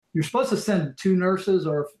you're supposed to send 2 nurses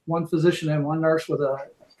or 1 physician and 1 nurse with a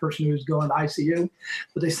person who's going to ICU,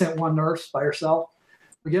 but they sent 1 nurse by herself.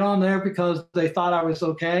 We get on there because they thought I was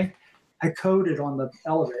okay. I coded on the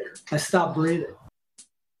elevator. I stopped breathing.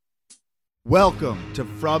 Welcome to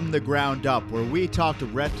From the Ground Up, where we talk to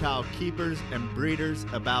reptile keepers and breeders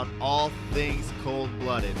about all things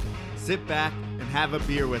cold-blooded. Sit back and have a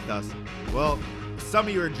beer with us. Well, some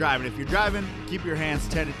of you are driving. If you're driving, keep your hands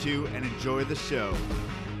tended to and enjoy the show.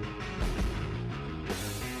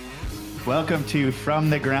 Welcome to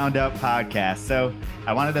From the Ground Up podcast. So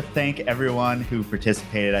I wanted to thank everyone who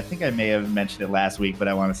participated. I think I may have mentioned it last week, but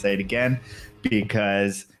I want to say it again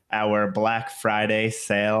because our Black Friday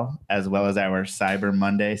sale, as well as our Cyber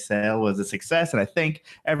Monday sale, was a success. And I thank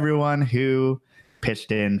everyone who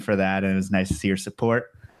pitched in for that. And it was nice to see your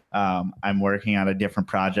support. I'm working on a different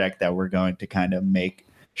project that we're going to kind of make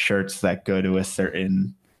shirts that go to a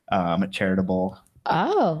certain charitable.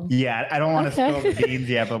 Oh. Yeah, I don't want to spill the beans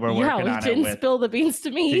yet, but we're working on it. Yeah, didn't spill the beans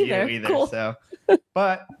to me either. Cool.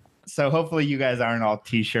 So hopefully you guys aren't all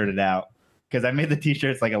t-shirted out. Because I made the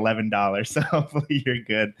t-shirts like $11, so hopefully you're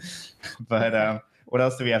good. But what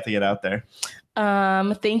else do we have to get out there?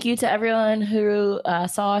 Thank you to everyone who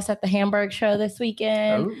saw us at the Hamburg show this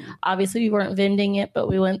weekend. Oh. Obviously, we weren't vending it, but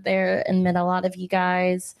we went there and met a lot of you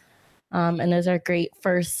guys. And those are great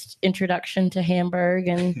first introduction to Hamburg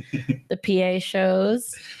and the PA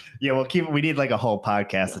shows. Yeah, we need like a whole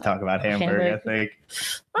podcast to talk about Hamburg, I think.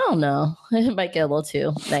 I don't know. It might get a little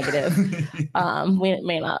too negative. We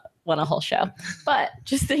may not want a whole show, but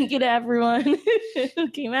just thank you to everyone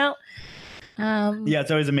who came out. Yeah,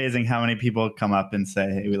 it's always amazing how many people come up and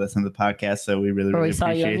say, hey, we listen to the podcast, so we really appreciate that. Or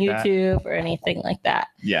we saw you on YouTube or anything like that.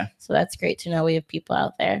 Yeah. So that's great to know we have people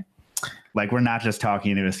out there. Like, we're not just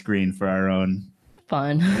talking to a screen for our own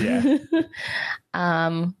fun. Yeah.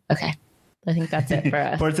 Okay. I think that's it for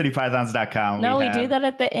us. PortCityPythons.com. No, we do that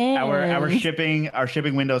at the end. Our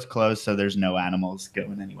shipping window's closed, so there's no animals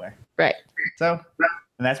going anywhere. Right. So,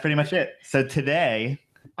 and that's pretty much it. So today,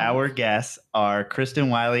 our guests are Kristen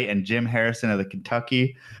Wiley and Jim Harrison of the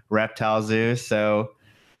Kentucky Reptile Zoo. So,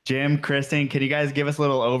 Jim, Kristen, can you guys give us a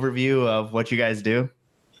little overview of what you guys do?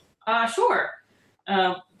 Sure.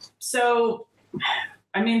 So,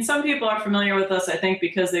 I mean, some people are familiar with us, I think,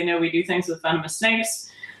 because they know we do things with venomous snakes.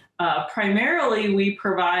 Primarily, we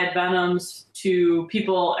provide venoms to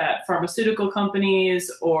people at pharmaceutical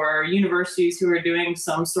companies or universities who are doing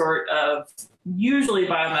some sort of usually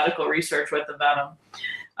biomedical research with the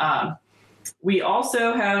venom. We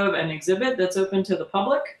also have an exhibit that's open to the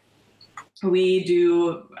public. We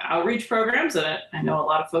do outreach programs, and I know a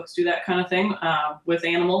lot of folks do that kind of thing with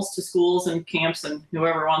animals to schools and camps and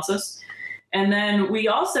whoever wants us. And then we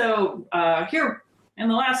also, here in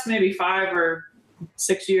the last maybe 5 or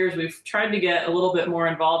 6 years, we've tried to get a little bit more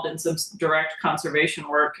involved in some direct conservation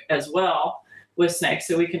work as well with snakes.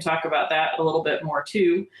 So we can talk about that a little bit more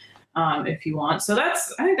too, if you want. So I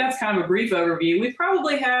think that's kind of a brief overview. We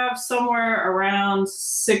probably have somewhere around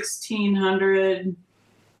 1,600,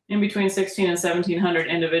 in between 1,600 and 1,700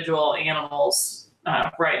 individual animals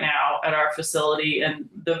right now at our facility. And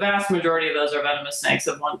the vast majority of those are venomous snakes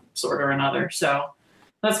of one sort or another. So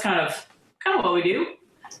that's kind of what we do.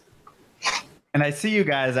 And I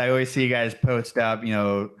always see you guys post up,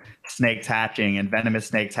 snakes hatching and venomous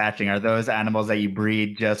snakes hatching. Are those animals that you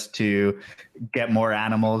breed just to get more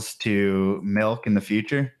animals to milk in the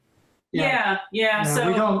future? Yeah.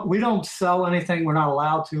 So we don't sell anything. We're not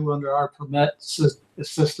allowed to under our permit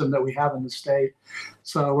system that we have in the state.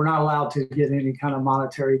 So we're not allowed to get any kind of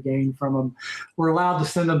monetary gain from them. We're allowed to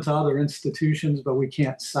send them to other institutions, but we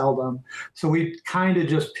can't sell them. So we kind of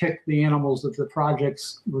just pick the animals that the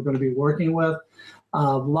projects we're going to be working with.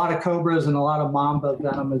 A lot of cobras and a lot of mamba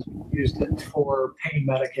venom is used for pain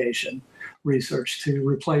medication research to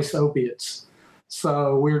replace opiates.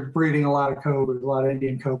 So we're breeding a lot of cobras, a lot of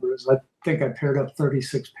Indian cobras. I think I paired up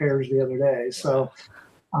 36 pairs the other day. So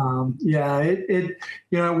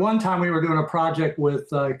at one time we were doing a project with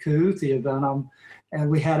Cahuthia venom, and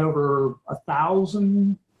we had over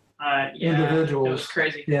 1,000 individuals. It was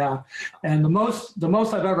crazy. Yeah, and the most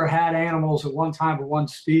I've ever had animals at one time of one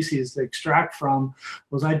species to extract from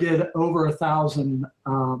was I did over 1,000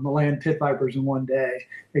 Malayan pit vipers in one day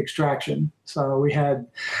extraction. So we had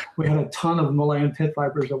a ton of Malayan pit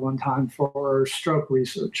vipers at one time for stroke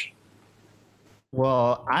research.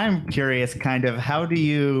 Well, I'm curious, kind of, how do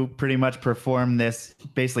you pretty much perform this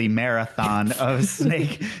basically marathon of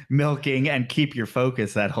snake milking and keep your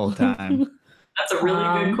focus that whole time? That's a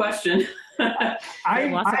really good question.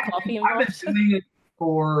 I've been doing it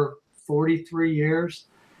for 43 years,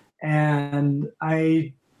 and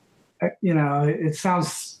it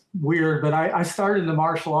sounds weird, but I started in the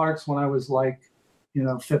martial arts when I was like,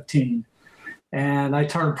 15. And I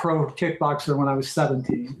turned pro kickboxer when I was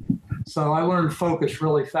 17. So I learned focus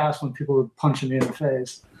really fast when people were punching me in the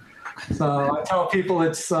face. So I tell people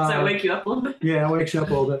it's... Does that wake you up a little bit? Yeah, it wakes you up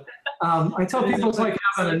a little bit. I tell people it's like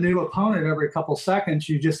having a new opponent every couple seconds.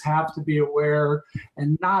 You just have to be aware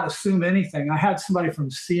and not assume anything. I had somebody from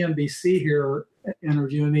CNBC here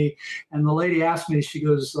interviewing me, and the lady asked me, she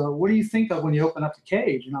goes, what do you think of when you open up the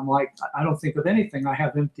cage? And I'm like, I don't think of anything. I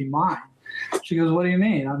have empty mind. She goes, what do you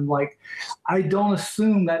mean? I'm like, I don't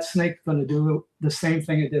assume that snake's going to do the same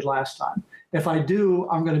thing it did last time. If I do,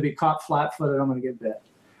 I'm going to be caught flat-footed. I'm going to get bit.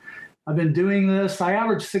 I've been doing this. I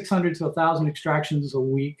average 600 to 1,000 extractions a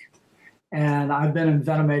week, and I've been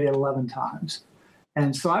envenomated 11 times.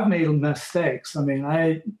 And so I've made mistakes. I mean,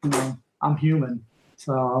 I'm human.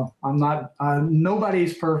 So I'm not,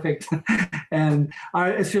 nobody's perfect. And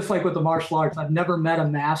it's just like with the martial arts. I've never met a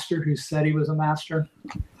master who said he was a master.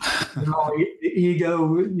 The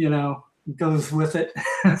ego, goes with it.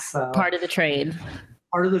 So Part of the trade.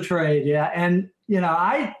 Part of the trade, yeah. And,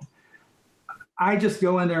 I just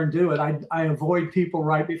go in there and do it. I avoid people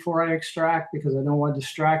right before I extract because I don't want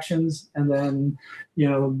distractions. And then,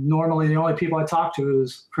 normally the only people I talk to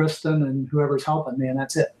is Kristen and whoever's helping me, and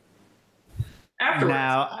that's it. Afterwards,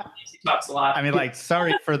 now, he talks a lot. I mean,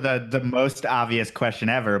 sorry for the most obvious question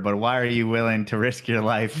ever, but why are you willing to risk your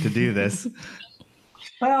life to do this?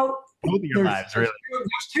 Well, both of your lives, really.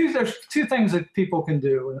 There's two things that people can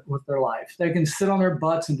do with their life. They can sit on their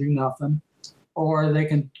butts and do nothing, or they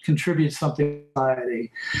can contribute something to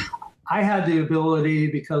society. I had the ability,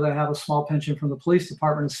 because I have a small pension from the police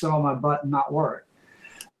department, to sit on my butt and not work.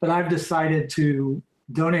 But I've decided to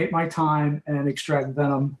donate my time and extract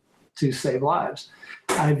venom to save lives.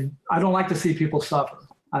 I don't like to see people suffer.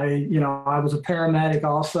 I was a paramedic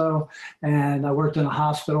also, and I worked in a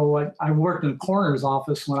hospital. I worked in a coroner's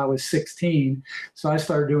office when I was 16. So I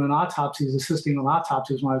started doing autopsies, assisting on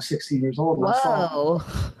autopsies when I was 16 years old. Whoa.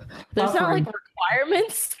 There's not like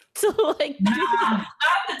requirements to like do that.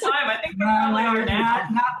 Not at the time. I think they probably are now.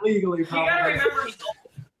 Not legally, probably. You got to remember.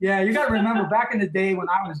 Yeah, you got to remember back in the day when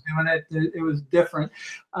I was doing it, it was different.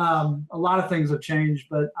 A lot of things have changed,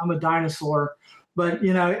 but I'm a dinosaur. But,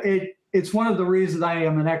 it's one of the reasons I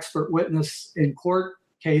am an expert witness in court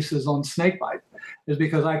cases on snakebite is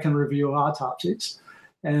because I can review autopsies.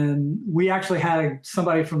 And we actually had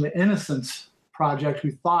somebody from the Innocence Project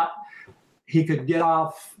who thought he could get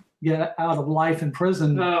out of life in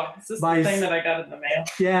prison. Oh, is this the thing that I got in the mail?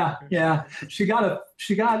 Yeah.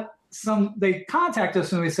 They contacted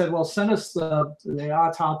us and we said, well, send us the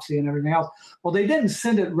autopsy and everything else. Well, they didn't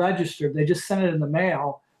send it registered. They just sent it in the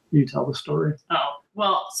mail. You tell the story. Oh,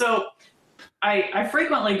 well, so I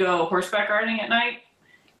frequently go horseback riding at night.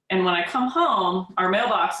 And when I come home, our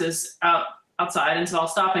mailbox is outside. And so I'll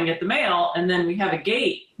stop and get the mail. And then we have a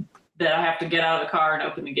gate that I have to get out of the car and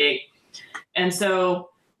open the gate. And so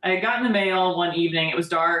I had gotten the mail one evening. It was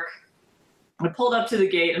dark. I pulled up to the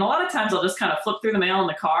gate, and a lot of times I'll just kind of flip through the mail in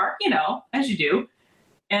the car, as you do.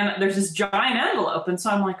 And there's this giant envelope. And so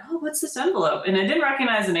I'm like, oh, what's this envelope? And I didn't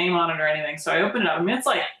recognize the name on it or anything. So I opened it up. I mean, it's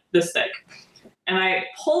like this thick. And I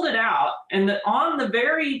pulled it out, and on the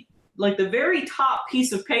very top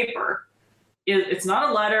piece of paper, it's not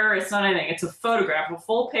a letter, it's not anything. It's a photograph, a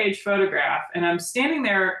full page photograph. And I'm sitting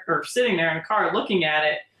there in the car looking at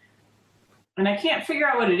it. And I can't figure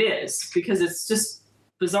out what it is because it's just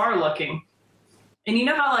bizarre looking. And you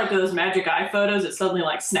know how like those magic eye photos, it suddenly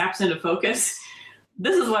like snaps into focus?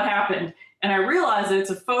 This is what happened. And I realized that it's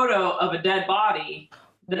a photo of a dead body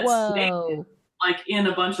that's naked, like in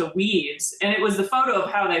a bunch of weaves. And it was the photo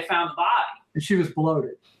of how they found the body. And she was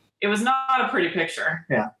bloated. It was not a pretty picture.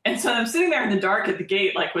 Yeah. And so I'm sitting there in the dark at the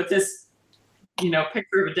gate, like with this,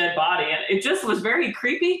 picture of a dead body. And it just was very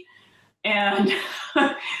creepy. And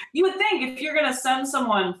you would think if you're going to send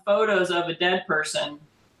someone photos of a dead person,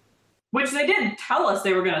 which they didn't tell us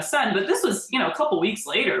they were going to send, but this was, a couple weeks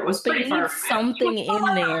later. It was pretty far. Something in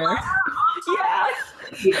there.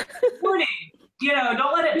 Yeah. Warning.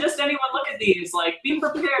 Don't let it just anyone look at these. Like, be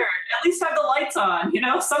prepared. At least have the lights on.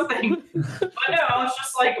 Something. But no, it's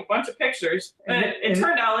just like a bunch of pictures. But it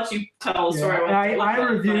turned out. Let you tell the story.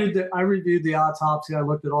 I reviewed the autopsy. I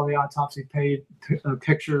looked at all the autopsy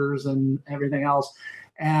pictures and everything else.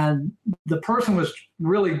 And the person was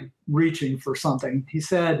really reaching for something. He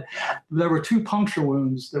said there were 2 puncture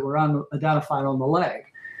wounds that were unidentified on the leg.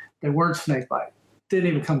 They weren't snakebite. Didn't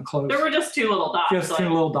even come close. There were just 2 little dots. Just 2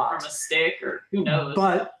 little dots. From a stick or who knows.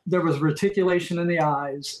 But there was reticulation in the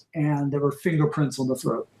eyes and there were fingerprints on the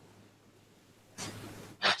throat.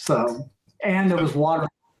 So, and there was water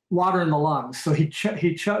water in the lungs. So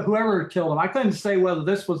whoever killed him, I couldn't say whether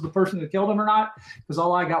this was the person that killed him or not, because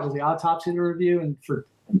all I got was the autopsy to review and for,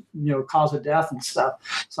 cause of death and stuff.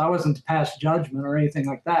 So I wasn't to pass judgment or anything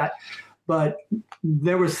like that. But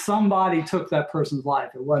there was somebody took that person's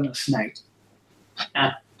life. It wasn't a snake.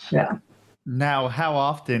 Yeah. Now, how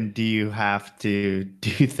often do you have to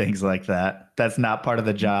do things like that? That's not part of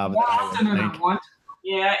the job. More often than I want.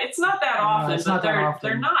 Yeah, it's not that often, but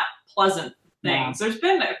they're not pleasant things. There's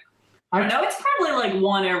been I don't know, it's probably like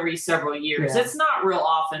one every several years. Yeah. It's not real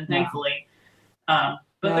often, thankfully. But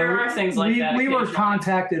there are things like that. We were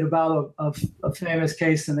contacted about a famous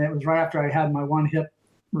case, and it was right after I had my one hip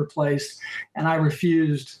replaced, and I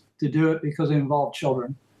refused to do it because it involved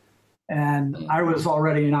children. And I was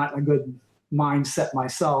already not in a good mindset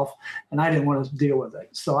myself, and I didn't want to deal with it.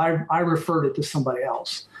 So I referred it to somebody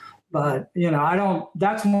else. But,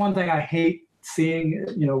 that's one thing I hate seeing,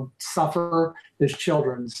 suffer is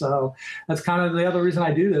children. So that's kind of the other reason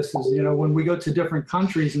I do this is, when we go to different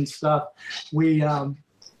countries and stuff, we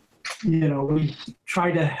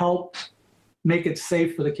try to help make it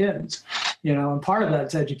safe for the kids, and part of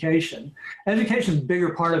that's education. Education is a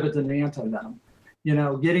bigger part of it than the antivenom.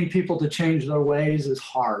 Getting people to change their ways is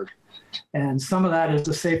hard. And some of that is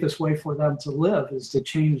the safest way for them to live is to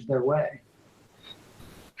change their way.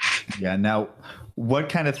 Yeah. Now, what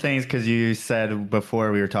kind of things, because you said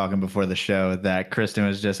before we were talking before the show that Kristen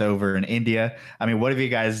was just over in India. I mean, what have you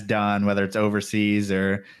guys done, whether it's overseas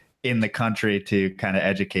or in the country, to kind of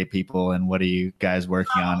educate people, and what are you guys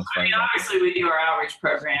working on? Obviously we do our outreach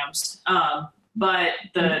programs, but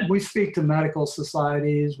we speak to medical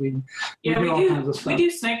societies. We do all kinds of stuff. We do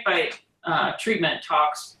snake bite treatment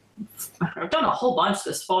talks. I've done a whole bunch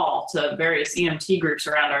this fall to various EMT groups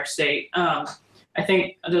around our state. I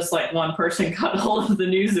think just like one person got a hold of the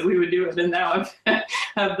news that we would do it, and now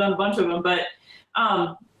I've done a bunch of them. But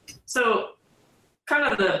so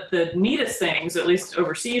kind of the neatest things, at least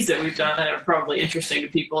overseas, that we've done that are probably interesting to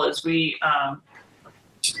people is we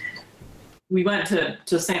went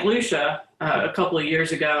to St. Lucia a couple of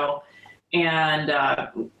years ago, and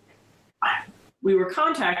we were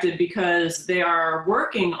contacted because they are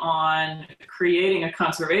working on creating a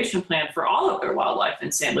conservation plan for all of their wildlife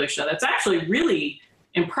in St. Lucia. That's actually really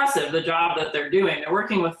impressive, the job that they're doing. They're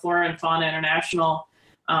working with Flora and Fauna International,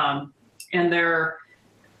 and they're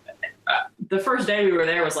the first day we were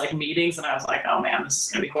there was like meetings, and I was like, oh man, this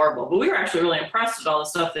is gonna be horrible. But we were actually really impressed with all the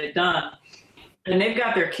stuff they've done. And they've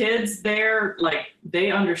got their kids there, like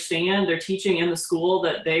they understand, they're teaching in the school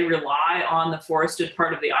that they rely on the forested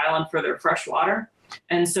part of the island for their fresh water.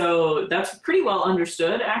 And so that's pretty well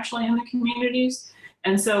understood actually in the communities.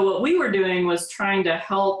 And so what we were doing was trying to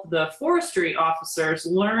help the forestry officers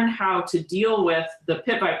learn how to deal with the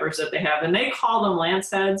pit vipers that they have. And they call them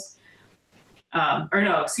lanceheads.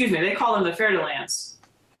 They call them the fer-de-lance,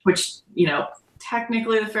 which,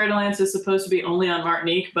 technically the fer-de-lance is supposed to be only on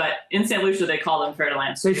Martinique, but in St. Lucia they call them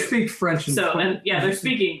fer-de-lance. They speak French. They're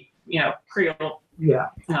speaking, Creole. Yeah.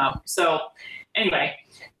 So anyway,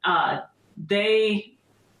 they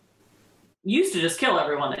used to just kill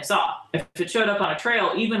everyone they saw. If it showed up on a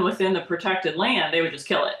trail, even within the protected land, they would just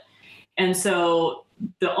kill it. And so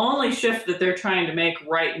the only shift that they're trying to make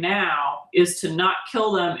right now is to not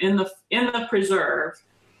kill them in the preserve,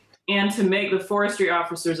 and to make the forestry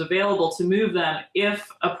officers available to move them if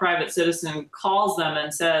a private citizen calls them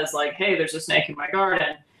and says like, hey, there's a snake in my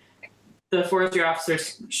garden. The forestry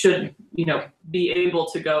officers should, be able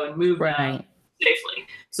to go and move them safely.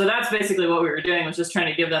 So that's basically what we were doing, was just trying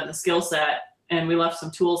to give them the skill set, and we left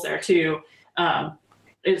some tools there too,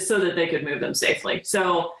 so that they could move them safely.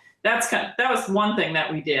 So that was one thing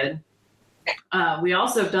that we did. We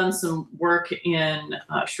also have done some work in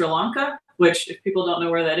Sri Lanka, which, if people don't know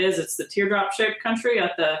where that is, it's the teardrop-shaped country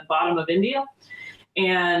at the bottom of India.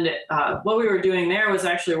 And what we were doing there was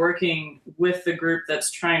actually working with the group that's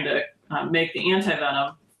trying to make the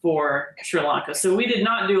antivenom for Sri Lanka. So we did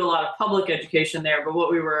not do a lot of public education there, but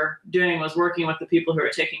what we were doing was working with the people who are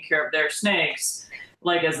taking care of their snakes,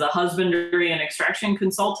 like as the husbandry and extraction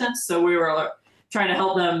consultants. So we were trying to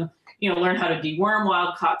help them, learn how to deworm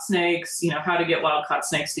wild-caught snakes, how to get wild-caught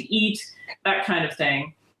snakes to eat, that kind of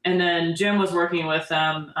thing. And then Jim was working with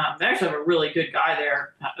them. They actually have a really good guy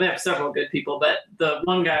there. They have several good people, but the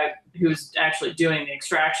one guy who's actually doing the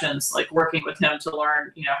extractions, like working with him to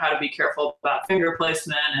learn, how to be careful about finger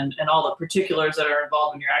placement and all the particulars that are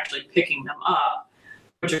involved when you're actually picking them up,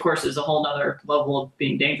 which of course is a whole nother level of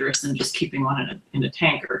being dangerous than just keeping one in a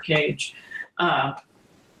tank or a cage.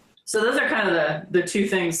 So those are kind of the two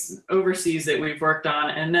things overseas that we've worked on.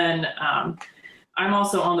 And then I'm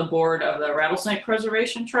also on the board of the Rattlesnake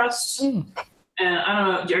Preservation Trust. And I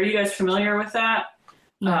don't know, are you guys familiar with that?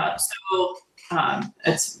 No.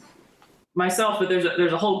 It's myself, but there's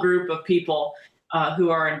a whole group of people who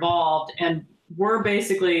are involved, and we're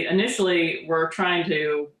basically initially we're trying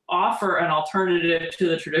to offer an alternative to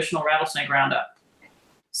the traditional rattlesnake roundup.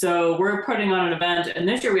 So we're putting on an event, and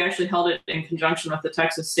this year we actually held it in conjunction with the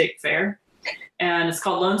Texas State Fair, and it's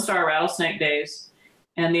called Lone Star Rattlesnake Days.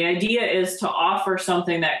 And the idea is to offer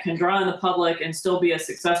something that can draw in the public and still be a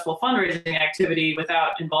successful fundraising activity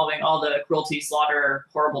without involving all the cruelty, slaughter,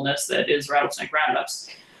 horribleness that is rattlesnake roundups.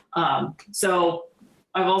 So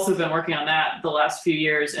I've also been working on that the last few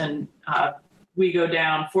years, and we go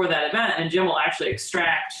down for that event, and Jim will actually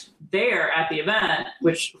extract there at the event,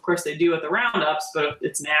 which of course they do with the roundups, but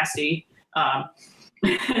it's nasty.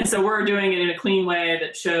 And so we're doing it in a clean way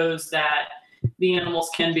that shows that the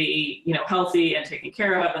animals can be, healthy and taken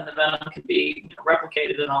care of, and the venom can be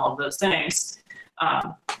replicated and all of those things.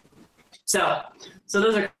 So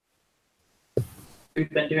those are we've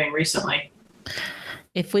been doing recently.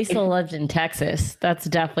 If we still lived in Texas, that's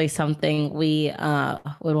definitely something we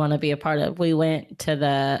would want to be a part of. We went to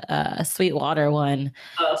the Sweetwater one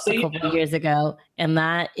a couple of years ago, and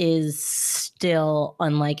that is still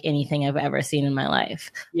unlike anything I've ever seen in my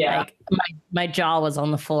life. Yeah. Like my jaw was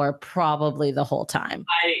on the floor probably the whole time.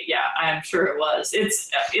 I'm sure it was.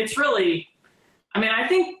 It's really, I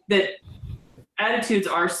think that attitudes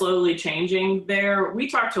are slowly changing there. We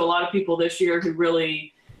talked to a lot of people this year who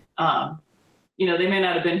really, they may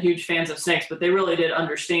not have been huge fans of snakes, but they really did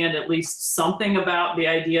understand at least something about the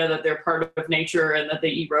idea that they're part of nature and that they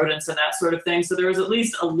eat rodents and that sort of thing. So there was at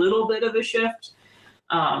least a little bit of a shift.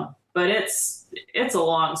 But it's a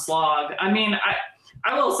long slog.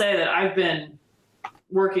 I will say that I've been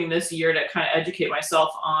working this year to kind of educate myself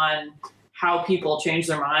on how people change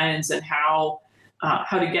their minds and how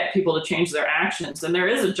to get people to change their actions. And there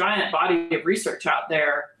is a giant body of research out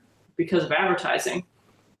there because of advertising.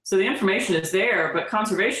 So the information is there, but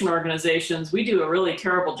conservation organizations, we do a really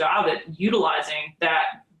terrible job at utilizing that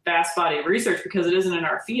vast body of research because it isn't in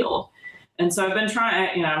our field. And so I've been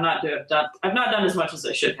trying, I've not done as much as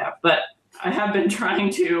I should have, but I have been trying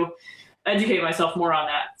to educate myself more on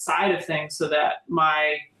that side of things so that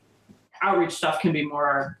my outreach stuff can be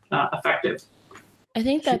more effective. I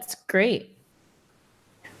think that's great.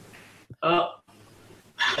 Oh.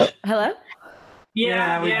 Hello?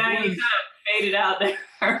 Yeah, you kind of faded out there.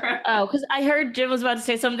 Oh, because I heard Jim was about to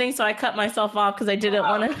say something, so I cut myself off because I didn't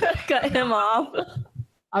want to cut him off.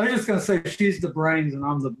 I was just going to say she's the brains and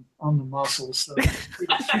I'm the muscles. So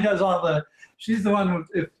she does all the. She's the one.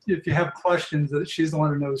 If you have questions, she's the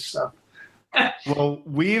one who knows stuff. Well,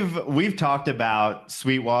 we've talked about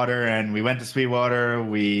Sweetwater, and we went to Sweetwater.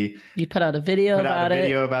 You put out a video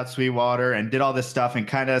about Sweetwater and did all this stuff and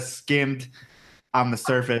kind of skimmed on the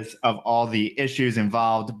surface of all the issues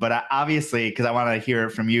involved. But obviously, because I want to hear it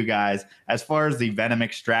from you guys, as far as the venom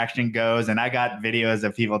extraction goes, and I got videos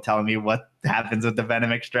of people telling me what happens with the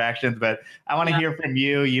venom extractions, but I want to hear from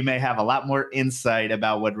you. You may have a lot more insight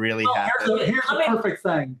about what really happened. Here's the perfect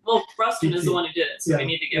thing. Well, Rustin is the one who did it, so we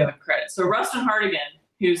need to give him credit. So Rustin Hartigan,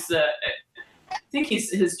 who's I think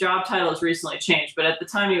his job title has recently changed, but at the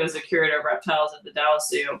time he was a curator of reptiles at the Dallas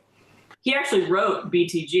Zoo. He actually wrote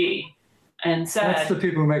BTG and said, that's the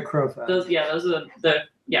people who make CroFab. Those are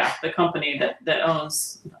the company that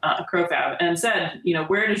owns CroFab, and said,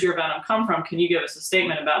 where does your venom come from? Can you give us a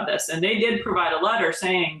statement about this? And they did provide a letter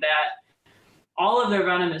saying that all of their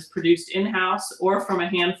venom is produced in-house or from a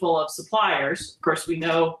handful of suppliers. Of course, we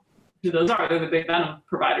know who those are. They're the big venom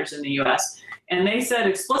providers in the U.S. And they said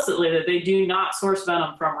explicitly that they do not source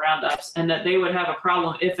venom from roundups and that they would have a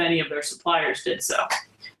problem if any of their suppliers did so.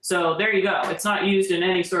 So there you go. It's not used in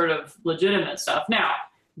any sort of legitimate stuff. Now,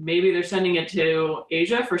 maybe they're sending it to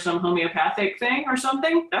Asia for some homeopathic thing or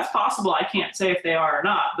something. That's possible. I can't say if they are or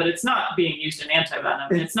not, but it's not being used in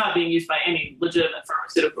antivenom. It's not being used by any legitimate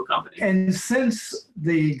pharmaceutical company. And since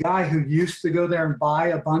the guy who used to go there and buy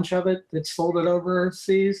a bunch of it that sold it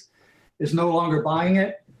overseas is no longer buying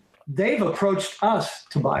it, they've approached us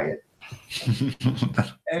to buy it.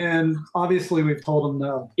 And obviously we've told them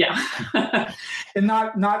no. Yeah. And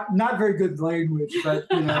not very good language, but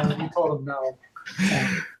we told them no.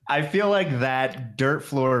 I feel like that dirt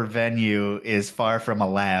floor venue is far from a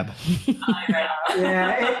lab.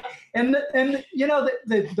 Yeah. And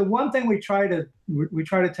the one thing we try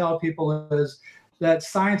to tell people is that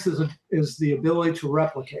science is the ability to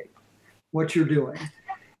replicate what you're doing.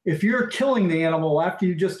 If you're killing the animal after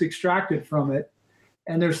you just extracted from it,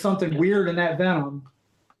 and there's something weird in that venom,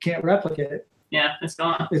 can't replicate it. Yeah, it's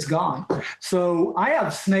gone. It's gone. So I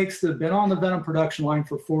have snakes that have been on the venom production line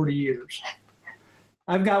for 40 years.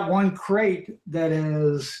 I've got one crate that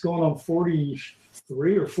is going on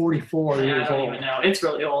 43 or 44 I years don't old. even know. It's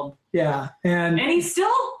really old. Yeah, and he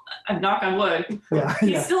still, knock on wood, yeah,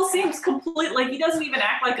 he yeah. still seems complete. Like he doesn't even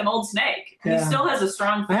act like an old snake. He Yeah. still has a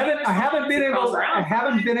strong. I haven't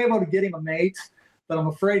been able to get him a mate, but I'm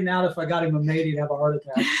afraid now if I got him a mate, he'd have a heart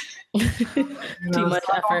attack. Too much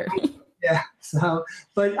effort. Yeah. So,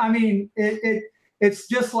 but I mean, it's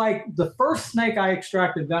just like the first snake I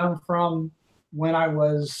extracted venom from when I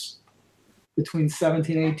was between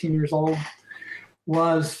 17 and 18 years old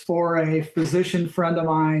was for a physician friend of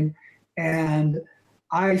mine. And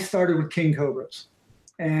I started with king cobras.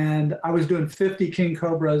 And I was doing 50 king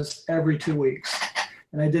cobras every 2 weeks.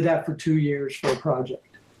 And I did that for 2 years for a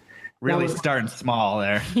project. Really starting small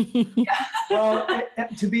there. Well,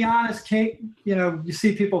 to be honest, king, you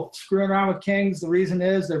see people screwing around with kings. The reason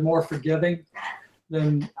is they're more forgiving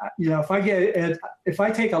than, if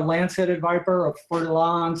I take a lance-headed viper, a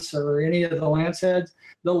fleur-de-lance, or any of the lance-heads,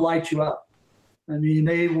 they'll light you up. I mean,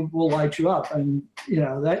 they will light you up. And,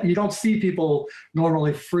 that you don't see people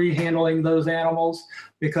normally free handling those animals,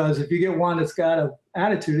 because if you get one that's got an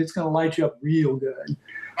attitude, it's going to light you up real good.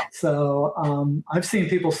 So I've seen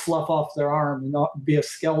people slough off their arm and not be a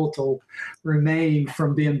skeletal remain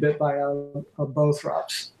from being bit by a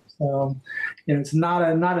Bothrops. So, it's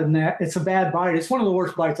it's a bad bite. It's one of the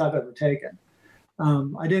worst bites I've ever taken.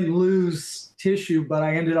 I didn't lose tissue, but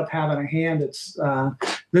I ended up having a hand. It's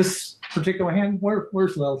this particular hand.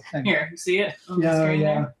 Where's the thing? Here, you see it? On the screen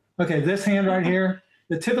Yeah. there? Okay, this hand right here.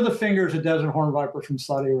 The tip of the finger is a desert horn viper from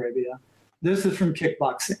Saudi Arabia. This is from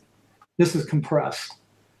kickboxing. This is compressed.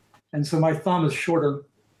 And so my thumb is shorter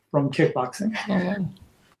from kickboxing. Oh.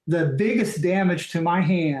 The biggest damage to my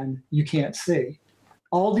hand, you can't see.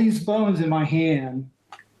 All these bones in my hand,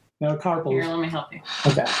 Here, metacarpals, let me help you.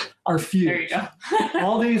 okay, are fused. There you go.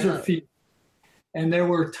 All these are fused. And there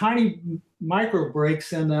were tiny micro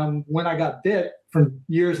breaks in them when I got bit from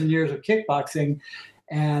years and years of kickboxing.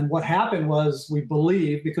 And what happened was, we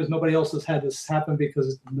believe, because nobody else has had this happen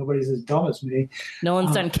because nobody's as dumb as me. No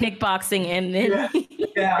one's done kickboxing and then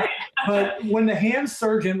Yeah, but when the hand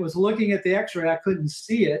surgeon was looking at the x-ray, I couldn't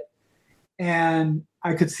see it. And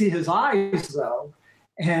I could see his eyes, though.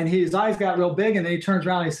 And his eyes got real big, and then he turns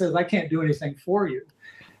around and he says, I can't do anything for you.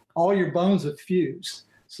 All your bones have fused.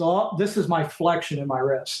 So this is my flexion in my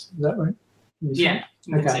wrist. Is that right? Yeah.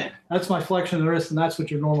 Okay. That's my flexion of the wrist, and that's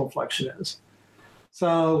what your normal flexion is.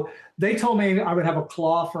 So they told me I would have a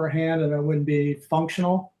claw for a hand and it wouldn't be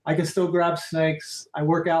functional. I can still grab snakes. I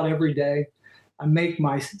work out every day. I make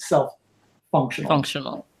myself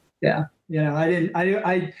functional. Yeah.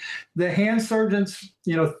 The hand surgeons,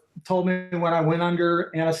 told me when I went under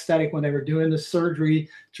anesthetic, when they were doing the surgery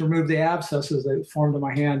to remove the abscesses that formed in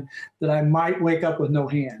my hand, that I might wake up with no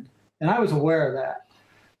hand. And I was aware of that,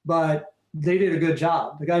 but they did a good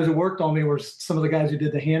job. The guys who worked on me were some of the guys who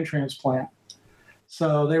did the hand transplant.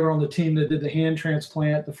 So they were on the team that did the hand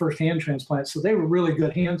transplant, the first hand transplant. So they were really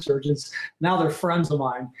good hand surgeons. Now they're friends of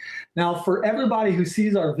mine. Now, for everybody who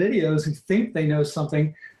sees our videos who think they know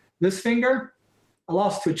something, this finger, I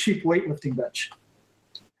lost to a cheap weightlifting bench.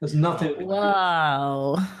 There's nothing.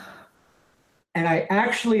 wow. And I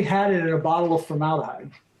actually had it in a bottle of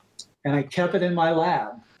formaldehyde, and I kept it in my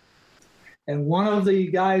lab. And one of the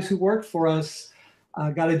guys who worked for us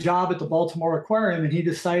got a job at the Baltimore Aquarium, and he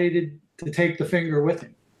decided to take the finger with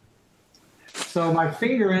him. So my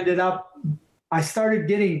finger ended up, I started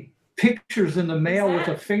getting pictures in the mail with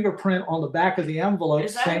a fingerprint on the back of the envelope.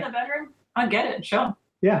 Is that in the bedroom? I'll get it and show 'em.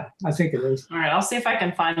 Yeah, I think it is. All right, I'll see if I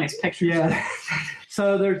can find these pictures. Yeah.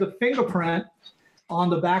 So there's a fingerprint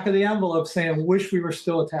on the back of the envelope saying, wish we were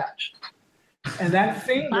still attached. And that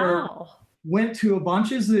finger went to a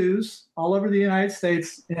bunch of zoos all over the United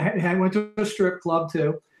States. It went to a strip club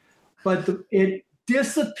too. But it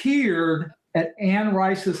disappeared at Anne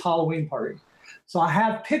Rice's Halloween party. So I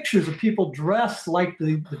have pictures of people dressed like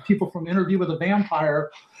the people from Interview with a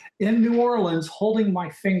Vampire in New Orleans holding my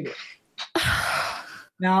finger.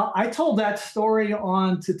 Now, I told that story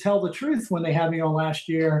on To Tell the Truth when they had me on last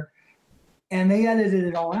year, and they edited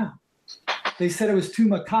it all out. They said it was too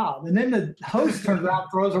macabre. And then the host turns around,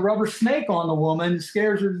 throws a rubber snake on the woman, and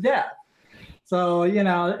scares her to death. So,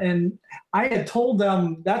 and I had told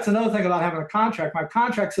them, that's another thing about having a contract. My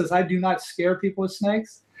contract says I do not scare people with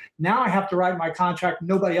snakes. Now I have to write my contract.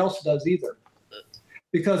 Nobody else does either.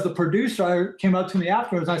 Because the producer came up to me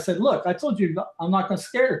afterwards, and I said, look, I told you I'm not going to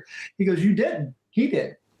scare her. He goes, you didn't. He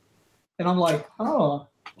did. And I'm like, oh,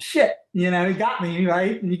 shit. He got me,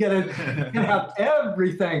 right? And you got to have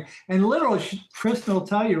everything. And literally, Kristen will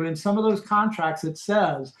tell you, in some of those contracts, it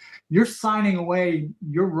says you're signing away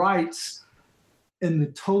your rights in the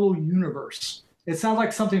total universe. It sounds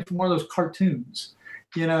like something from one of those cartoons,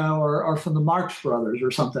 or from the Marx Brothers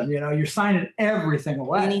or something. You're signing everything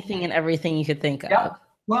away. Anything and everything you could think of. Yep.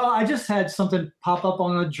 Well, I just had something pop up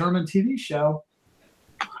on a German TV show.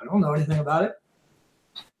 I don't know anything about it.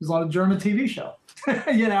 It was on a German TV show,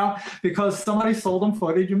 because somebody sold them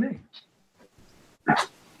footage of me.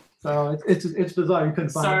 So it's bizarre. You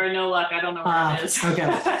couldn't find Sorry, no luck. I don't know where it is. Okay.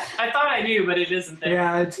 I thought I knew, but it isn't there.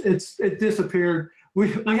 Yeah, it disappeared.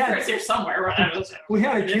 We I'm sure it's here somewhere. Right? We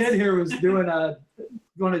had a kid here who was going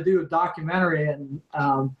to do a documentary and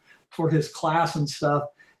for his class and stuff,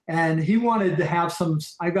 and he wanted to have some.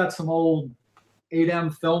 I got some old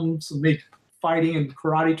 8M films of me fighting in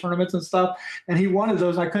karate tournaments and stuff, and he wanted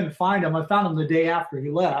those. I couldn't find them. I found them the day after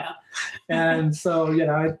he left, and so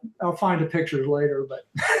I'll find the pictures later. But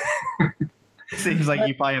it seems like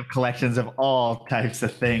you probably have collections of all types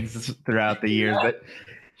of things throughout the years, but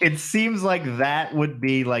it seems like that would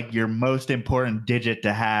be like your most important digit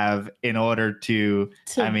to have in order to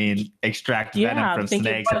extract venom from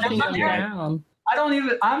snakes. I'm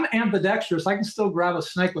ambidextrous. I can still grab a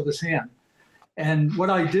snake with his hand. And what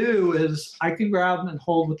I do is I can grab and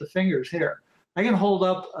hold with the fingers here. I can hold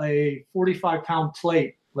up a 45-pound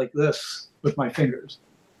plate like this with my fingers.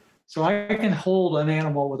 So I can hold an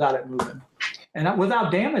animal without it moving and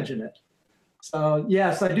without damaging it. So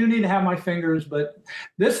yes, I do need to have my fingers, but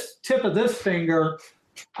this tip of this finger,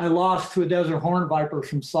 I lost to a desert horn viper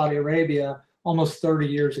from Saudi Arabia almost 30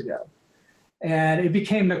 years ago. And it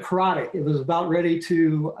became necrotic. It was about ready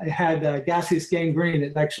to, it had gaseous gangrene.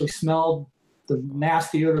 It actually smelled the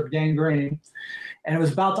nasty odor of gangrene, and it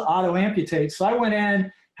was about to auto amputate. So I went in,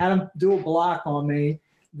 had them do a block on me.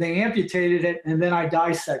 They amputated it, and then I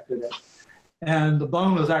dissected it, and the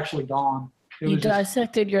bone was actually gone. You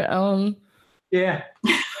dissected your own? Yeah.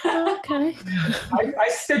 Okay. I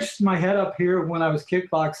stitched my head up here when I was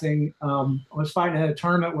kickboxing. I was fighting in a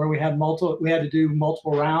tournament where we had to do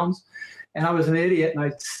multiple rounds, and I was an idiot, and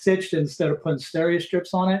I stitched it instead of putting stereo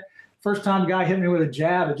strips on it. First time a guy hit me with a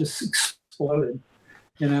jab, it just exploded,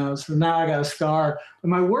 so now I got a scar. And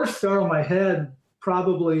my worst scar on my head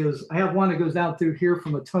probably is, I have one that goes down through here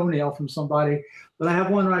from a toenail from somebody, but I have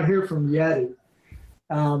one right here from Yeti.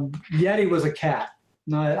 Yeti was a cat.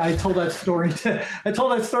 And I told that story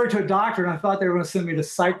to a doctor, and I thought they were going to send me to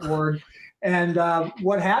psych ward. And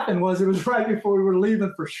what happened was, it was right before we were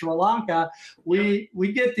leaving for Sri Lanka. We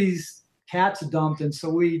get these cats dumped, and so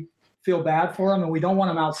we feel bad for them, and we don't want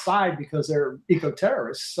them outside because they're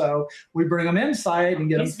eco-terrorists. So we bring them inside and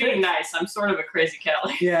get them. He's being nice. I'm sort of a crazy cat.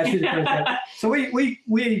 Yeah, she's a crazy cat. So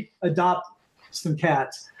we adopt some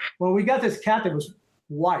cats. Well, we got this cat that was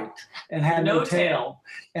white and had no tail.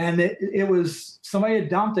 And it was, somebody had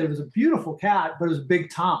dumped it. It was a beautiful cat, but it was Big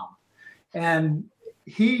Tom. And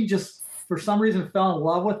he just, for some reason, fell in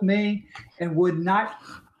love with me and would not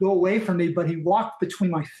go away from me, but he walked between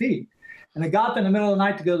my feet. And I got up in the middle of the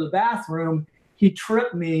night to go to the bathroom. He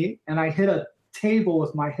tripped me, and I hit a table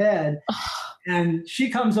with my head. And she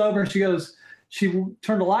comes over, and she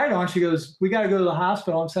turned the light on. She goes, "We got to go to the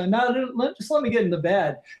hospital." I'm saying, "No, just let me get in the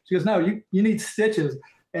bed." She goes, "No, you need stitches."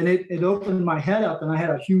 And it opened my head up, and I had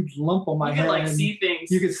a huge lump on my head. You could see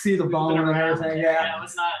things. You could see the bone and everything. Yeah. It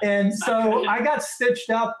was not. And so I got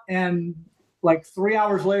stitched up, and like 3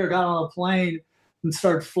 hours later, got on a plane and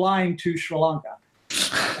started flying to Sri Lanka.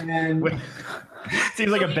 And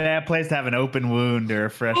seems like a bad place to have an open wound or a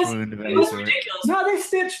fresh wound of any sort. Ridiculous. No, they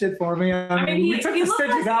stitched it for me. I mean, he looked like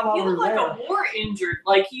a war injured.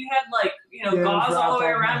 Like he had gauze all the way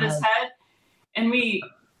around his head, and he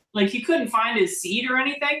couldn't find his seat or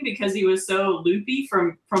anything because he was so loopy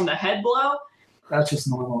from the head blow. That's just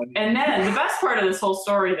normal. And then the best part of this whole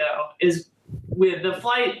story, though, is with the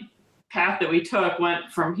flight path that we took,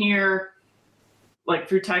 went from here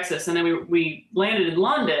through Texas, and then we landed in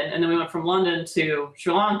London, and then we went from London to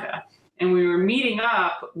Sri Lanka, and we were meeting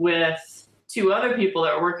up with two other people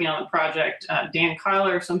that were working on the project, Dan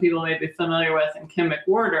Kyler, some people may be familiar with, and Kim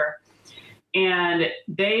McWhorter. And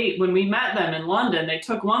when we met them in London, they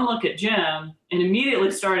took one look at Jim and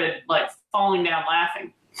immediately started falling down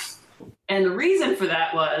laughing. And the reason for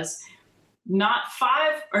that was, not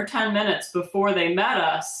 5 or 10 minutes before they met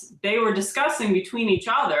us, they were discussing between each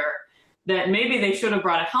other that maybe they should have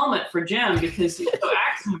brought a helmet for Jim because he's so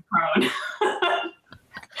accident prone.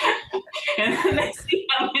 And then they see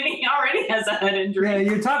how he already has a head injury. Yeah,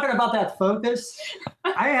 you're talking about that focus.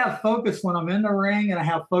 I have focus when I'm in the ring, and I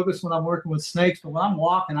have focus when I'm working with snakes, but when I'm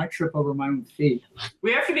walking, I trip over my own feet.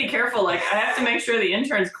 We have to be careful. I have to make sure the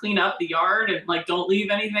interns clean up the yard and don't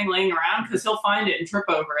leave anything laying around, because he'll find it and trip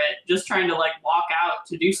over it just trying to walk out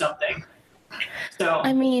to do something. So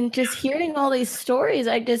I mean, just hearing all these stories,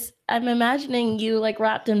 I'm imagining you like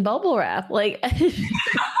wrapped in bubble wrap. Like, if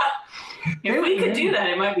we could do that,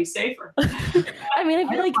 it might be safer. I mean, I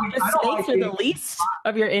feel like the snakes are the least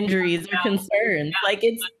of your injuries or concerns. Like,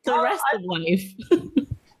 it's the rest of life.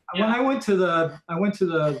 When I went to the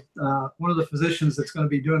one of the physicians that's going to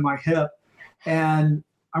be doing my hip, and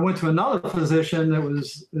I went to another physician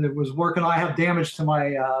that was working. I have damage to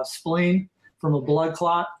my spleen from a blood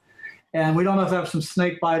clot, and we don't know if that's from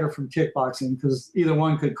snake bite or from kickboxing, because either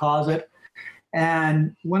one could cause it.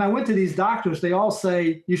 And when I went to these doctors, they all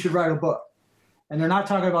say you should write a book, and they're not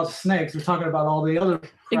talking about snakes. They're talking about all the other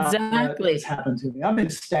crap that has happened to me. I've been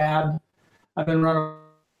stabbed. I've been run.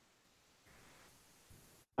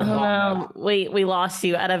 Oh no! We lost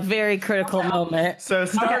you at a very critical moment. So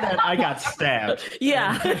start at I got stabbed.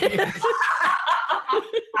 Yeah.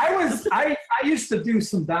 I used to do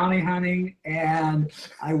some bounty hunting, and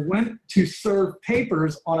I went to serve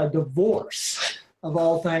papers on a divorce of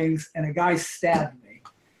all things, and a guy stabbed me,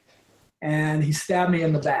 and he stabbed me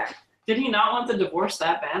in the back. Did he not want the divorce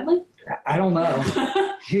that badly? I don't know.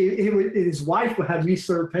 His wife had me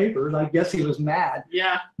serve papers. I guess he was mad.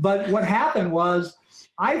 Yeah. But what happened was,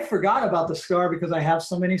 I forgot about the scar because I have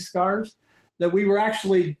so many scars, that we were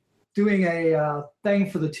actually doing a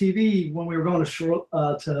thing for the TV when we were going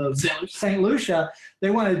to St. Lucia.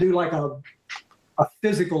 They wanted to do like a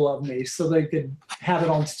physical of me so they could have it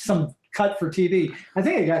on some cut for TV. I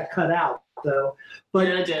think it got cut out though. But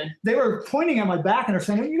yeah, it did. They were pointing at my back and they're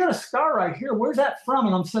saying, well, you got a scar right here. Where's that from?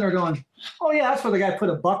 And I'm sitting there going, oh yeah, that's where the guy put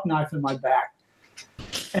a buck knife in my back.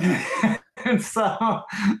 And so,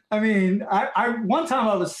 I mean, I one time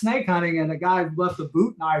I was snake hunting and a guy left a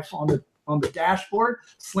boot knife on the dashboard,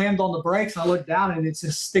 slammed on the brakes, and I looked down and it's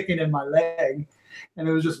just sticking in my leg, and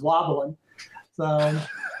it was just wobbling. So,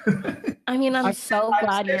 I mean, I'm so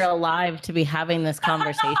glad you're alive to be having this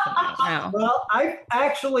conversation right now. Well, I've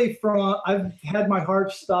had my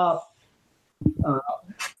heart stop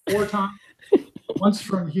 4 times. Once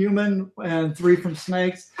from human and 3 from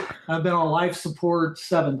snakes. I've been on life support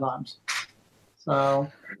 7 times.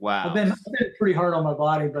 So wow, I've been pretty hard on my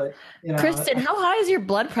body, but you know. Kristen, how high is your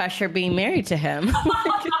blood pressure being married to him?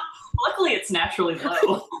 Luckily, it's naturally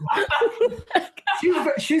low.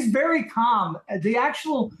 she's very calm. I am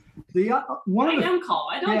calm.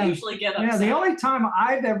 I don't usually get upset. Yeah, the only time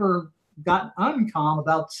I've ever gotten uncalm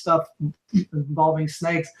about stuff involving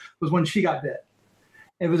snakes was when she got bit.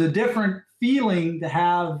 It was a different feeling to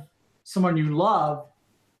have someone you love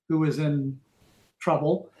who was in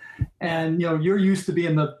trouble, and you know you're used to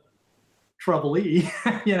being the trouble-y.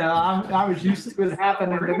 You know, I was used to it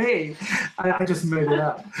happening to me. I just made it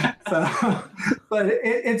up. So, but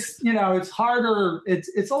it's you know it's harder.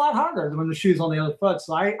 It's a lot harder when the shoe's on the other foot.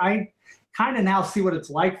 So I kind of now see what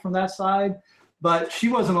it's like from that side. But she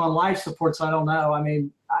wasn't on life support, so I don't know. I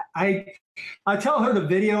mean, I tell her to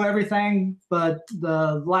video everything, but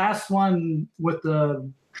the last one with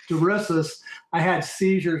the Durissus, I had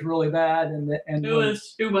seizures really bad, and it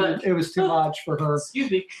was too much. It was too much for her. Excuse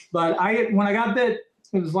me. But when I got bit,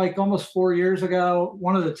 it was like almost 4 years ago.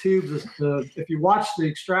 One of the tubes, if you watch the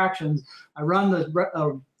extractions, I run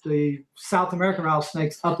the South American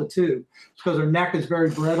rattlesnakes up the tube because their neck is very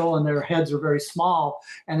brittle and their heads are very small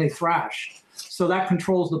and they thrash. So that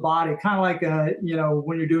controls the body, kind of like you know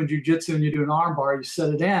when you're doing jujitsu and you do an arm bar, you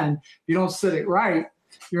sit it in. If you don't sit it right,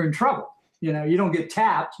 you're in trouble. You know, you don't get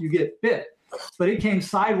tapped, you get bit. But it came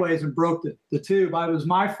sideways and broke the tube. It was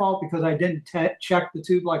my fault because I didn't check the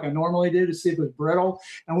tube like I normally do to see if it was brittle.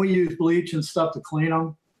 And we use bleach and stuff to clean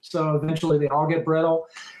them. So eventually they all get brittle.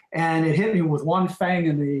 And it hit me with one fang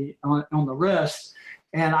on the wrist.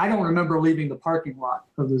 And I don't remember leaving the parking lot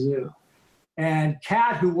of the zoo. And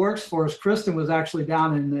Kat, who works for us, Kristen was actually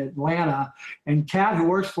down in Atlanta. And Kat, who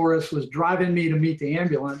works for us, was driving me to meet the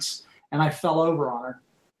ambulance. And I fell over on her.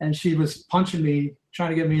 And she was punching me, trying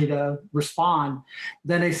to get me to respond.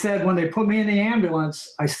 Then they said when they put me in the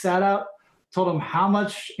ambulance, I sat up, told them how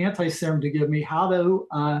much anti-serum to give me, how to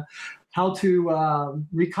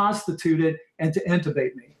reconstitute it, and to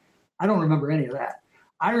intubate me. I don't remember any of that.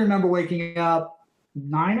 I remember waking up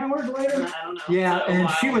 9 hours later. I don't know. Yeah, and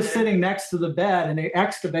she was sitting next to the bed, and they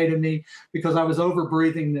extubated me because I was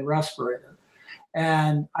over-breathing the respirator.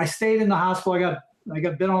 And I stayed in the hospital. I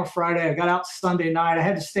got bit on a Friday. I got out Sunday night. I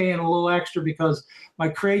had to stay in a little extra because my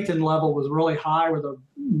creatine level was really high where the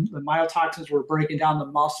myotoxins were breaking down the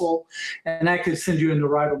muscle, and that could send you into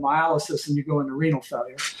rhabdomyolysis and you go into renal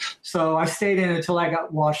failure. So I stayed in until I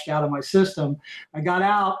got washed out of my system. I got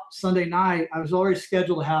out Sunday night. I was already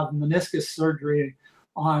scheduled to have meniscus surgery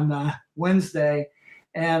on Wednesday,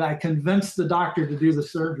 and I convinced the doctor to do the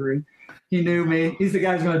surgery. He knew me. He's the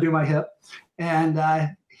guy who's going to do my hip. And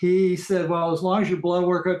he said, well, as long as your blood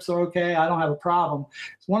workups are okay, I don't have a problem.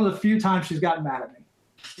 It's one of the few times she's gotten mad at me.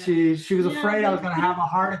 She was afraid I was going to have a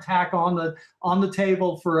heart attack on the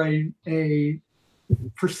table for a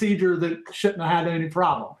procedure that shouldn't have had any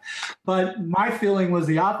problem. But my feeling was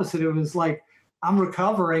the opposite. It was like, I'm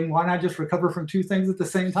recovering. Why not just recover from two things at the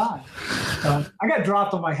same time? I got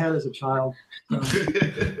dropped on my head as a child.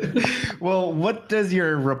 Well, what does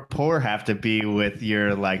your rapport have to be with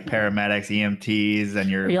your like paramedics, EMTs, and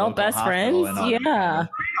your y'all best friends? Yeah.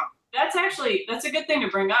 That's a good thing to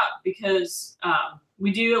bring up because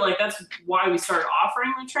we do, like, that's why we started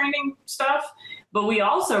offering the training stuff. But we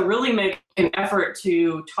also really make an effort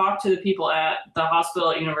to talk to the people at the hospital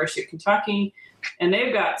at University of Kentucky. And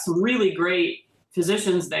they've got some really great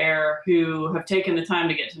physicians there who have taken the time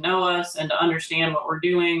to get to know us and to understand what we're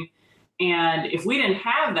doing. And if we didn't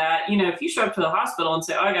have that, if you show up to the hospital and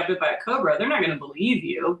say, oh, I got bit by a cobra, they're not going to believe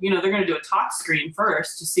you. They're going to do a tox screen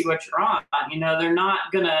first to see what you're on. They're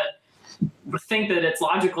not going to think that it's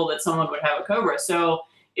logical that someone would have a cobra. So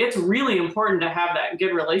it's really important to have that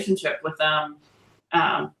good relationship with them.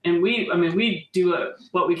 And we do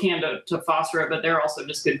what we can to foster it, but they're also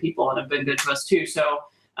just good people and have been good to us too. So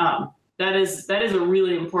that is a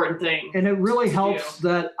really important thing. And it really helps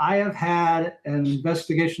that I have had an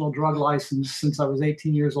investigational drug license since I was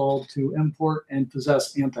 18 years old to import and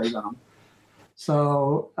possess antivenom.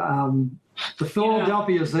 So the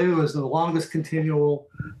Philadelphia Zoo is the longest continual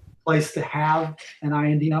place to have an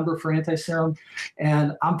IND number for anti-serum,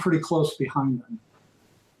 and I'm pretty close behind them.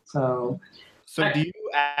 So do you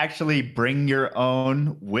actually bring your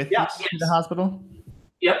own with you to the hospital?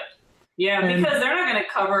 Yep. Yeah, because they're not going to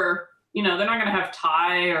cover, they're not going to have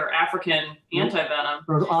Thai or African antivenom.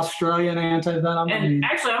 Or Australian antivenom. And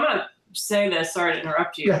actually, I'm going to say this, sorry to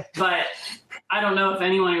interrupt you, but I don't know if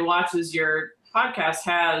anyone who watches your podcast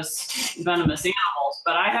has venomous animals,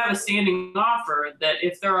 but I have a standing offer that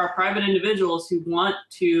if there are private individuals who want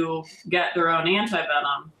to get their own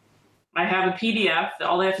antivenom, I have a PDF that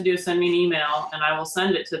all they have to do is send me an email and I will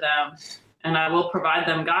send it to them and I will provide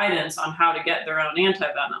them guidance on how to get their own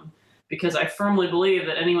antivenom, because I firmly believe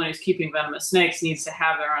that anyone who's keeping venomous snakes needs to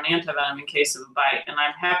have their own antivenom in case of a bite. And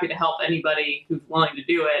I'm happy to help anybody who's willing to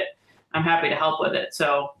do it. I'm happy to help with it.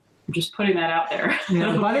 So I'm just putting that out there.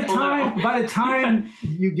 Yeah, by the time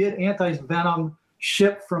you get anti-venom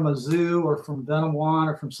shipped from a zoo or from Venom One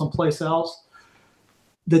or from someplace else,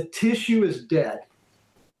 the tissue is dead.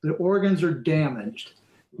 The organs are damaged.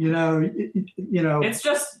 It's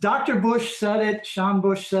just Dr. Bush said it. Sean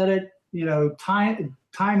Bush said it.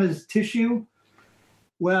 Time is tissue.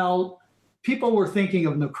 Well, people were thinking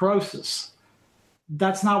of necrosis.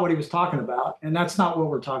 That's not what he was talking about, and that's not what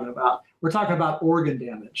we're talking about. We're talking about organ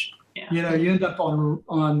damage. Yeah. You end up on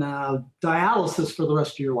dialysis for the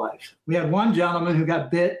rest of your life. We had one gentleman who got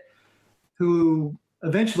bit, who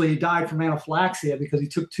eventually died from anaphylaxis because he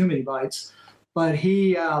took too many bites. But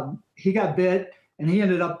he got bit and he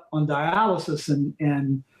ended up on dialysis,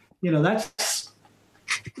 and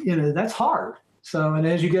that's hard. So, and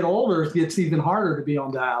as you get older, it gets even harder to be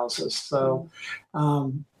on dialysis. So,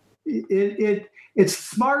 it's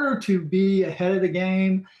smarter to be ahead of the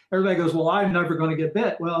game. Everybody goes, well, I'm never going to get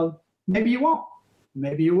bit. Well, maybe you won't.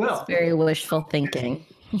 Maybe you will. It's very wishful thinking.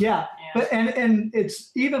 Yeah. But and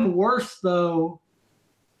it's even worse though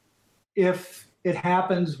if it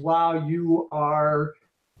happens while you are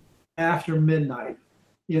after midnight.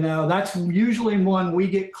 That's usually when we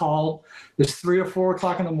get called. It's 3 or 4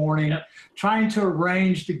 o'clock in the morning, trying to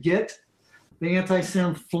arrange to get the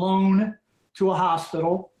anti-serum flown to a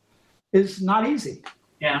hospital is not easy.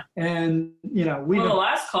 Yeah. And, the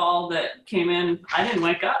last call that came in, I didn't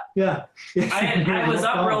wake up. Yeah. I was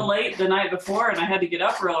up real late the night before and I had to get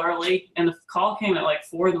up real early, and the call came at like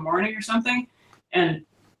 4 a.m. or something. And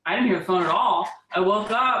I didn't hear the phone at all. I woke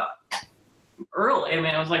up early. It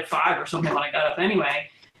was like 5 or something when I got up anyway,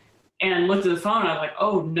 and looked at the phone. And I was like,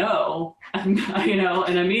 oh no, and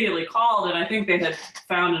immediately called. And I think they had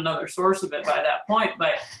found another source of it by that point.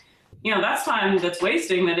 But, that's time that's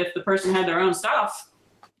wasting that if the person had their own stuff,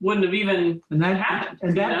 wouldn't have even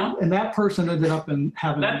happened. And that person ended up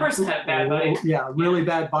having that person had a bad bite. Yeah, really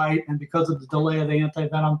bad bite. And because of the delay of the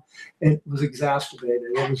antivenom, it was exacerbated.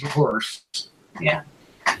 It was worse. Yeah.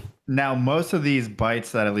 Now, most of these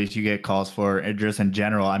bites that at least you get calls for, just in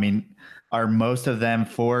general, are most of them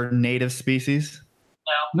for native species?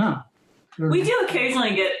 No. We do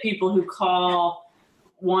occasionally get people who call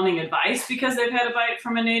wanting advice because they've had a bite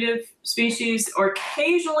from a native species, or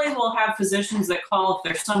occasionally we'll have physicians that call if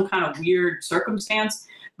there's some kind of weird circumstance.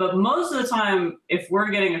 But most of the time, if we're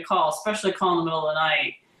getting a call, especially a call in the middle of the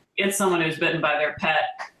night, it's someone who's bitten by their pet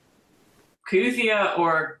Cuthia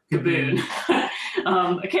or gaboon.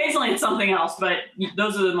 Occasionally it's something else, but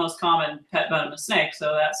those are the most common pet venomous snakes.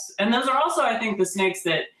 So and those are also, I think, the snakes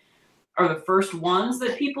that are the first ones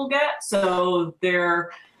that people get. So they're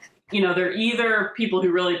either people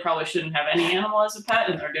who really probably shouldn't have any animal as a pet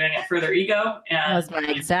and they're doing it for their ego. And That was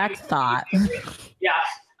my exact thought. yeah.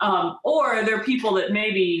 Or they're people that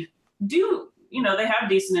maybe do, they have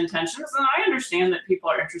decent intentions. And I understand that people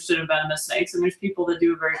are interested in venomous snakes, and there's people that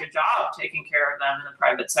do a very good job taking care of them in the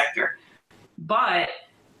private sector. But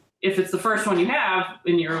if it's the first one you have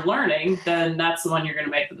and you're learning, then that's the one you're going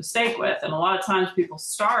to make the mistake with. And a lot of times people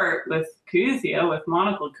start with Cuthia, with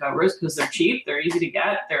monocled cobras, because they're cheap, they're easy to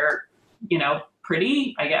get, they're,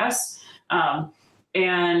 pretty, I guess.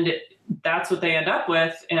 And that's what they end up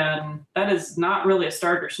with. And that is not really a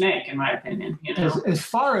starter snake, in my opinion. As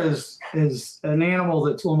far as an animal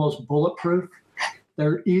that's almost bulletproof,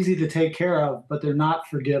 they're easy to take care of, but they're not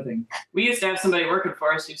forgiving. We used to have somebody working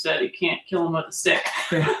for us who said you can't kill them with a stick.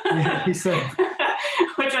 Yeah, he said.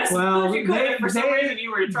 Which I suppose you could if for some reason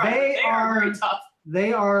you were to try. They are very tough.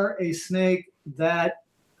 They are a snake that,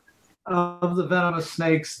 of the venomous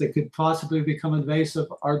snakes that could possibly become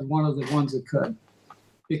invasive, are one of the ones that could,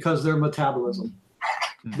 because their metabolism.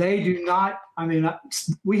 They do not,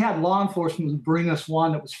 we had law enforcement bring us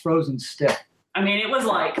one that was frozen stiff. It was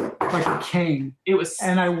like a cane. It was,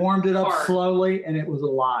 and I warmed it up hard. Slowly, and it was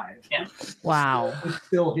alive. Yeah. Wow. It's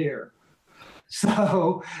still here.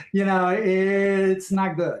 So, it's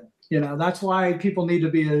not good. That's why people need to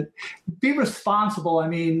be responsible.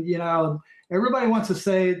 Everybody wants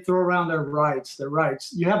to throw around their rights.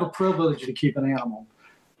 You have a privilege to keep an animal.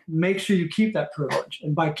 Make sure you keep that privilege.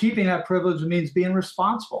 And by keeping that privilege, it means being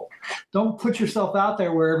responsible. Don't put yourself out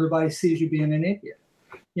there where everybody sees you being an idiot.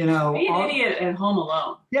 Be an idiot at home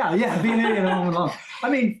alone. Yeah, be an idiot at home alone.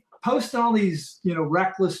 Posting all these,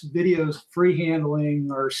 reckless videos, free handling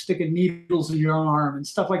or sticking needles in your arm and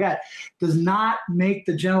stuff like that does not make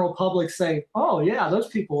the general public say, oh, yeah, those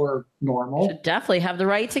people are normal. Should definitely have the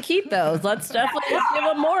right to keep those. Let's definitely give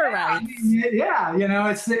them more rights.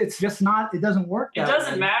 It's just not, it doesn't work that way. It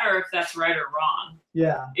doesn't matter if that's right or wrong.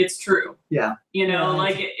 Yeah. It's true. Yeah.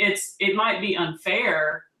 It might be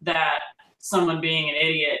unfair that someone being an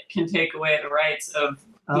idiot can take away the rights of,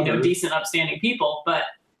 decent, upstanding people, but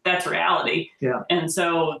that's reality. Yeah. And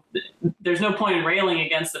so there's no point in railing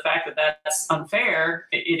against the fact that that's unfair.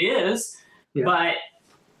 It is, but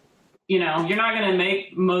you're not going to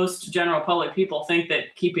make most general public people think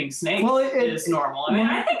that keeping snakes is normal.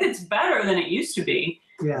 I think it's better than it used to be.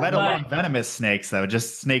 Yeah. Let alone venomous snakes, though,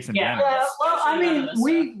 just snakes in general. Yeah. Well,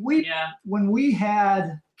 when we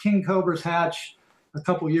had king cobras hatch a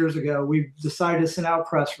couple years ago, we decided to send out a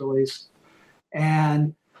press release,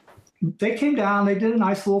 and they came down, they did a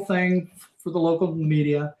nice little thing for the local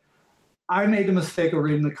media. I made the mistake of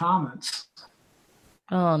reading the comments.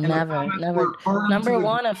 Oh, never. Number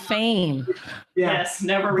one of fame. Yeah. Yes,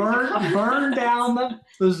 never burn down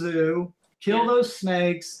the zoo, kill those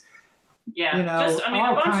snakes. Yeah.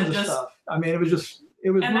 All kinds of stuff. It was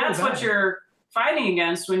and really that's bad. what you're fighting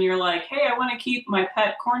against when you're like, hey, I want to keep my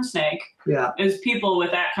pet corn snake. Yeah. Is people with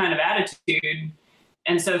that kind of attitude.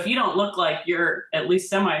 And so if you don't look like you're at least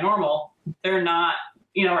semi-normal, they're not,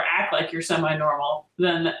 or act like you're semi-normal,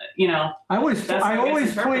 then, I always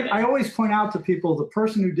point out to people, the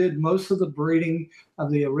person who did most of the breeding of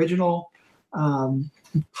the original color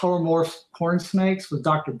morph corn snakes was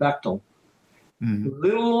Dr. Bechtel. Mm-hmm.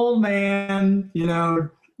 Little old man,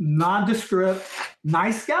 nondescript,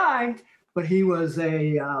 nice guy, but he was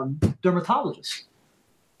a dermatologist,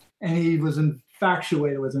 and he was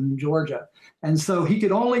infatuated with him in Georgia. And so he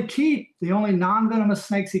could only keep, the only non-venomous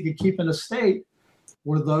snakes he could keep in the state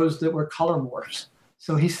were those that were color morphs.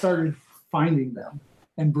 So he started finding them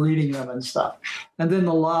and breeding them and stuff. And then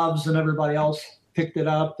the Loves and everybody else picked it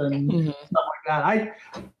up and stuff like that.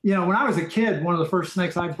 When I was a kid, one of the first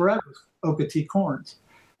snakes I bred was Okatee corns.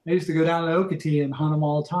 I used to go down to Okatee and hunt them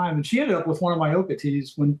all the time. And she ended up with one of my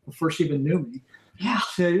Okatees before she even knew me. Yeah.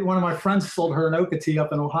 One of my friends sold her an Okatee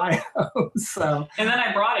up in Ohio. So. And then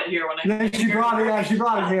I brought it here she brought it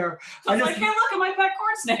here. I was like, hey, look at my pet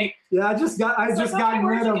corn snake. Yeah, I just got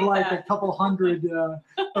rid of a couple hundred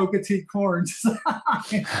Okatee corns.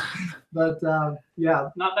 But yeah.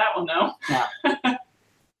 Not that one though. Yeah.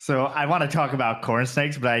 So I want to talk about corn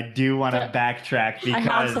snakes, but I do want to backtrack because I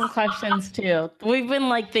have some questions too. We've been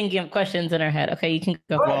thinking of questions in our head. Okay, you can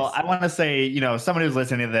go. Well, I want to say, someone who's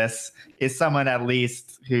listening to this is someone at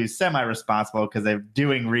least who's semi-responsible because they're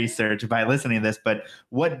doing research by listening to this. But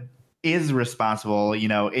what is responsible,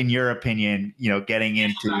 in your opinion, getting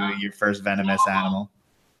into your first venomous animal?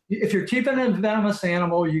 If you're keeping a venomous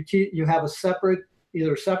animal, you have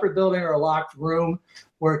either a separate building or a locked room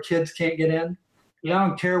where kids can't get in. I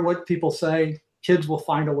don't care what people say, kids will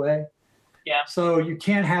find a way. Yeah. So you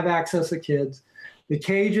can't have access to kids. The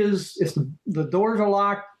cages, if the doors are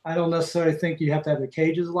locked, I don't necessarily think you have to have the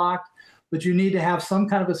cages locked, but you need to have some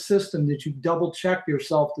kind of a system that you double check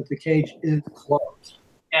yourself that the cage is closed.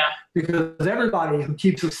 Yeah. Because everybody who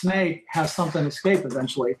keeps a snake has something escape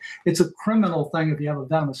eventually. It's a criminal thing if you have a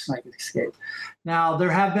venomous snake escape. Now, there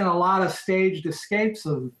have been a lot of staged escapes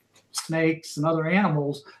of snakes and other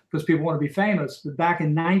animals because people want to be famous. But back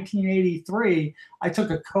in 1983, I took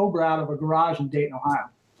a cobra out of a garage in Dayton, Ohio.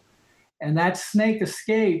 And that snake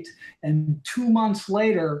escaped. And 2 months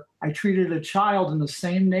later, I treated a child in the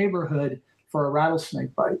same neighborhood for a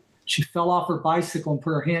rattlesnake bite. She fell off her bicycle and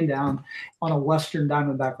put her hand down on a Western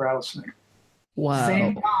diamondback rattlesnake. Wow.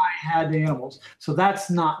 Same guy had the animals. So that's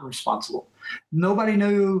not responsible. Nobody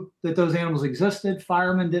knew that those animals existed.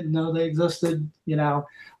 Firemen didn't know they existed. The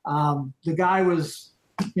guy was,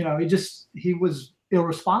 he was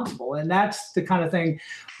irresponsible. And that's the kind of thing.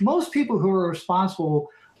 Most people who are responsible,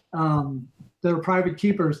 that are private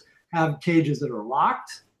keepers, have cages that are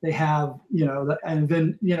locked. They have, and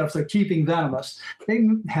then, if they're keeping venomous, they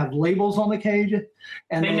have labels on the cage.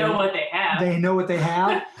 And they know what they have. They know what they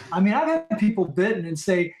have. I mean, I've had people bitten and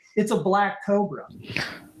say, it's a black cobra.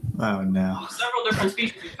 Oh, no. Several different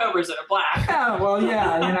species of cobras that are black. Yeah, well,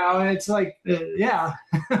 yeah, it's like, yeah.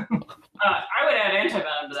 I would add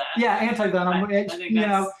antivenom to that. Yeah, antivenom. I think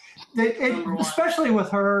that's especially with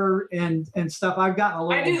her and stuff, I've gotten a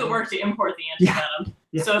little. I do the work to import the antivenom.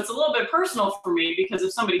 Yeah. So it's a little bit personal for me because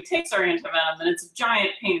if somebody takes our antivenom, then it's a giant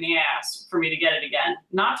pain in the ass for me to get it again.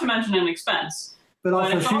 Not to mention an expense. But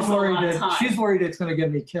also, it's she's also worried it's going to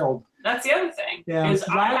get me killed. That's the other thing. Yeah. Is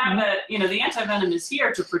I have that. The antivenom is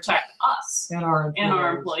here to protect us and our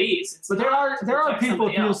employees. But there are people,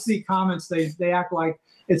 if you'll see comments, they act like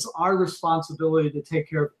it's our responsibility to take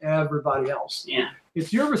care of everybody else. Yeah.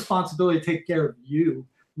 It's your responsibility to take care of you.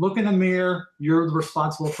 Look in the mirror. You're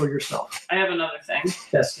responsible for yourself. I have another thing.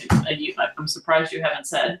 Yes. I'm surprised you haven't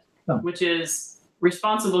said, which is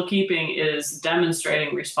responsible keeping is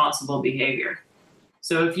demonstrating responsible behavior.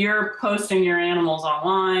 So if you're posting your animals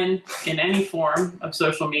online in any form of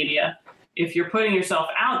social media, if you're putting yourself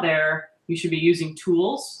out there, you should be using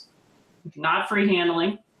tools, not free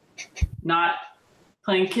handling, not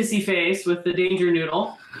playing kissy face with the danger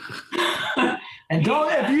noodle. And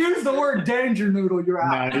if you use the word danger noodle, you're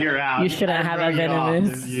out. No, you're out. You shouldn't have a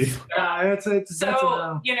venomous.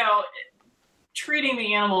 Treating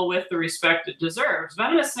the animal with the respect it deserves.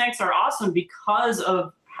 Venomous snakes are awesome because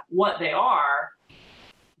of what they are.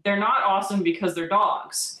 They're not awesome because they're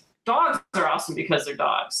dogs. Dogs are awesome because they're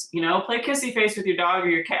dogs. Play kissy face with your dog or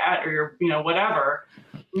your cat or your, whatever.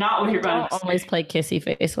 Not with your venomous snake. Always play kissy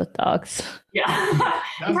face with dogs. Yeah.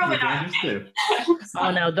 Probably not. Oh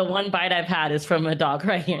no, the one bite I've had is from a dog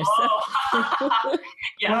right here. So. Oh.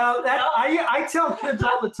 Yeah. Well, I tell kids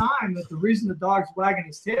all the time that the reason the dog's wagging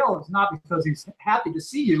his tail is not because he's happy to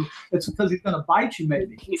see you. It's because he's going to bite you.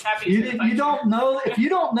 Maybe he's happy. You don't know if you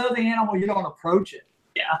don't know the animal, you don't approach it.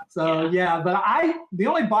 Yeah. So but the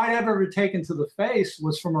only bite I've ever taken to the face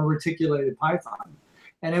was from a reticulated python.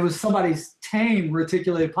 And it was somebody's tame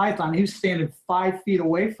reticulated python. He was standing 5 feet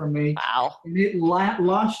away from me. Wow. And it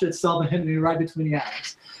launched itself and hit me right between the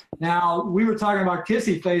eyes. Now, we were talking about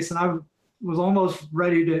kissy face, and I was almost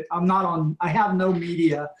ready to, I have no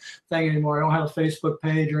media thing anymore. I don't have a Facebook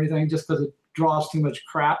page or anything just because it draws too much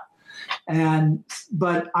crap.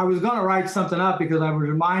 But I was going to write something up because I was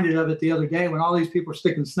reminded of it the other day when all these people are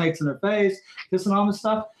sticking snakes in their face, kissing on and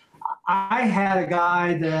stuff. I had a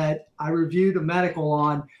guy that I reviewed a medical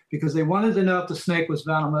on because they wanted to know if the snake was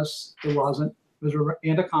venomous. It wasn't. It was an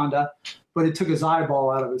anaconda, but it took his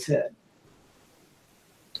eyeball out of his head.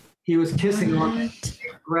 He was kissing on it,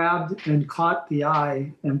 grabbed and caught the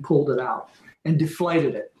eye and pulled it out and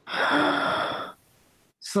deflated it.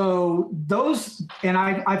 So those, and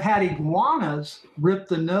I've had iguanas rip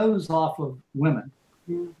the nose off of women.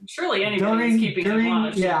 Surely anybody who's keeping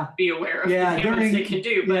iguanas should be aware of the damage they can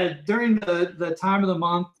do. But during the time of the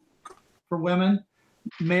month for women,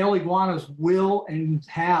 male iguanas will and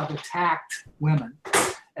have attacked women,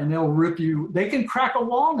 and they'll rip you. They can crack a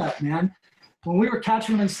walnut, man. When we were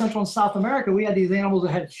catching them in Central and South America, we had these animals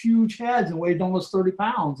that had huge heads and weighed almost 30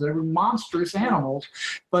 pounds. They were monstrous animals,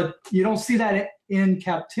 but you don't see that in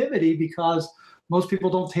captivity because most people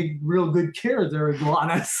don't take real good care of their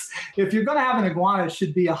iguanas. If you're going to have an iguana, it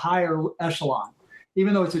should be a higher echelon,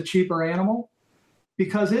 even though it's a cheaper animal,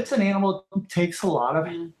 because it's an animal that takes a lot of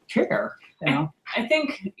care. You know? I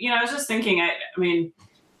think, I was just thinking, I mean,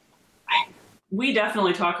 we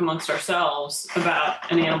definitely talk amongst ourselves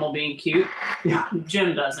about an animal being cute. Yeah.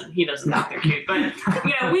 Jim doesn't. He doesn't think they're cute. But,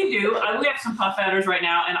 we do. We have some puff adders right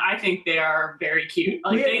now, and I think they are very cute.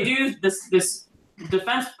 Like, they do this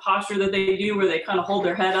defense posture that they do where they kind of hold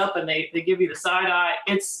their head up and they give you the side eye.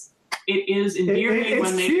 It is endearing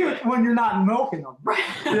it's cute when you're not milking them.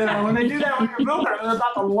 Right. When they do that when you're milking them, they're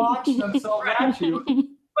about to launch themselves at you.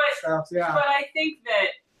 But I think that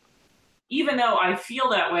even though I feel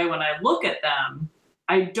that way when I look at them,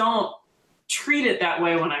 I don't treat it that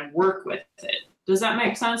way when I work with it. Does that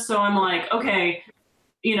make sense? So I'm like, okay,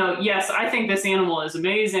 yes, I think this animal is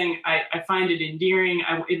amazing. I find it endearing.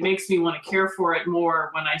 It makes me want to care for it more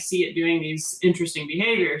when I see it doing these interesting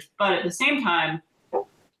behaviors. But at the same time,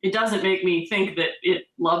 it doesn't make me think that it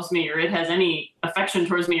loves me or it has any affection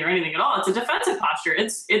towards me or anything at all. It's a defensive posture.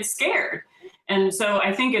 It's scared. And so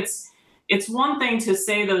I think it's one thing to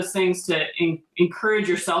say those things to encourage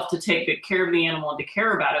yourself to take good care of the animal and to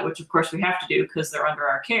care about it, which of course we have to do because they're under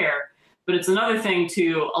our care. But it's another thing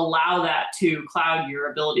to allow that to cloud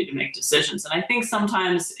your ability to make decisions. And I think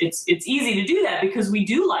sometimes it's easy to do that because we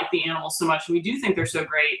do like the animals so much and we do think they're so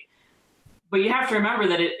great. But you have to remember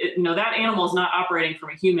that that animal is not operating from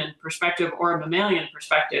a human perspective or a mammalian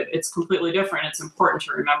perspective. It's completely different. It's important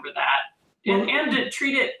to remember that and to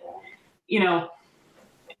treat it.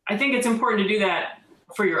 I think it's important to do that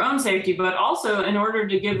for your own safety, but also in order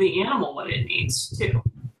to give the animal what it needs too.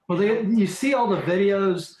 Well, you see all the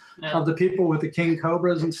videos of the people with the king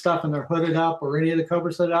cobras and stuff, and they're hooded up, or any of the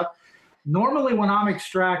cobras hooded up. Normally, when I'm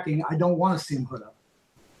extracting, I don't want to see them hood up,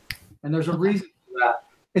 and there's a reason for that.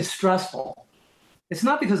 It's stressful. It's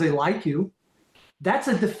not because they like you. That's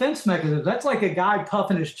a defense mechanism. That's like a guy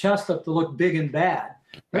puffing his chest up to look big and bad.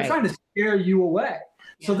 They're trying to scare you away.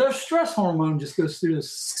 So their stress hormone just goes through the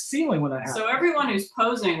ceiling when that happens. So everyone who's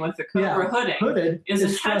posing with the cobra hooded is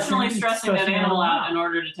intentionally stressing that animal out in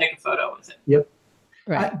order to take a photo with it. Yep.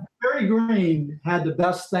 Right. Barry Green had the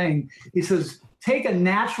best thing. He says, take a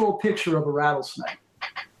natural picture of a rattlesnake.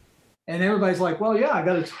 And everybody's like, well, yeah, I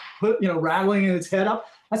got it rattling in its head up.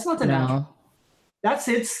 That's not the natural. That's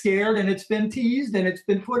it scared and it's been teased and it's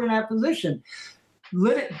been put in that position.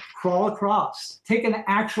 Let it crawl across. Take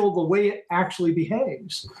the way it actually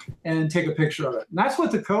behaves and take a picture of it. And that's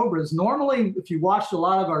what the cobras, normally, if you watched a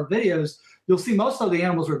lot of our videos, you'll see most of the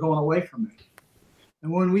animals are going away from it.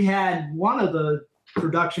 And when we had one of the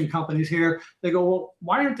production companies here, they go, well,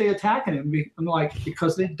 why aren't they attacking him? I'm like,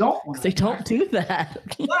 because they don't want to. They don't do that.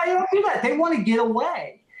 Well, they don't do that. They want to get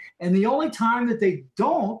away. And the only time that they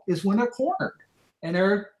don't is when they're cornered and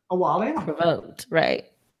they're a wild animal. Provoked, right.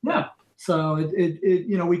 Yeah. So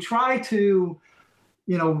we try to,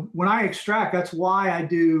 when I extract, that's why I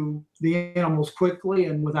do the animals quickly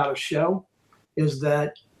and without a show, is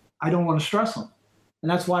that I don't want to stress them.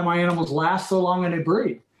 And that's why my animals last so long and they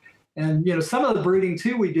breed. And, some of the breeding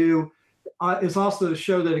too we do is also to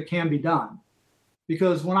show that it can be done.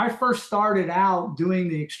 Because when I first started out doing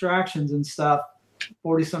the extractions and stuff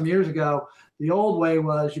 40 some years ago, the old way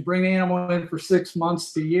was you bring the animal in for 6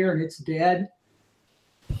 months to a year and it's dead.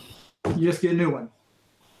 You just get a new one.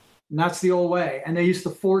 And that's the old way. And they used to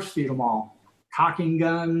force feed them all. Cocking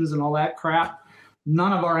guns and all that crap.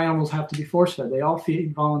 None of our animals have to be force fed. They all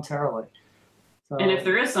feed voluntarily. So and if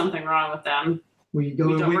there is something wrong with them,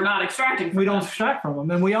 we're not extracting from them. We don't extract from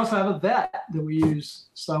them. And we also have a vet that we use.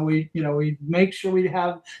 So we make sure we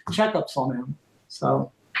have checkups on him.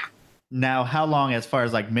 So now, how long, as far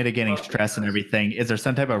as like mitigating stress and everything, is there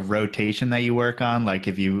some type of rotation that you work on? Like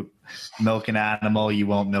if you milk an animal, you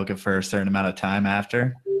won't milk it for a certain amount of time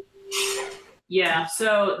after? Yeah,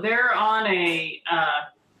 so they're on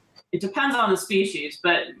it depends on the species,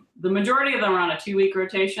 but the majority of them are on a 2-week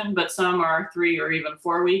rotation, but some are 3 or even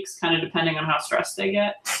 4 weeks, kind of depending on how stressed they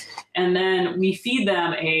get. And then we feed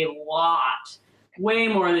them a lot, way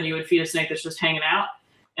more than you would feed a snake that's just hanging out.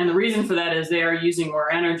 And the reason for that is they are using more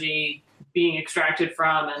energy being extracted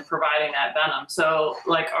from and providing that venom. So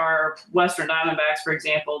like our Western Diamondbacks, for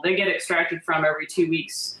example, they get extracted from every 2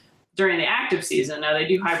 weeks during the active season. Now they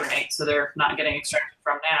do hibernate, so they're not getting extracted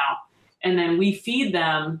from now. And then we feed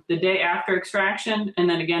them the day after extraction and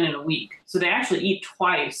then again in a week. So they actually eat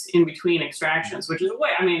twice in between extractions, which is a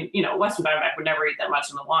way, Western Diamondback would never eat that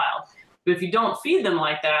much in the wild. But if you don't feed them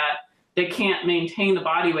like that, they can't maintain the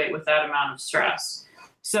body weight with that amount of stress.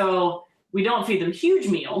 So we don't feed them huge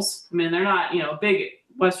meals. They're not, big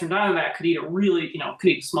Western Diamondback could eat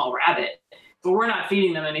a small rabbit, but we're not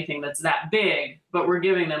feeding them anything that's that big, but we're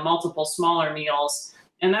giving them multiple smaller meals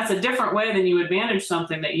And that's a different way than you would manage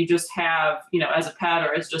something that you just have, as a pet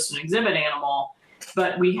or as just an exhibit animal.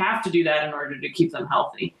 But we have to do that in order to keep them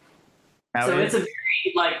healthy. So it's a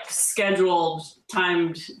very scheduled,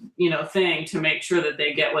 timed, thing to make sure that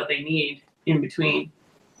they get what they need in between.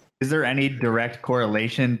 Is there any direct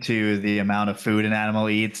correlation to the amount of food an animal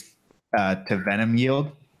eats to venom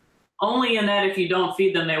yield? Only in that if you don't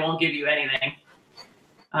feed them, they won't give you anything.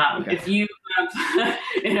 Okay. If you,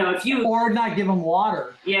 if you or not give them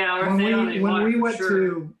water. Yeah, or when if they don't need water, we went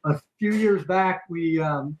to a few years back, we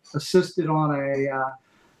assisted on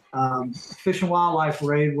a fish and wildlife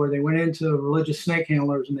raid where they went into religious snake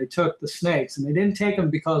handlers and they took the snakes, and they didn't take them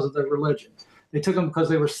because of their religion. They took them because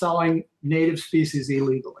they were selling native species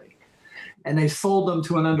illegally, and they sold them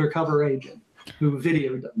to an undercover agent who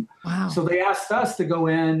videoed them. Wow. So they asked us to go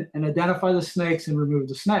in and identify the snakes and remove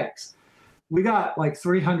the snakes. We got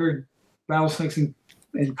 300 rattlesnakes and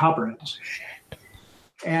copperheads.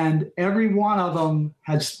 And every one of them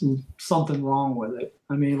had something wrong with it.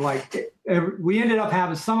 I mean, we ended up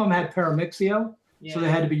having, some of them had paramyxio, so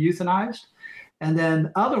they had to be euthanized. And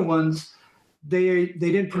then other ones, they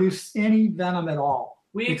didn't produce any venom at all.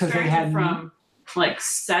 We extracted from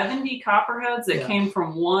 70 copperheads that came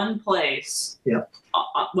from one place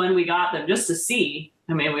when we got them, just to see.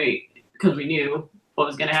 I mean, because we knew what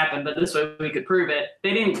was going to happen, but this way we could prove it.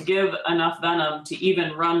 They didn't give enough venom to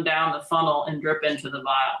even run down the funnel and drip into the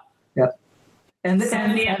vial. Yep. And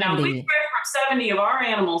 70. Now, if we spread from 70 of our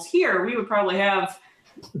animals here, we would probably have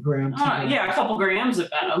a couple grams of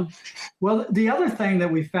venom. Well, the other thing that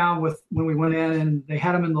we found when we went in and they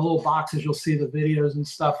had them in the little boxes, you'll see the videos and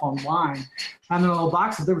stuff online. And in the little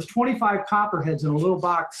boxes, there was 25 copperheads in a little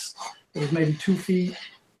box that was maybe 2 feet,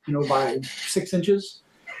 by 6 inches.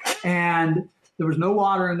 And there was no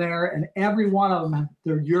water in there, and every one of them,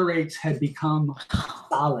 their urates had become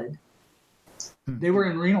solid. They were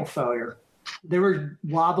in renal failure. They were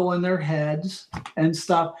wobbling their heads and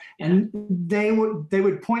stuff, and they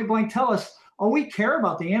would point blank tell us, "Oh, we care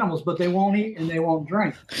about the animals, but they won't eat and they won't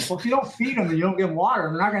drink." Well, if you don't feed them and you don't give them water,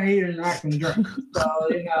 they're not going to eat and they're not going to drink.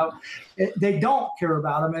 So they don't care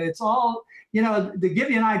about them, and it's all to give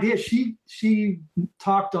you an idea. She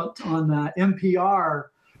talked on NPR.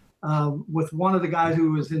 With one of the guys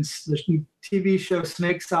who was in the TV show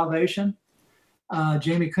Snake Salvation,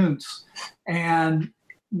 Jamie Kuntz. And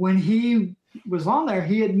when he was on there,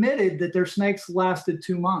 he admitted that their snakes lasted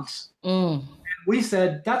 2 months. And we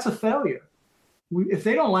said, that's a failure. If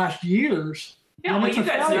they don't last years, you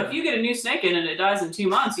guys know, if you get a new snake in and it dies in 2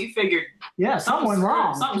 months, you figured something went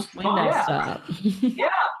wrong. Something's wrong. Yeah,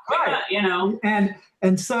 right.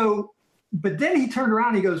 And so, but then he turned around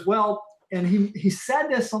and he goes, well, and he said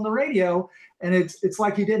this on the radio, and it's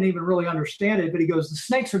like he didn't even really understand it, but he goes, the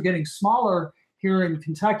snakes are getting smaller here in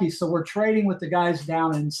Kentucky, so we're trading with the guys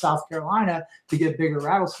down in South Carolina to get bigger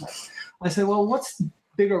rattlesnakes. I said, well, what's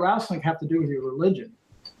bigger rattlesnake have to do with your religion?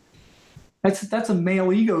 That's a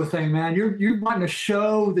male ego thing, man. You're wanting to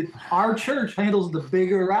show that our church handles the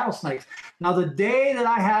bigger rattlesnakes. Now, the day that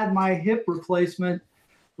I had my hip replacement,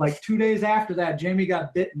 2 days after that, Jamie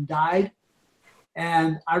got bit and died.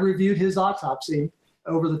 And I reviewed his autopsy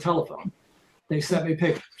over the telephone. They sent me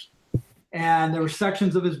pictures. And there were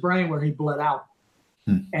sections of his brain where he bled out.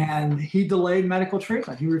 And he delayed medical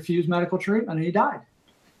treatment. He refused medical treatment and he died.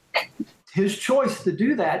 His choice to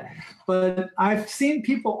do that. But I've seen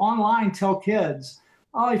people online tell kids,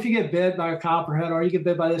 oh, if you get bit by a copperhead or you get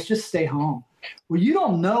bit by this, just stay home. Well, you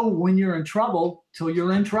don't know when you're in trouble till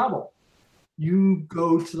you're in trouble. You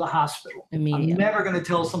go to the hospital. I'm never going to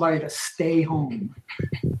tell somebody to stay home.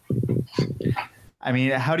 I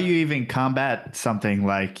mean, how do you even combat something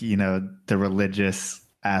like, the religious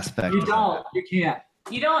aspect? You don't. You can't.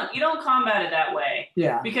 You don't combat it that way.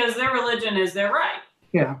 Yeah. Because their religion is their right.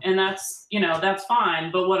 Yeah. And that's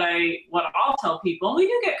fine. But what I'll tell people, and we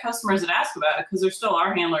do get customers that ask about it because there still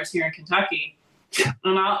are handlers here in Kentucky.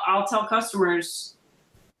 And I'll tell customers,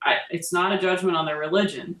 it's not a judgment on their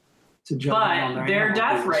religion. But their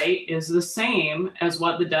death rate is the same as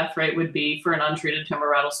what the death rate would be for an untreated timber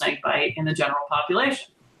rattlesnake bite in the general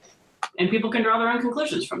population. And people can draw their own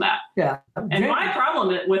conclusions from that. Yeah. And my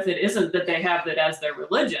problem with it isn't that they have it as their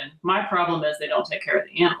religion. My problem is they don't take care of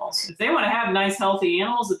the animals. If they want to have nice, healthy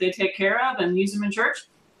animals that they take care of and use them in church,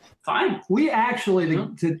 fine. We actually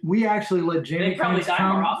let Jamie they probably Kuntz die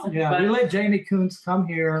come. More often. Yeah, we let Jamie Kuntz come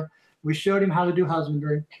here. We showed him how to do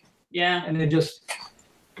husbandry. Yeah. And they just...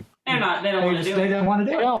 They don't want to do it. They don't want to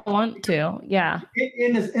do it. They don't want to, yeah.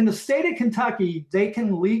 In the state of Kentucky, they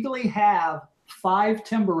can legally have 5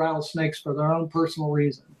 timber rattlesnakes for their own personal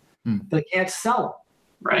reason. But they can't sell them.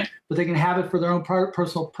 Right. But they can have it for their own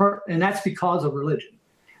personal, and that's because of religion.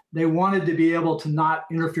 they wanted to be able to not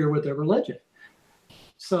interfere with their religion.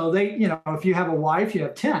 So they, if you have a wife, you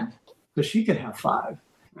have 10, because she can have 5.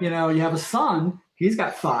 You have a son, he's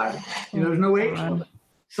got 5. There's no age limit.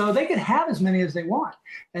 So they could have as many as they want.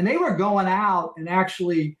 And they were going out and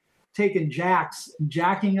actually taking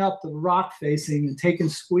jacking up the rock facing and taking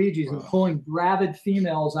squeegees and pulling rabid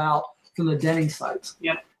females out from the denning sites.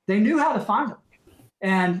 Yep. They knew how to find them.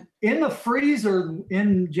 And in the freezer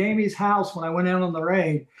in Jamie's house, when I went in on the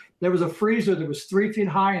raid, there was a freezer that was 3 feet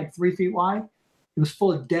high and 3 feet wide. It was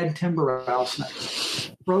full of dead timber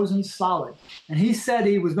rattlesnakes, frozen solid. And he said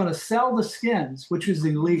he was going to sell the skins, which was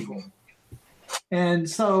illegal. And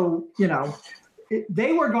so,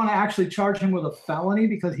 they were going to actually charge him with a felony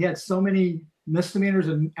because he had so many misdemeanors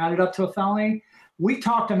and added up to a felony. We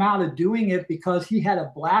talked him out of doing it because he had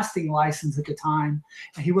a blasting license at the time,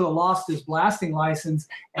 and he would have lost his blasting license.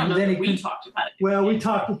 And then we talked about it. Well, we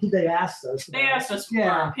talked. They asked us. They asked us for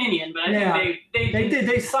our opinion, but I think they did.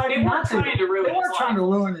 They decided they weren't trying to ruin. They weren't trying to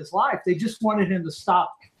ruin his life. They just wanted him to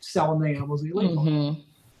stop selling the animals illegal. Mm-hmm.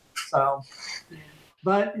 So.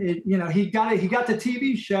 But he got the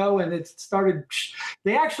TV show, and it started.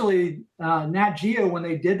 They actually Nat Geo, when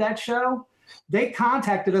they did that show, they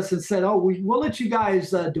contacted us and said, "Oh, we'll let you guys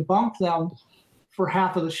debunk them for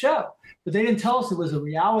half of the show." But they didn't tell us it was a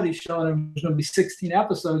reality show and it was going to be 16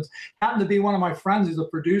 episodes. Happened to be one of my friends who's a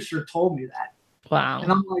producer told me that. Wow.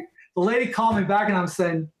 And I'm like, the lady called me back, and I'm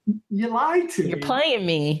saying, "You lied to me. You're playing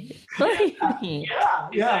me." Yeah,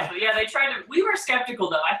 exactly. Yeah, they tried to. We were skeptical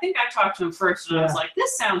though. I think I talked to him first, and I was like,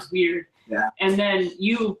 "This sounds weird." Yeah. And then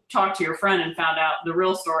you talked to your friend and found out the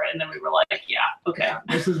real story, and then we were like, "Yeah, okay." Yeah,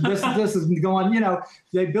 this is going.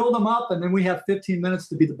 They build them up, and then we have 15 minutes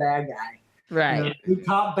to be the bad guy. Right. Good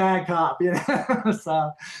cop, bad cop.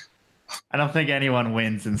 So. I don't think anyone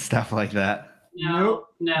wins and stuff like that. No.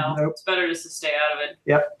 Nope. It's better just to stay out of it.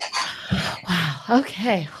 Yep. Wow.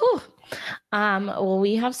 Okay. Whew. Well,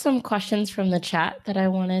 we have some questions from the chat that I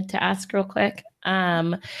wanted to ask real quick.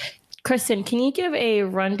 Kristen, can you give a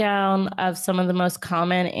rundown of some of the most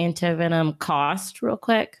common antivenom costs real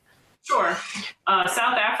quick? Sure.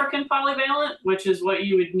 South African polyvalent, which is what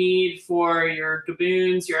you would need for your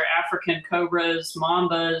gaboons, your African cobras,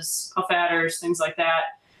 mambas, puff adders, things like that,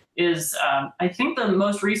 is I think the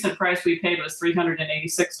most recent price we paid was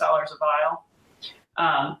 $386 a vial.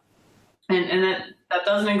 And that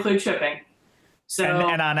doesn't include shipping. So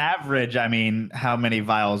and on average, I mean, how many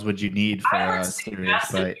vials would you need for a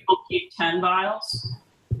serious bite? People keep 10 vials.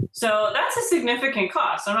 So that's a significant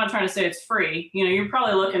cost. I'm not trying to say it's free. You're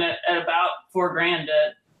probably looking at about $4,000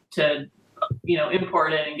 to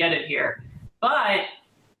import it and get it here. But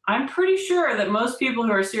I'm pretty sure that most people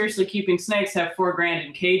who are seriously keeping snakes have $4,000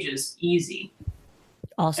 in cages easy.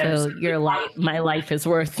 Also, my life is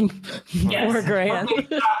worth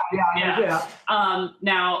 $4,000. Yeah.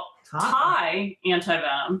 Now, Thai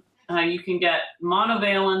antivenom, you can get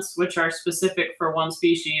monovalents, which are specific for one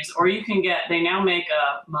species, or you can get. They now make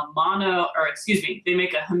they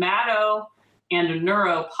make a hemato and a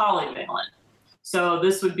neuro polyvalent. So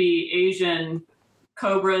this would be Asian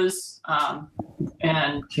cobras,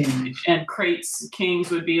 and crates. Kings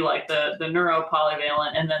would be like the neuro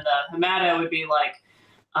polyvalent, and then the hemato would be like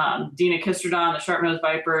Dinocystrodon, the sharp-nosed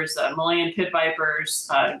vipers, Malayan pit vipers,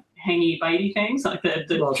 hangy bitey things like the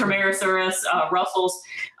Trimerosaurus, Russells,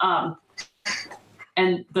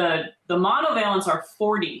 and the monovalents are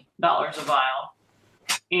 $40 a vial,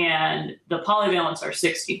 and the polyvalents are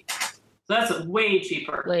 $60. So that's way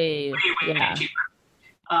cheaper. Way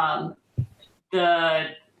cheaper.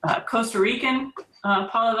 The Costa Rican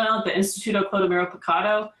polyvalent, the Instituto Clodomiro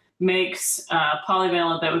Picado, makes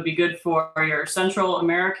polyvalent that would be good for your Central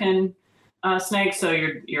American snakes, so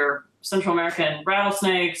your Central American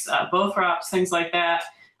rattlesnakes, bothrops, things like that,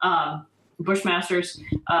 Bushmasters.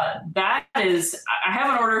 That is, I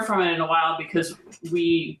haven't ordered from it in a while because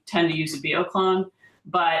we tend to use a BioClone,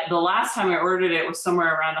 but the last time I ordered it was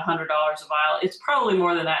somewhere around $100 a vial. It's probably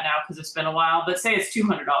more than that now because it's been a while, but say it's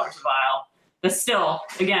 $200 a vial. That's still,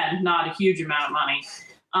 again, not a huge amount of money.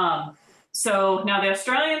 So now the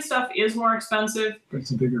Australian stuff is more expensive.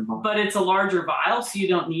 It's a bigger vial. But it's a larger vial, so you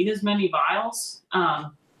don't need as many vials.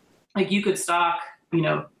 Like you could stock,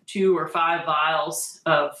 2 or 5 vials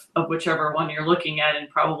of whichever one you're looking at and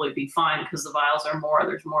probably be fine because the vials are more.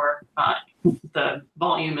 There's more. The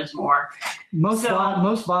volume is more. Most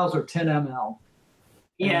vials are 10 ml.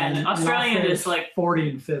 Yeah, and Australian is like 40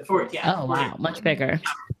 and 50. 40, yeah. Oh, wow. Much bigger.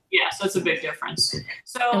 Yeah, so it's a big difference.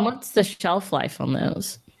 So, and what's the shelf life on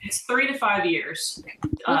those? It's 3 to 5 years.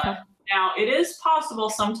 Okay. Now, it is possible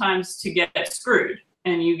sometimes to get screwed,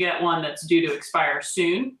 and you get one that's due to expire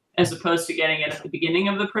soon, as opposed to getting it at the beginning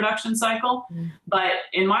of the production cycle. But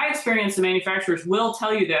in my experience, the manufacturers will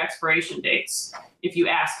tell you the expiration dates if you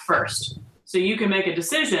ask first. So you can make a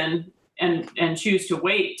decision and choose to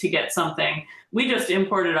wait to get something. We just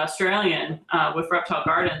imported Australian with Reptile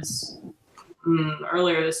Gardens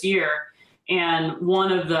earlier this year, and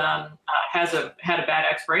one of them had a bad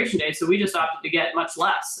expiration date, so we just opted to get much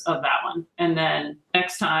less of that one. And then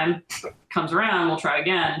next time comes around, we'll try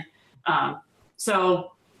again.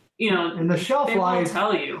 So, and the shelf they will life,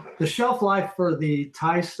 tell you. the shelf life for the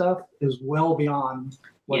Thai stuff is well beyond.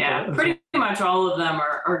 Pretty much all of them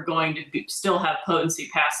are going to still have potency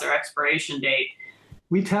past their expiration date.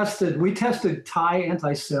 We tested Thai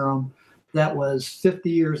anti-serum that was 50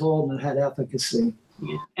 years old and it had efficacy.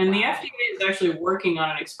 Yeah. And the FDA is actually working on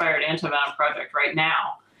an expired antivenom project right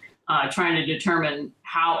now, trying to determine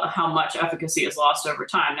how much efficacy is lost over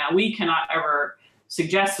time. Now, we cannot ever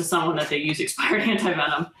suggest to someone that they use expired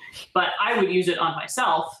antivenom, but I would use it on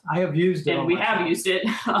myself. I have used it. And we have used it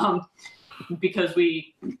because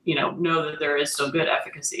we, know that there is still good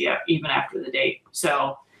efficacy even after the date.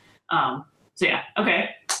 So yeah. Okay.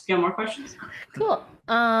 You have more questions? Cool.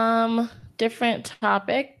 Different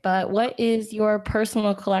topic, but what is your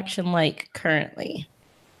personal collection like currently?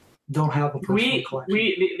 Don't have a personal collection.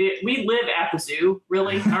 We live at the zoo.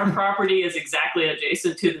 Really, our property is exactly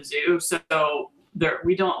adjacent to the zoo, so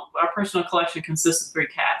our personal collection consists of 3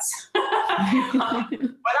 cats.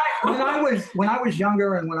 When I was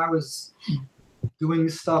younger and when I was doing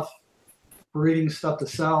stuff, breeding stuff to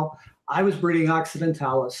sell, I was breeding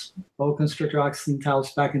Occidentalis, boa constrictor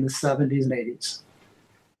Occidentalis, back in the 70s and 80s.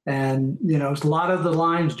 And, a lot of the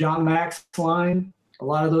lines, John Mack's line, a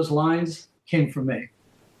lot of those lines came from me.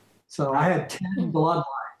 So I had 10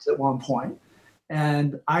 bloodlines at one point.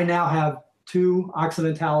 And I now have 2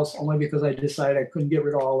 Occidentalis only because I decided I couldn't get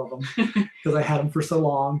rid of all of them because I had them for so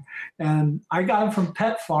long. And I got them from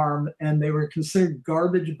Pet Farm, and they were considered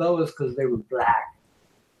garbage boas because they were black.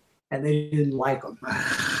 And they didn't like them.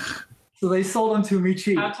 So they sold them to me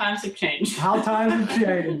cheap. How times have changed. Yeah.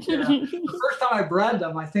 The first time I bred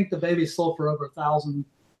them, I think the baby sold for over $1,000,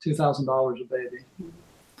 $2,000 a baby.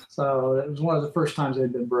 So it was one of the first times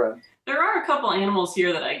they'd been bred. There are a couple animals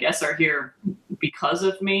here that I guess are here because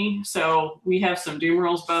of me. So we have some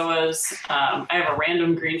Dumerils boas. I have a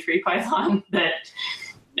random green tree python that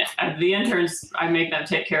the interns, I make them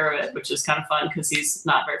take care of it, which is kind of fun because he's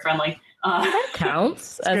not very friendly. That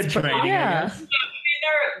counts. Good training. Yeah.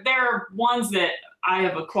 There are ones that I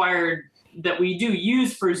have acquired that we do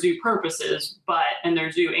use for zoo purposes, and they're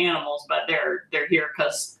zoo animals, but they're here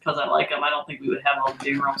because I like them. I don't think we would have all the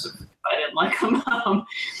Dumerils if I didn't like them.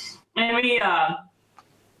 And we, I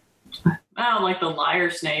don't like the lyre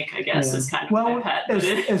snake, I guess, is kind of my pet.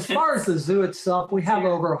 As far as the zoo itself, we have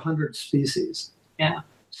over 100 species. Yeah.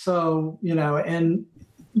 So, and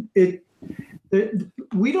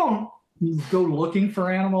we don't go looking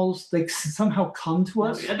for animals. They somehow come to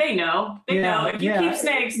us. They know. They know. If you keep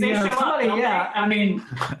snakes, they show up. I mean,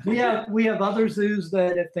 we have other zoos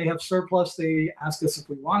that if they have surplus, they ask us if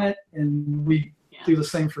we want it, and we do the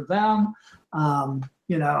same for them. We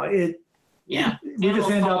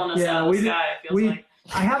just end up.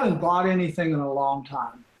 I haven't bought anything in a long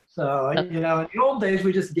time. So, in the old days,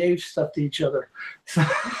 we just gave stuff to each other. So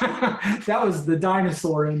that was the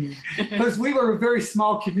dinosaur in me. Because we were a very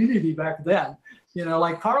small community back then.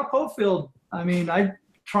 Like Carl Cofield, I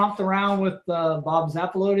tromped around with Bob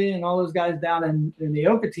Zappaloti and all those guys down in the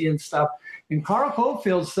Okatee and stuff. And Carl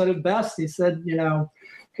Cofield said it best. He said,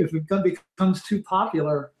 if it becomes too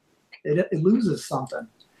popular, it loses something.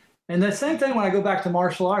 And the same thing when I go back to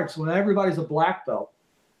martial arts, when everybody's a black belt.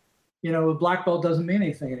 A black belt doesn't mean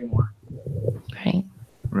anything anymore.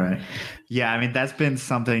 Right. Yeah, that's been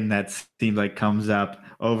something that seems like comes up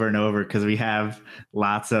over and over because we have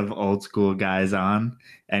lots of old school guys on,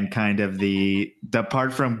 and kind of the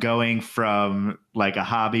part from going from like a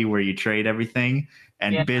hobby where you trade everything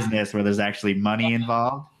and business where there's actually money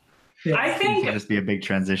involved. Yeah. I think it'll just be a big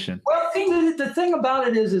transition. Well, the thing about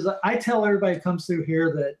it is I tell everybody who comes through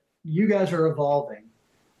here that you guys are evolving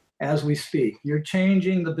as we speak. You're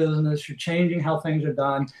changing the business. You're changing how things are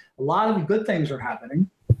done. A lot of good things are happening.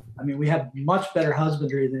 We have much better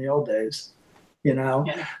husbandry than the old days,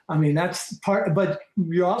 that's part, but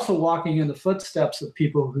you're also walking in the footsteps of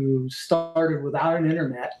people who started without an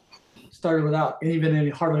internet, started without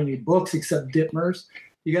hardly any books except Dittmers.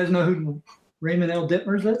 You guys know who Raymond L.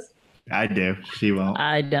 Dittmers is? I do. She won't.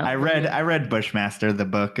 I don't. I read Bushmaster, the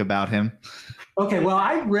book about him. Okay, well,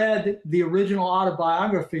 I read the original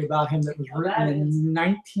autobiography about him that was written in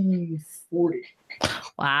 1940.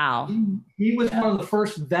 Wow. He was one of the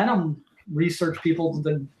first venom research people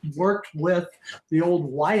that worked with the old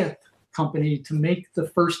Wyeth company to make the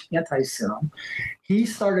first anti-serum. He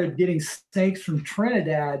started getting snakes from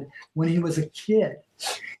Trinidad when he was a kid.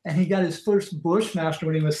 And he got his first Bushmaster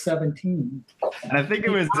when he was 17. And I think it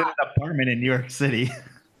was in an apartment in New York City.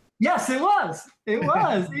 Yes, it was. It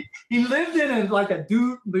was. He lived in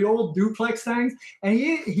the old duplex things, and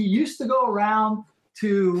he used to go around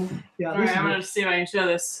to. Yeah, All right, I'm gonna see if I can show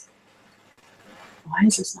this. Why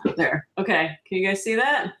is this not there? Okay, can you guys see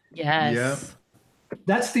that? Yes. Yep.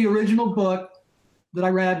 That's the original book that I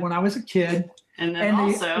read when I was a kid, And then and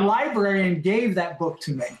also, the librarian gave that book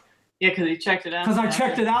to me yeah, because he checked it out. because I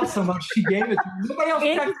checked it out so much. She gave it to me. Nobody else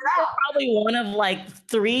And checked it out. probably one of like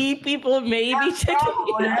 3 people maybe Yeah, checking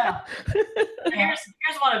probably, it out.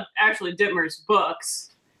 Here's one of actually Dittmer's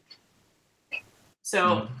books.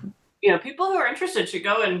 So, people who are interested should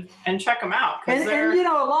go and check them out. And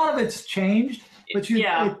a lot of it's changed, but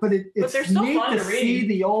it's they're still neat fun to see read.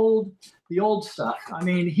 the old stuff. I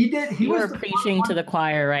mean, he We're was preaching to the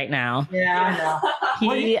choir right now. Yeah, I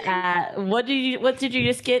know. What did you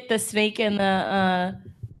just get? The snake and the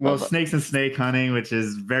Well, snakes and snake hunting, which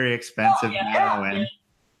is very expensive now. And,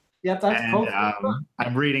 Yep, that's cool.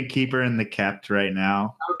 I'm reading Keeper and the Kept right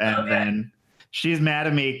now. And then she's mad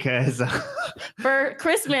at me because for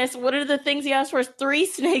Christmas, what are the things he asked for? 3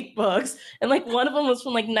 snake books, and like one of them was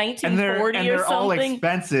from like 1940 and or they're all something.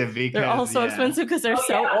 expensive because They're all so expensive because they're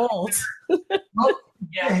so old.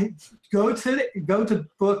 Yeah. Go to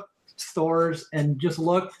bookstores and just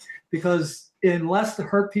look, because unless the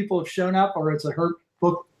hurt people have shown up or it's a hurt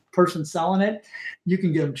book person selling it, you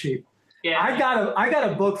can get them cheap. Yeah. I got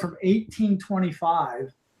a book from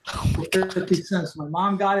 1825 for 50 cents. My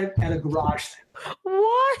mom got it at a garage sale.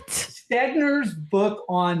 What? Stegner's book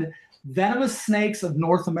on venomous snakes of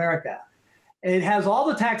North America. It has all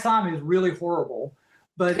the taxonomy. It's really horrible,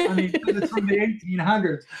 but I mean, it's from the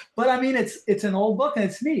 1800s. But I mean, it's an old book and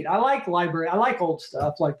it's neat. I like library. I like old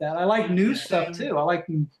stuff like that. I like new stuff too. I like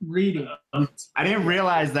reading. I didn't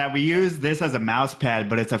realize that we use this as a mouse pad,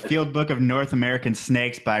 but it's a field book of North American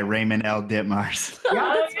snakes by Raymond L. Ditmars.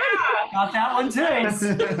 Yeah, got that one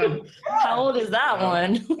too. How old is that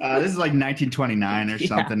one? This is like 1929 or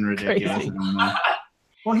something ridiculous. crazy. I don't know.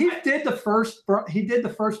 Well, he did the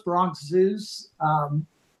first Bronx Zoo's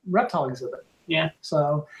reptile exhibit. Yeah.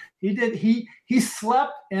 So he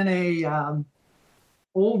slept in a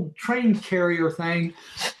old train carrier thing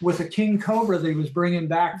with a king cobra that he was bringing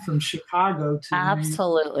back from Chicago to.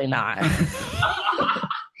 Absolutely not.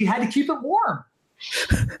 He had to keep it warm.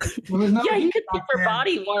 Yeah, you could keep your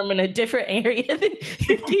body warm in a different area than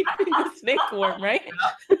you're keeping the snake warm, right?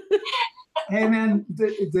 Hey man,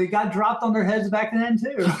 they got dropped on their heads back then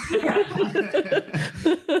too.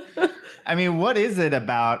 I mean, what is it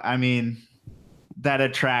about, that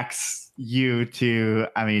attracts you to,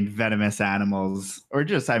 venomous animals, or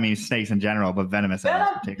just, snakes in general, but venomous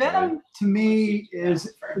animals particularly? Venom to me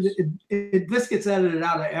is, this gets edited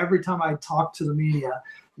out every time I talk to the media,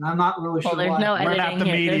 and I'm not really sure Well, there's why. no We're not editing the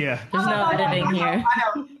here. media. There's no editing here.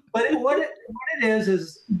 I know. But what it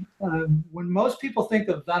is when most people think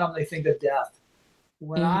of venom, they think of death.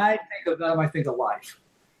 When I think of venom, I think of life.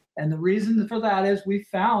 And the reason for that is we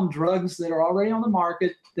found drugs that are already on the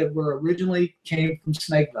market that were originally came from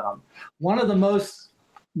snake venom. One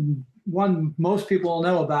most people will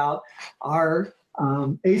know about are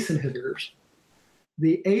ACE inhibitors.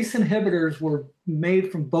 The ACE inhibitors were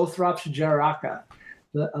made from Bothrops jaraca,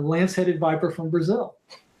 a lance-headed viper from Brazil.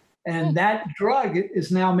 And that drug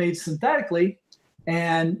is now made synthetically,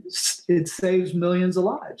 and it saves millions of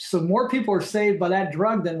lives. So more people are saved by that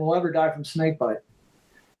drug than will ever die from snake bite.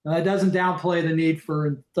 Now, that doesn't downplay the need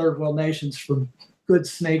for third world nations for good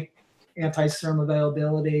snake anti-serum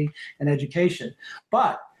availability and education.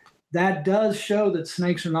 But that does show that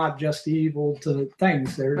snakes are not just evil to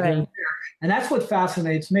things. They're there. And that's what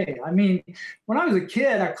fascinates me. I mean, when I was a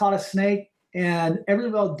kid, I caught a snake and every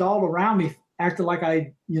little adult around me acted like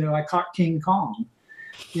I caught King Kong.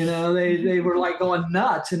 They were like going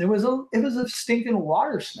nuts, and it was a stinking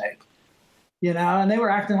water snake. And they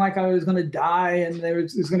were acting like I was going to die and it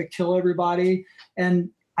was going to kill everybody.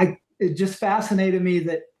 And it just fascinated me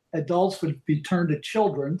that adults would be turned to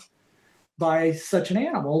children by such an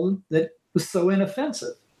animal that was so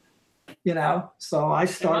inoffensive. So I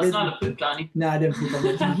started. It must not have pooped on you. No, I didn't poop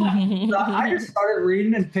on you. So I just started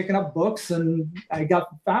reading and picking up books, and I got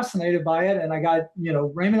fascinated by it. And I got,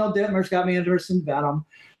 Raymond L. Ditmer's got me interested in venom.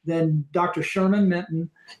 Then Dr. Sherman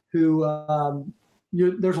Minton, who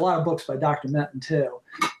there's a lot of books by Dr. Minton too.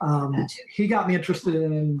 He got me interested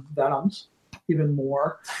in venoms even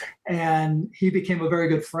more, and he became a very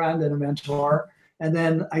good friend and a mentor. And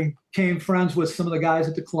then I became friends with some of the guys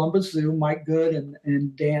at the Columbus Zoo, Mike Good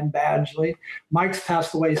and Dan Badgley. Mike's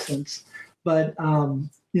passed away since, but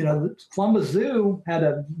the Columbus Zoo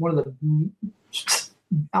had one of the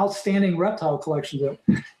outstanding reptile collections,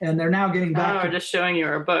 and they're now getting back. We're just showing you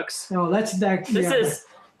our books. No, that's that. This is.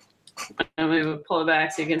 Let me pull it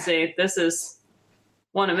back so you can see. This is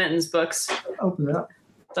one of Minton's books. Open it up.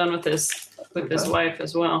 Done with his wife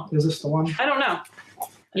as well. Is this the one? I don't know.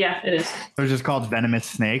 Yeah, it is. They're just called venomous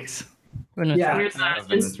snakes. Yeah. Here's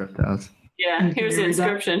Venomous reptiles. here's the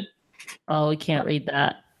inscription. Oh, we can't read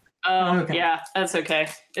that. Oh, Okay. yeah, that's okay.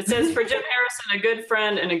 It says, for Jim Harrison, a good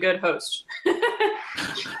friend and a good host.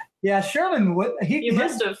 Yeah, Sherman. You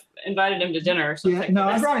must have invited him to dinner or something. Yeah, no,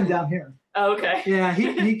 I brought him down here. Oh, okay. Yeah,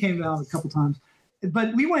 he came down a couple times,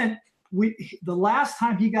 but the last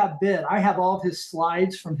time he got bit, I have all of his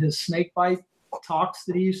slides from his snake bite talks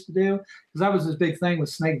that he used to do, because that was his big thing with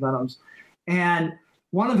snake venoms. And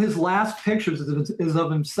one of his last pictures is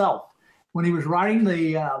of himself when he was writing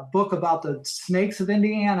the book about the snakes of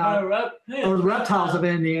Indiana, or the reptiles of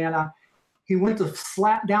Indiana. He went to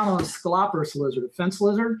slap down on a Scaloporus lizard, a fence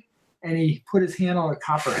lizard, and he put his hand on a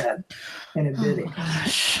copperhead, and it bit him.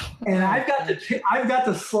 And I've got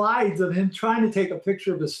the slides of him trying to take a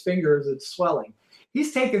picture of his finger as it's swelling.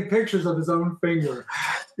 He's taking pictures of his own finger.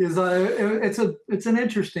 It's an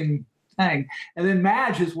interesting thing. And then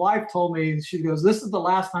Madge, his wife, told me, she goes, "This is the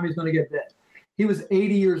last time he's going to get bit." He was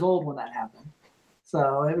 80 years old when that happened.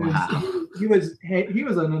 So it was wow.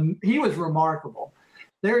 He was remarkable.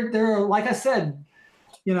 They're like I said,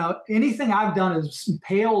 anything I've done is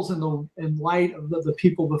pales in light of the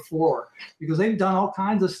people before, because they've done all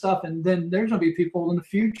kinds of stuff, and then there's going to be people in the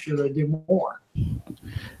future that do more.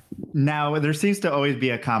 Now, there seems to always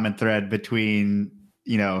be a common thread between,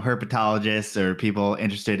 herpetologists or people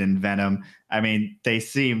interested in venom. I mean, they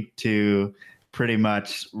seem to pretty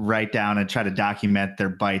much write down and try to document their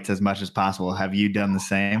bites as much as possible. Have you done the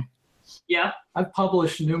same? Yeah. I've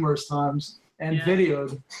published numerous times and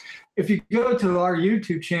videoed. If you go to our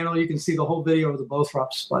YouTube channel, you can see the whole video of the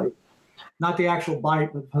Bothrops bite. Not the actual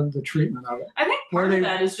bite, but the treatment of it. I think part of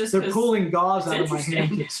that is just they're pulling gauze out of my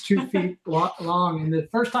hand. It's 2 feet long. And the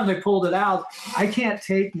first time they pulled it out, I can't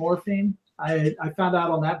take morphine. I found out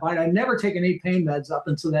on that bite. I never taken any pain meds up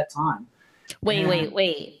until that time.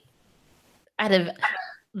 Wait. Out of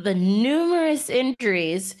the numerous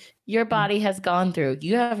injuries your body has gone through,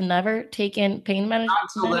 you have never taken pain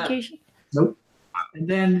medication? Nope. And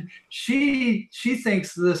then she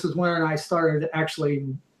thinks this is when I started actually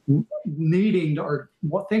needing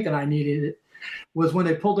thinking I needed it, was when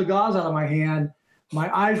they pulled the gauze out of my hand.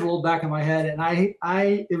 My eyes rolled back in my head, and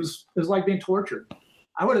it was like being tortured.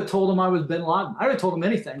 I would have told them I was Bin Laden. I would have told them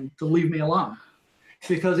anything to leave me alone,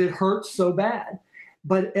 because it hurt so bad.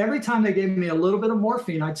 But every time they gave me a little bit of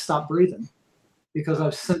morphine, I'd stop breathing because I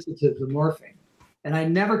was sensitive to morphine. And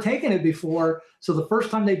I'd never taken it before. So the first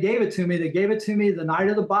time they gave it to me the night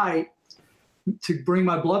of the bite to bring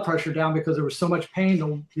my blood pressure down, because there was so much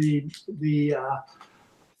pain. The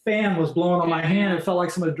fan was blowing on my hand. It felt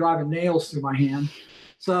like somebody driving nails through my hand.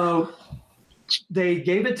 So they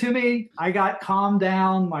gave it to me. I got calmed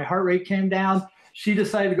down. My heart rate came down. She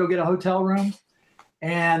decided to go get a hotel room,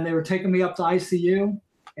 and they were taking me up to ICU,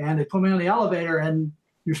 and they put me on the elevator, and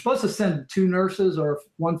you're supposed to send 2 nurses or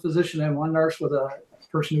 1 physician and 1 nurse with a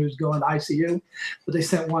person who's going to ICU, but they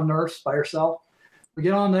sent 1 nurse by herself. We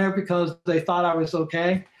get on there because they thought I was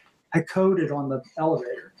okay. I coded on the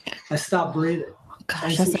elevator. I stopped breathing.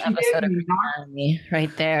 Gosh, that's an episode of me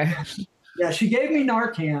right there. Yeah, she gave me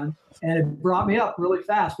Narcan, and it brought me up really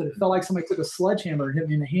fast, but it felt like somebody took a sledgehammer and hit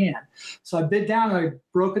me in the hand. So I bit down, and I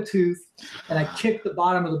broke a tooth, and I kicked the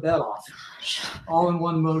bottom of the bed off, all in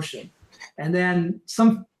one motion. And then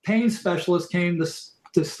some pain specialist came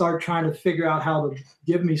to start trying to figure out how to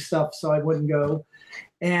give me stuff so I wouldn't go.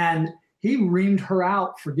 And he reamed her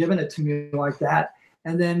out for giving it to me like that.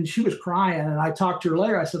 And then she was crying, and I talked to her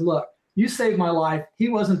later. I said, "Look, you saved my life. He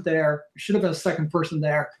wasn't there. There should have been a second person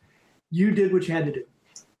there. You did what you had to do."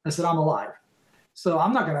 I said, "I'm alive." So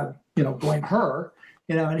I'm not going to, blame her,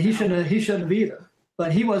 and he shouldn't have either.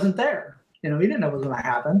 But he wasn't there. He didn't know what was going to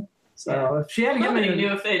happen. So if she hadn't given it,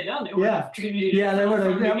 knew if they'd done it. They would have.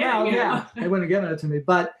 They wouldn't have given it to me.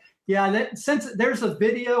 But since there's a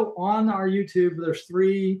video on our YouTube, there's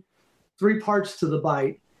three parts to the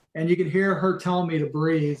bite, and you can hear her telling me to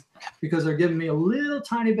breathe because they're giving me a little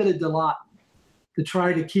tiny bit of Dilaudid to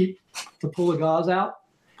try to pull the gauze out.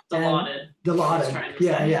 Dilaudid.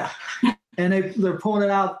 Yeah. And they're pulling it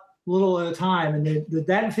out a little at a time, and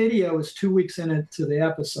that video is 2 weeks into the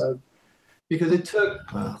episode. because it took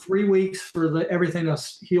 3 weeks for everything to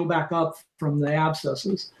heal back up from the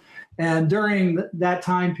abscesses. And during that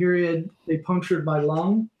time period, they punctured my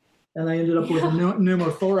lung, and I ended up with a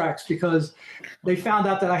pneumothorax because they found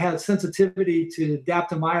out that I had sensitivity to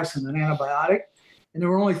daptomycin, an antibiotic. And there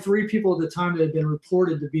were only 3 people at the time that had been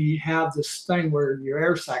reported to have this thing where your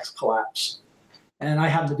air sacs collapse. And I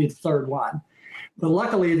happened to be the 3rd one. But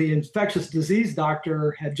luckily, the infectious disease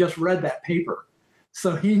doctor had just read that paper.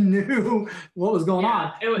 So he knew what was going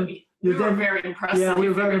on. We were very impressed. Yeah, we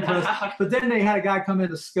were very impressed. But then they had a guy come in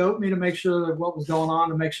to scope me to make sure what was going on,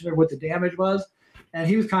 to make sure what the damage was. And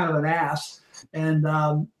he was kind of an ass. And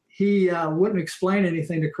he wouldn't explain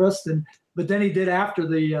anything to Kristen. But then he did after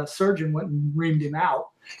the surgeon went and reamed him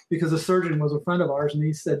out, because the surgeon was a friend of ours. And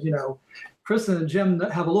he said, Kristen and Jim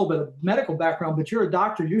have a little bit of medical background, but you're a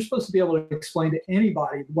doctor. You're supposed to be able to explain to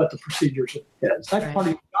anybody what the procedure is. That's part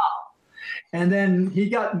of your job. And then he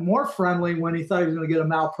got more friendly when he thought he was going to get a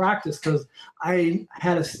malpractice, because I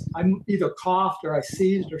either coughed or I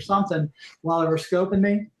seized or something while they were scoping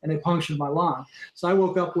me, and they punctured my lung. So I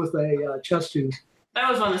woke up with a chest tube. That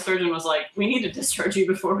was when the surgeon was like, "We need to discharge you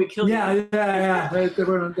before we kill you." Yeah. They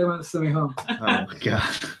went to send me home. Oh my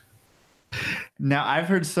God. Now, I've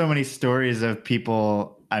heard so many stories of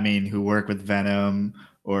people, who work with venom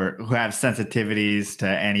or who have sensitivities to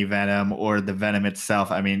anti-venom or the venom itself.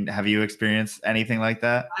 Have you experienced anything like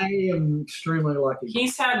that? I am extremely lucky.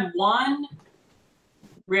 He's had one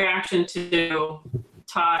reaction to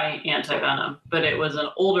Tide anti-venom, but it was an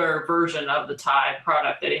older version of the Tide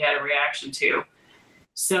product that he had a reaction to.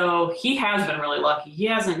 So he has been really lucky. He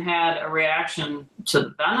hasn't had a reaction to the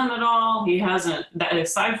venom at all. He hasn't,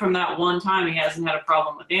 aside from that one time, he hasn't had a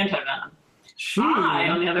problem with anti-venom. I,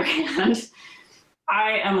 on the other hand,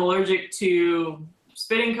 I am allergic to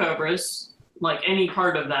spitting cobras, like any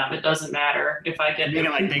part of them. It doesn't matter if I get. You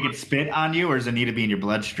mean like they could spit on you, or does it need to be in your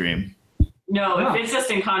bloodstream? No, if it's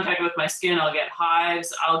just in contact with my skin, I'll get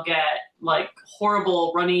hives. I'll get like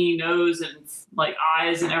horrible runny nose and like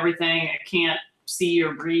eyes and everything. I can't see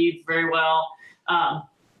or breathe very well.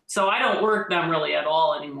 So I don't work them really at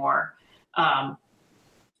all anymore. I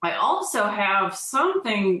also have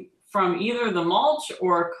something from either the mulch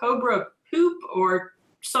or cobra poop or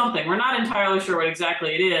something. We're not entirely sure what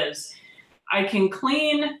exactly it is. I can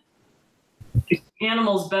clean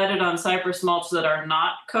animals bedded on cypress mulch that are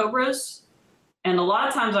not cobras. And a lot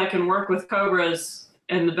of times I can work with cobras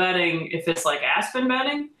in the bedding if it's like aspen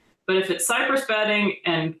bedding. But if it's cypress bedding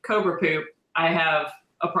and cobra poop, I have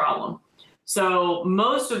a problem. So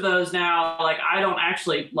most of those now, like I don't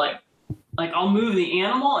actually like I'll move the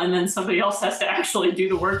animal and then somebody else has to actually do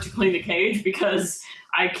the work to clean the cage, because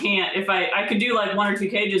I can't, if I could do like 1 or 2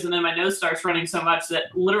 cages and then my nose starts running so much that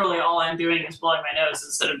literally all I'm doing is blowing my nose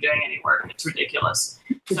instead of doing any work. It's ridiculous.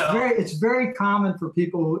 It's very common for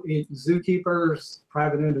people, zookeepers,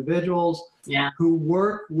 private individuals, who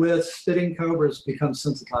work with spitting cobras become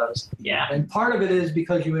sensitized. Yeah. And part of it is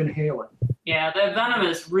because you inhale it. Yeah, the venom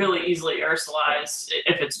is really easily aerosolized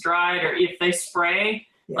if it's dried, or if they spray.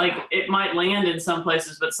 Like it might land in some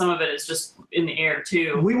places, but some of it is just in the air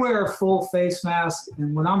too. We wear a full face mask,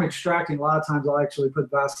 and when I'm extracting, a lot of times I'll actually put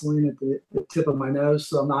Vaseline at the tip of my nose,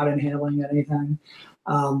 so I'm not inhaling anything.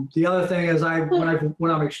 The other thing is when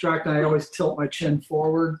I'm extracting, I always tilt my chin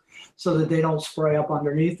forward so that they don't spray up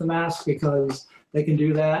underneath the mask, because they can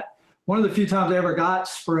do that. One of the few times I ever got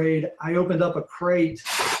sprayed, I opened up a crate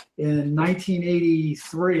in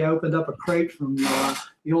 1983. I opened up a crate from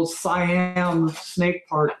the old Siam snake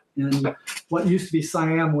park in what used to be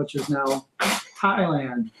Siam, which is now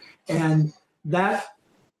Thailand. And that,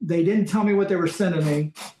 they didn't tell me what they were sending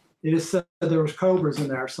me. They just said there was cobras in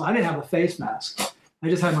there. So I didn't have a face mask. I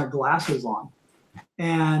just had my glasses on.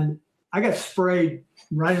 And I got sprayed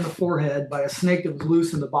right in the forehead by a snake that was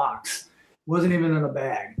loose in the box. Wasn't even in a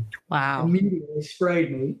bag. Wow. Immediately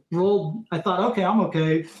sprayed me. Rolled. I thought, okay, I'm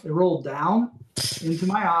okay. It rolled down into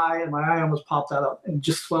my eye, and my eye almost popped out and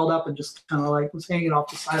just swelled up and just kind of like was hanging off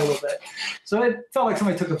the side a little bit. So it felt like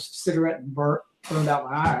somebody took a cigarette and burned out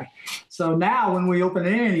my eye. So now when we open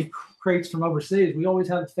any crates from overseas, we always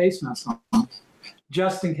have a face mask on,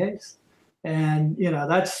 just in case. And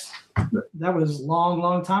that was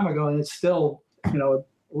long time ago, and it's still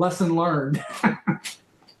lesson learned.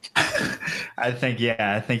 I think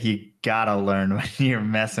you gotta learn when you're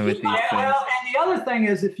messing with these things. Well, and the other thing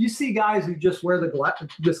is, if you see guys who just wear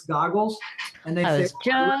just goggles, and they was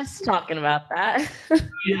just talking about that.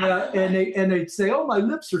 and they say, "Oh, my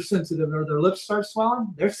lips are sensitive," or their lips start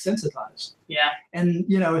swelling. They're sensitized. Yeah. And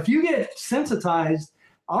if you get sensitized,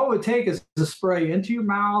 all it would take is to spray into your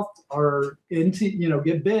mouth or into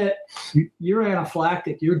get bit. You're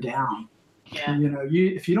anaphylactic. You're down. Yeah. You know,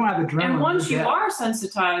 if you don't have adrenaline, And once you you're dead. are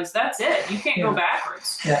sensitized, that's it. You can't go Yeah.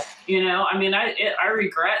 backwards. Yeah. You know, I mean, I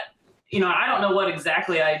regret, you know, I don't know what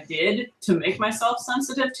exactly I did to make myself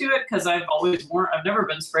sensitive to it, because I've never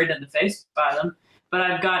been sprayed in the face by them, but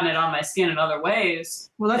I've gotten it on my skin in other ways.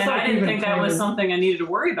 Well, that's And like I didn't even think that was cleaning- something I needed to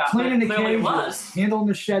worry about, but cleaning it the clearly cages, was. handling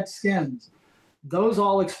the shed skins. Those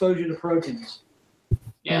all expose you to proteins.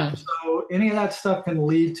 Yeah. So any of that stuff can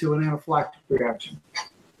lead to an anaphylactic reaction.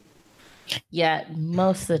 Yet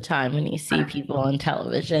most of the time when you see people on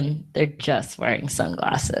television, they're just wearing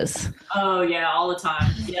sunglasses. Oh, yeah, all the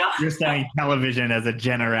time. Yeah. You're saying television as a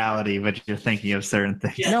generality, but you're thinking of certain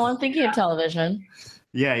things. Yeah. No, I'm thinking of television.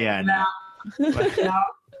 Yeah. No. Now,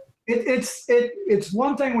 it's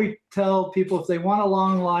one thing we tell people: if they want a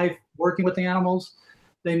long life working with the animals,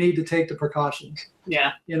 they need to take the precautions.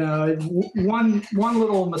 Yeah. You know, one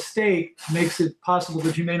little mistake makes it possible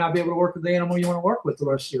that you may not be able to work with the animal you want to work with the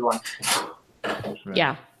rest of your life. Right.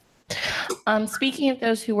 Yeah. Speaking of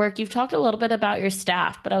those who work, you've talked a little bit about your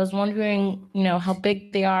staff, but I was wondering, you know, how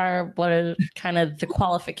big they are, what are kind of the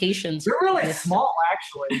qualifications? They're really small,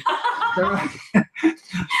 actually.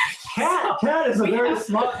 Cat is a very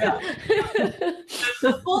small. Yeah.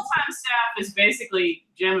 The full-time staff is basically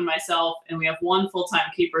Jim and myself, and we have one full-time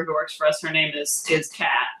keeper who works for us. Her name is Kat.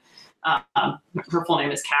 Her full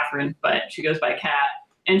name is Catherine, but she goes by Kat.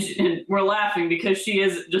 And we're laughing because she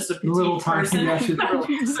is just a petite Little tiny, person. yeah, she's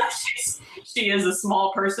really- So she is a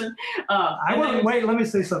small person. Wait, let me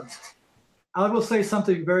say something. I will say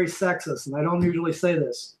something very sexist, and I don't usually say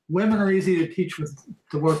this. Women are easy to teach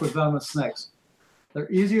to work with venomous snakes. They're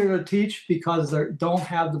easier to teach because they don't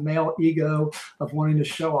have the male ego of wanting to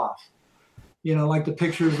show off. You know, like the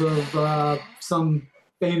pictures of some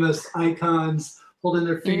famous icons holding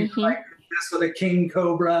their feet like this with a king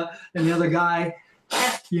cobra and the other guy.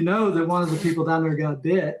 You know that one of the people down there got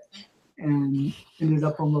bit and ended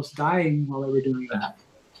up almost dying while they were doing that.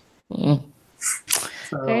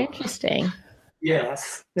 So, Very interesting.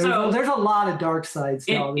 yes, So- there's a lot of dark sides.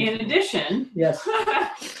 to all In these. addition, Yes.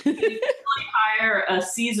 hire a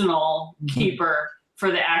seasonal keeper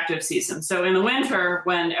for the active season. So in the winter,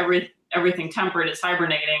 when everything temperate is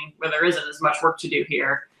hibernating, where there isn't as much work to do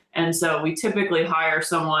here, and so we typically hire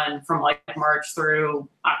someone from like March through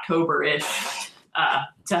October-ish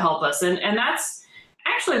to help us, and that's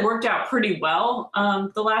actually worked out pretty well.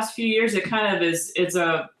 The last few years, it kind of is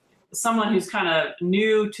someone who's kind of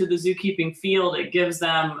new to the zookeeping field. It gives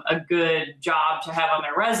them a good job to have on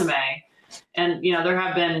their resume. And, you know, there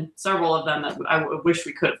have been several of them that I wish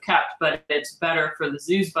we could have kept, but it's better for the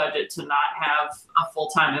zoo's budget to not have a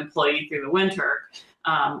full-time employee through the winter.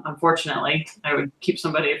 Unfortunately, I would keep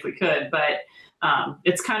somebody if we could, but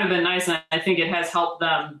it's kind of been nice. And I think it has helped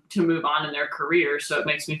them to move on in their career. So it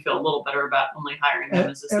makes me feel a little better about only hiring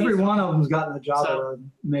them as a Every season. one of them's gotten a job So- at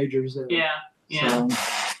majors there. Yeah. Yeah. So,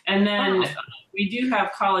 And then we do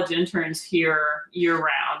have college interns here year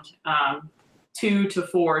round, 2 to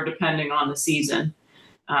 4, depending on the season.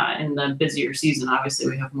 In the busier season, obviously,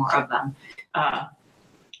 we have more of them.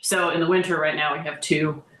 So in the winter right now, we have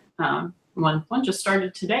 2. One just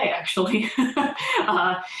started today, actually.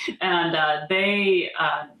 And they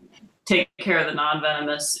take care of the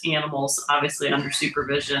non-venomous animals, obviously under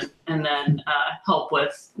supervision, and then help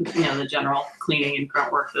with, you know, the general cleaning and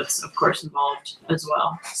grunt work that's, of course, involved as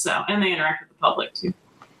well. So, and they interact with the public too.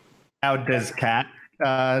 How does Kat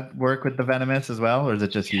work with the venomous as well, or is it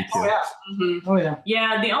just you two? oh yeah, Mm-hmm. oh yeah.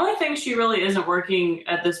 Yeah, the only thing she really isn't working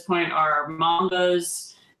at this point are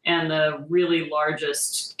mangas and the really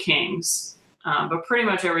largest kings. But pretty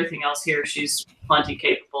much everything else here, she's plenty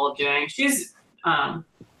capable of doing. She's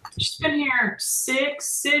been here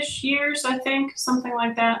 6-ish years, I think, something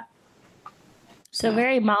like that. So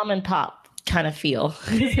very mom and pop kind of feel.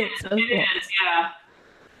 It is, yeah.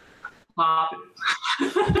 Pop.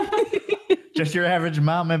 Just your average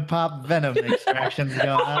mom and pop venom extractions going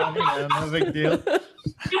on. You know, no big deal.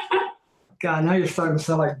 God, now you're starting to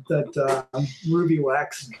sound like that Ruby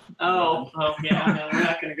Wax. Oh, yeah, no, we're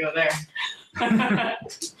not going to go there.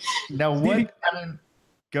 Now, what?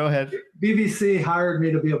 Go ahead. BBC hired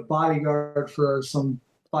me to be a bodyguard for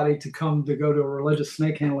somebody to come to go to a religious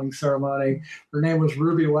snake handling ceremony. Her name was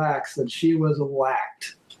Ruby Wax, and she was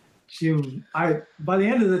whacked. By the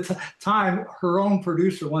end of the time, her own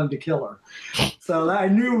producer wanted to kill her. So I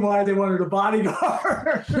knew why they wanted a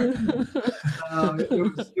bodyguard.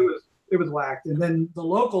 It was whacked. And then the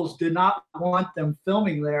locals did not want them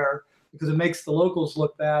filming there because it makes the locals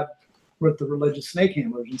look bad with the religious snake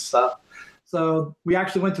handlers and stuff. So we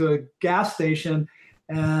actually went to a gas station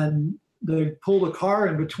and they pulled a car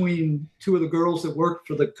in between 2 of the girls that worked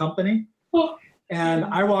for the company. And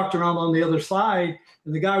I walked around on the other side,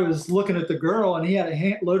 and the guy was looking at the girl, and he had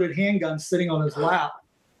a loaded handgun sitting on his lap.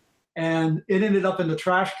 And it ended up in the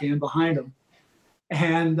trash can behind him.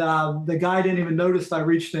 And the guy didn't even notice I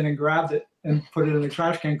reached in and grabbed it and put it in the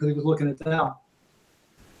trash can because he was looking at them.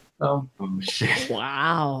 So, Oh, shit.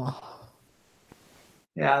 Wow.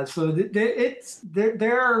 yeah, so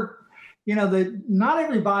they're not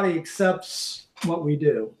everybody accepts what we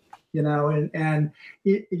do, and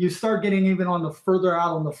you start getting even on the further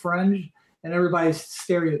out on the fringe, and everybody's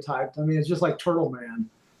stereotyped. I mean, it's just like Turtle Man,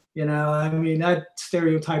 I mean, that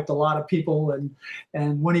stereotyped a lot of people,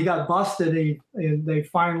 and when he got busted, they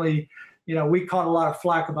finally, we caught a lot of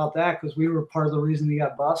flack about that because we were part of the reason he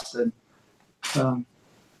got busted.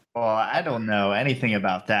 Well, I don't know anything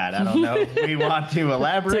about that. I don't know if we want to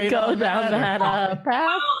elaborate To go on down that. that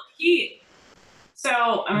path.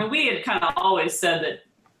 Well, we had kind of always said that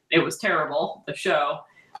it was terrible, the show,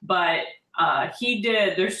 but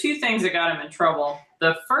there's two things that got him in trouble.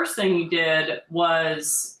 The first thing he did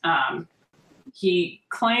was he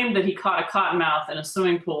claimed that he caught a cottonmouth in a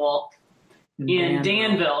swimming pool in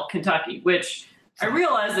Danville, Kentucky, which I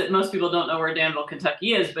realize that most people don't know where Danville,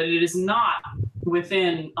 Kentucky is, but it is not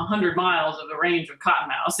within 100 miles of the range of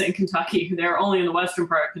cottonmouths in Kentucky. They're only in the western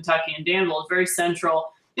part of Kentucky, and Danville is very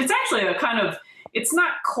central. It's actually it's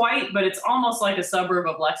not quite, but it's almost like a suburb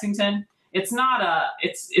of Lexington. It's not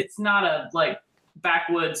a like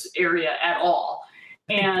backwoods area at all.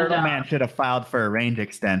 And Turtle Man should have filed for a range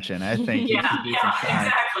extension. I think. Yeah,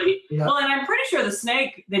 exactly. Yeah. Well, and I'm pretty sure the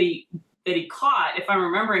snake that he caught, if I'm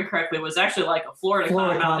remembering correctly, was actually like a Florida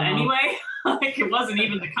cottonmouth anyway. Like it wasn't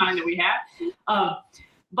even the kind that we had.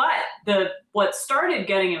 But what started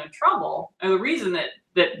getting him in trouble, and the reason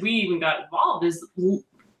that we even got involved, is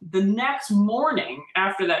the next morning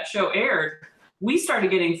after that show aired, we started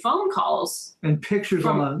getting phone calls and pictures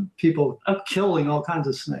on people killing all kinds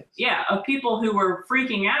of snakes. Yeah, of people who were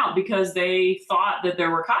freaking out because they thought that there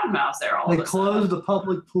were cottonmouths there all of a sudden. They closed the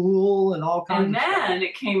public pool and all kinds of stuff. And then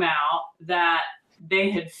it came out that they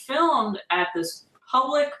had filmed at this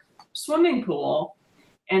public swimming pool,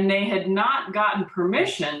 and they had not gotten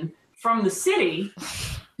permission from the city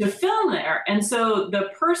to film there. And so the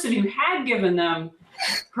person who had given them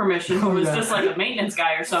permission, who was just like a maintenance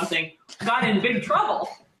guy or something, got in big trouble.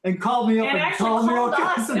 And called me up and and called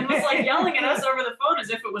us and and was like yelling at us over the phone as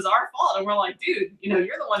if it was our fault. And we're like, dude, you're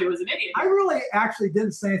the one who was an idiot. I really actually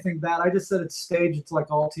didn't say anything bad. I just said it's staged. It's like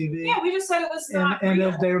all TV. Yeah, we just said it was not real.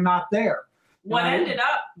 And they're not there. What ended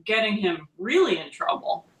up getting him really in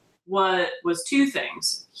trouble was two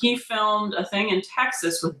things. He filmed a thing in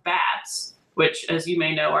Texas with bats, which, as you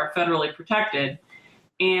may know, are federally protected.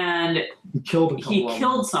 And he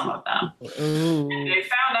killed some of them. Ooh. And they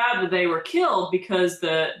found out that they were killed because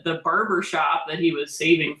the barber shop that he was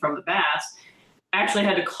saving from the bats actually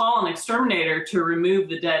had to call an exterminator to remove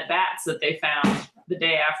the dead bats that they found the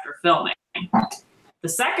day after filming. The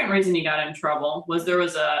second reason he got in trouble was there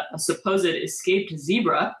was a supposed escaped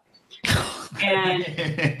zebra, and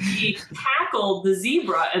he tackled the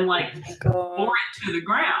zebra and bore it to the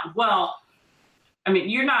ground. Well, I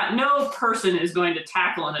mean, no person is going to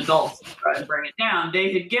tackle an adult zebra and bring it down.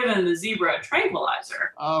 They had given the zebra a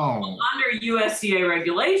tranquilizer. Oh. Well, under USDA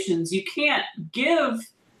regulations, you can't give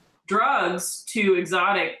drugs to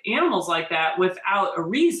exotic animals like that without a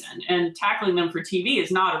reason, and tackling them for TV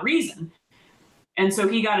is not a reason. And so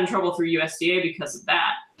he got in trouble through USDA because of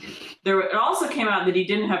that. It also came out that he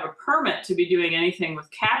didn't have a permit to be doing anything with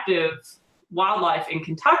captive wildlife in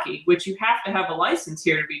Kentucky, which you have to have a license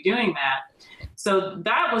here to be doing that. So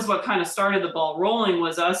that was what kind of started the ball rolling,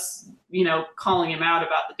 was us, calling him out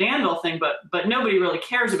about the Danville thing, but nobody really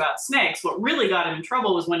cares about snakes. What really got him in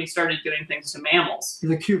trouble was when he started doing things to mammals.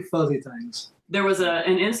 The cute fuzzy things. There was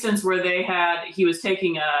an instance where he was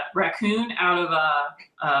taking a raccoon out of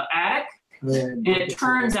a attic, and it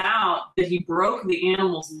turns out that he broke the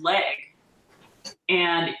animal's leg.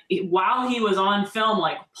 And while he was on film,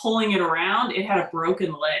 pulling it around, it had a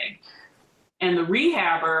broken leg. And the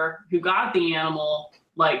rehabber who got the animal,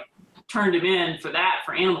 turned him in for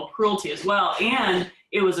animal cruelty as well. And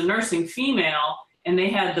it was a nursing female, and they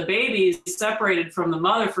had the babies separated from the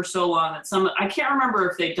mother for so long that I can't remember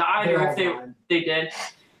if they died or if they did.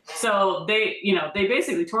 So they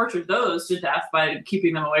basically tortured those to death by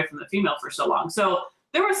keeping them away from the female for so long. So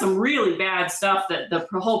there was some really bad stuff that the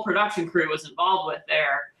whole production crew was involved with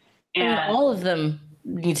there. And all of them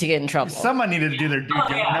need to get in trouble. Someone needed to do their due diligence.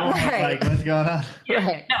 Yeah. No one was like, what's going on? Yeah.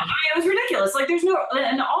 Right. No, it was ridiculous. There's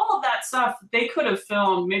and all of that stuff, they could have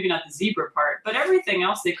filmed, maybe not the zebra part, but everything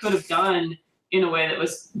else they could have done in a way that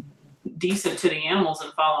was decent to the animals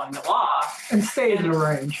and following the law. And stay in the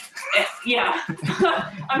range. Yeah.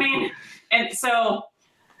 I mean, and so,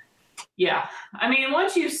 yeah. I mean,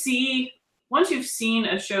 once you've seen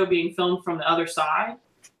a show being filmed from the other side,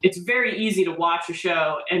 it's very easy to watch a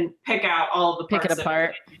show and pick out all of the parts. Pick it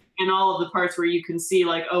apart. And all of the parts where you can see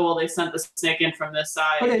like, oh, well, they sent the snake in from this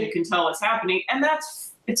side. And you can tell what's happening. And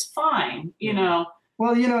it's fine, you know.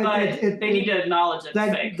 Well, you know, they need to acknowledge it's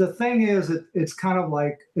fake. The thing is, it's kind of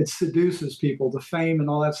like it seduces people. The fame and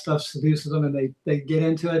all that stuff seduces them, and they get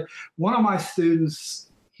into it. One of my students,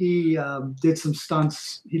 he did some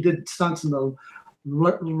stunts. He did stunts in the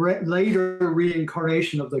later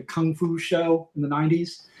reincarnation of the Kung Fu show in the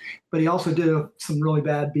 90s, but he also did some really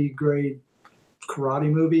bad B-grade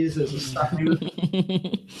karate movies as a stunt.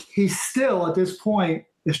 He still, at this point,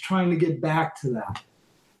 is trying to get back to that.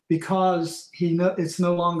 Because it's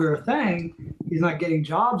no longer a thing. He's not getting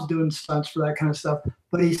jobs doing stunts for that kind of stuff,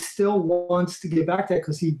 but he still wants to get back to that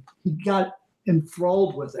because he got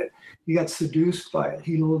enthralled with it. He got seduced by it.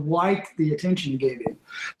 He liked the attention you gave him.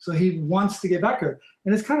 So he wants to get back there.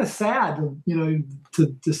 And it's kind of sad,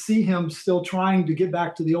 to see him still trying to get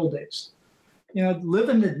back to the old days. You know, live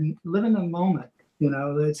in the moment. You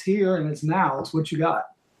know, it's here and it's now. It's what you got.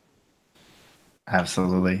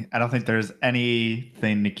 Absolutely. I don't think there's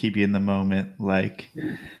anything to keep you in the moment like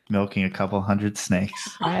milking a couple hundred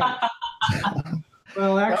snakes. Right.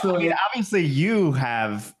 Well, actually, I mean, obviously you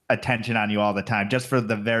have attention on you all the time just for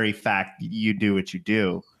the very fact you do what you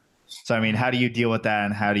do. So, I mean, how do you deal with that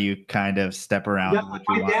and how do you kind of step around?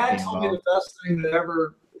 My dad told me the best thing that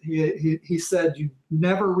ever, he said, you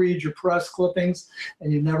never read your press clippings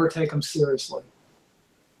and you never take them seriously.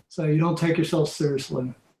 So you don't take yourself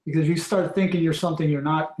seriously. Because you start thinking you're something you're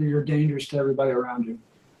not, you're dangerous to everybody around you.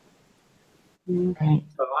 Right.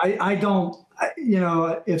 So I don't,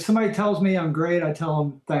 if somebody tells me I'm great, I tell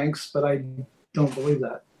them thanks, but I don't believe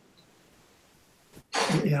that.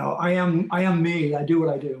 You know, I am me. I do what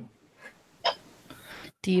I do.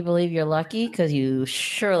 Do you believe you're lucky? Because you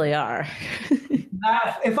surely are.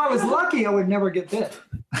 If I was lucky, I would never get bit.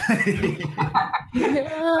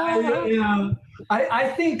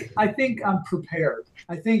 I think I'm prepared.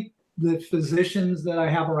 I think the physicians that I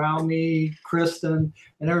have around me, Kristen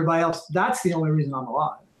and everybody else, that's the only reason I'm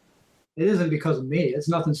alive. It isn't because of me. It's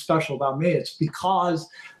nothing special about me. It's because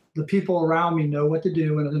the people around me know what to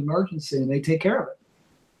do in an emergency and they take care of it.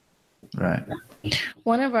 Right.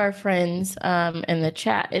 One of our friends in the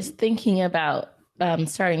chat is thinking about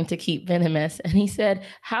starting to keep venomous. And he said,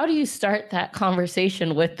 how do you start that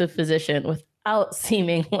conversation with the physician without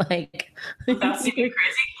seeming like... Without seeming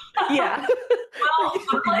crazy? Yeah. Well,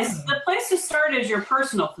 the place to start is your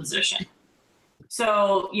personal physician.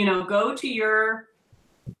 So, go to your,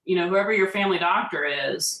 whoever your family doctor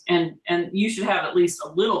is, and you should have at least a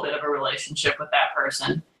little bit of a relationship with that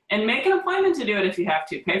person. And make an appointment to do it if you have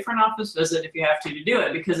to. Pay for an office visit if you have to do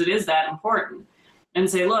it, because it is that important. And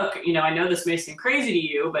say, look, I know this may seem crazy to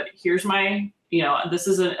you, but here's my, this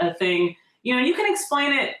is a thing. You can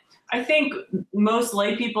explain it. I think most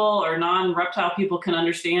lay people or non-reptile people can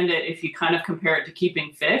understand it if you kind of compare it to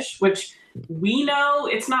keeping fish, which we know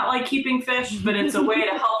it's not like keeping fish, but it's a way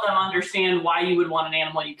to help them understand why you would want an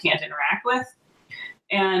animal you can't interact with.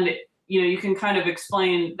 And, you can kind of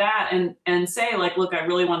explain that and say, like, look, I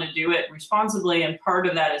really want to do it responsibly. And part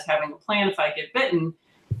of that is having a plan if I get bitten.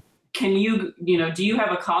 Can you, do you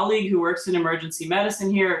have a colleague who works in emergency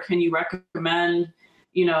medicine here? Or can you recommend,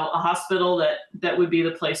 a hospital that would be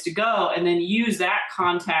the place to go? And then use that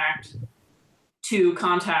contact to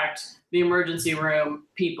contact the emergency room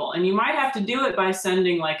people. And you might have to do it by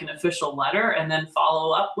sending like an official letter and then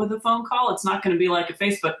follow up with a phone call. It's not going to be like a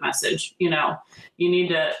Facebook message. You need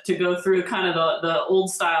to go through kind of the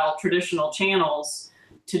old style traditional channels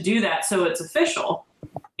to do that. So it's official.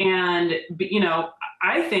 And,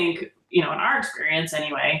 I think, in our experience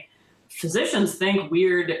anyway, physicians think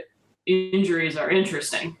weird injuries are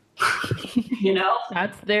interesting.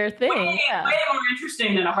 That's their thing. Way more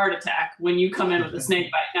interesting than a heart attack when you come in with a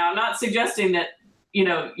snake bite. Now, I'm not suggesting that,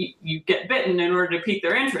 you get bitten in order to pique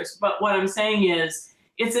their interest. But what I'm saying is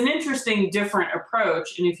it's an interesting, different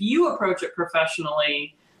approach. And if you approach it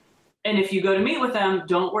professionally, and if you go to meet with them,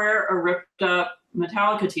 don't wear a ripped up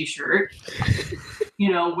Metallica t-shirt,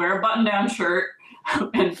 wear a button-down shirt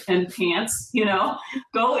and pants,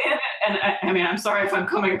 go in and I mean, I'm sorry if I'm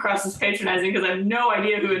coming across as patronizing because I have no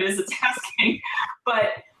idea who it is that's asking,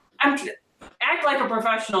 but act like a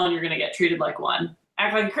professional and you're going to get treated like one.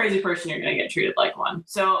 Act like a crazy person, you're going to get treated like one.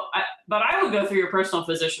 So, but I would go through your personal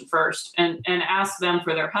physician first and ask them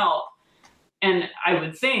for their help. And I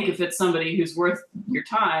would think if it's somebody who's worth your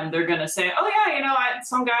time, they're going to say, oh yeah,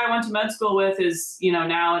 some guy I went to med school with is,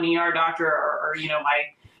 now an ER doctor or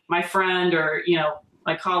my friend or,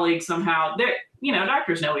 my colleague somehow. They're,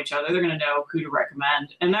 doctors know each other. They're going to know who to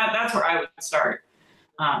recommend. And that's where I would start.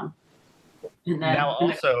 And then now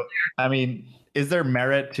also, is there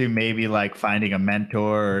merit to maybe like finding a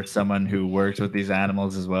mentor or someone who works with these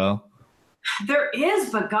animals as well? There is,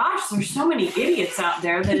 but gosh, there's so many idiots out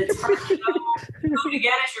there that it's hard to know who to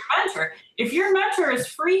get as your mentor. If your mentor is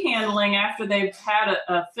free handling after they've had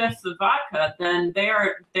a fifth of vodka, then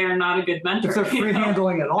they're not a good mentor. If they're free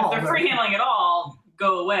handling at all. If they're free handling at all,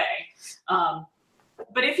 go away.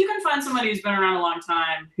 But if you can find somebody who's been around a long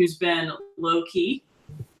time, who's been low key,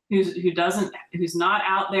 who's not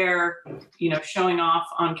out there, showing off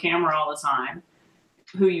on camera all the time,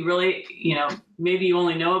 who you really, maybe you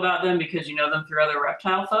only know about them because you know them through other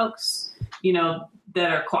reptile folks,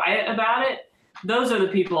 that are quiet about it. Those are the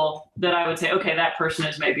people that I would say, okay, that person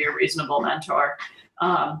is maybe a reasonable mentor.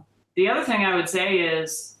 The other thing I would say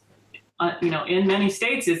is, in many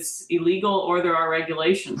states, it's illegal or there are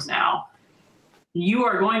regulations now. You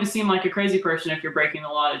are going to seem like a crazy person if you're breaking the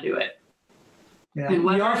law to do it. Yeah. And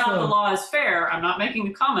whether or not the law is fair, I'm not making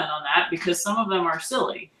a comment on that because some of them are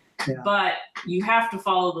silly. Yeah. But you have to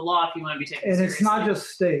follow the law if you want to be taken seriously. And it's not just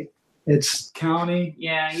state; it's county.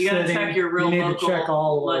 Yeah, you got to check your real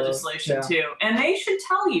local legislation too. And they should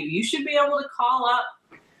tell you. You should be able to call up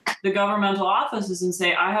the governmental offices and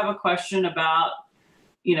say, "I have a question about,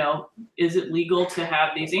 is it legal to have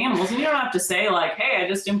these animals?" And you don't have to say like, "Hey, I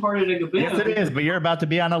just imported a gaboon." Yes, it is, but you're about to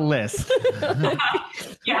be on a list.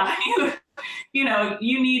 Yeah,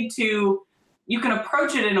 you need to. You can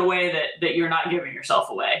approach it in a way that you're not giving yourself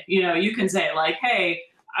away. You can say like, hey,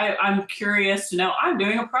 I'm curious to know, I'm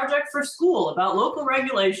doing a project for school about local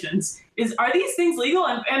regulations. Are these things legal?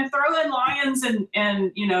 And throw in lions and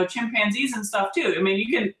chimpanzees and stuff too. You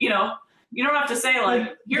can, you don't have to say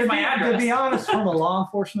like, here's my address. To be honest, from a law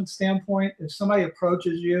enforcement standpoint, if somebody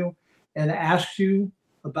approaches you and asks you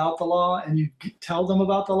about the law and you tell them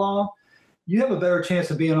about the law, you have a better chance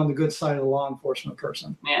of being on the good side of the law enforcement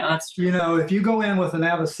person. Yeah, that's true. If you go in with an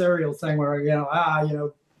adversarial thing where,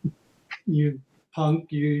 you punk,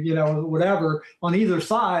 whatever, on either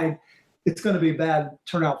side, it's going to be a bad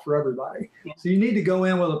turnout for everybody. Yeah. So you need to go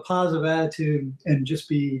in with a positive attitude and just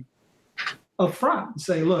be upfront and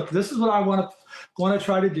say, look, this is what I want to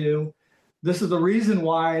try to do. This is the reason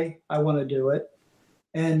why I want to do it.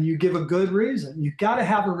 And you give a good reason. You've got to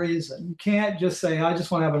have a reason. You can't just say, I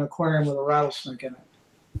just want to have an aquarium with a rattlesnake in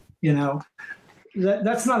it.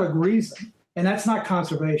 That's not a reason. And that's not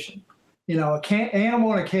conservation.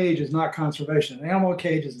 Animal in a cage is not conservation. An animal in a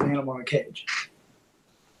cage is an animal in a cage.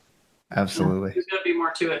 Absolutely. There's going to be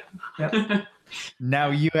more to it. Yeah. Now,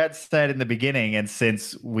 you had said in the beginning, and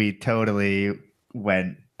since we totally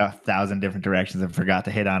went 1,000 different directions and forgot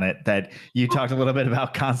to hit on it, that you talked a little bit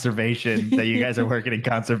about conservation, that you guys are working in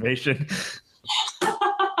conservation.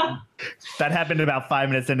 That happened about 5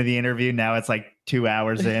 minutes into the interview. Now it's like 2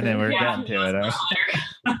 hours in and we're getting to it.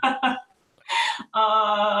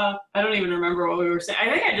 I don't even remember what we were saying. I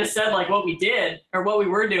think I just said like what we did or what we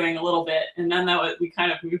were doing a little bit. And then we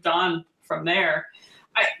kind of moved on from there.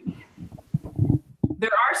 There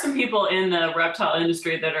are some people in the reptile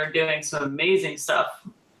industry that are doing some amazing stuff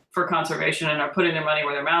for conservation and are putting their money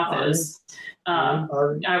where their mouth is. I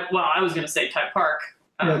was going to say Ty Park,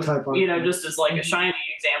 Ty Park, just as like a shining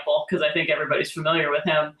example, because I think everybody's familiar with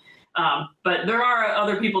him. But there are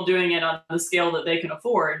other people doing it on the scale that they can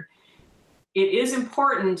afford. It is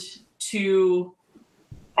important to,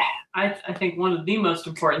 I think one of the most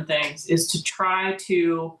important things is to try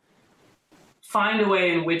to find a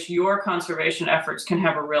way in which your conservation efforts can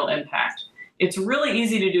have a real impact. It's really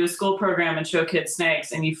easy to do a school program and show kids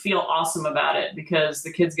snakes and you feel awesome about it because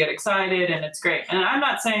the kids get excited and it's great. And I'm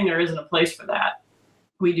not saying there isn't a place for that.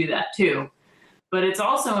 We do that too. But it's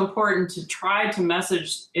also important to try to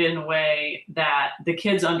message in a way that the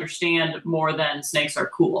kids understand more than snakes are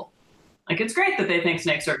cool. Like, it's great that they think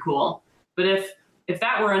snakes are cool, but if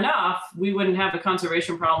that were enough, we wouldn't have the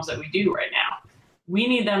conservation problems that we do right now. We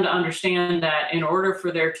need them to understand that in order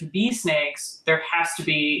for there to be snakes, there has to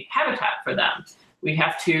be habitat for them. We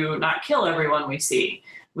have to not kill everyone we see.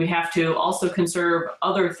 We have to also conserve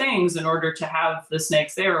other things in order to have the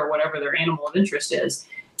snakes there or whatever their animal of interest is.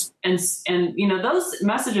 And those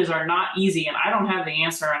messages are not easy, and I don't have the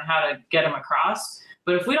answer on how to get them across.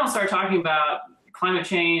 But if we don't start talking about climate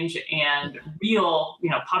change and real,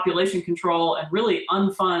 population control and really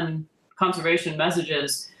unfun conservation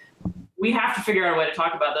messages, we have to figure out a way to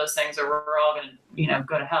talk about those things or we're all going to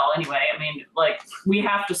go to hell anyway. I mean, like, we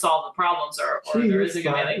have to solve the problems or there isn't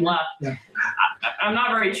going to be anything left. Yeah. I'm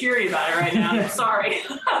not very cheery about it right now. I'm sorry.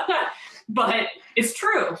 But it's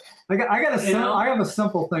true. I have a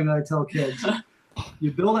simple thing that I tell kids.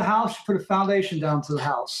 You build a house, you put a foundation down to the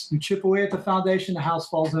house. You chip away at the foundation, the house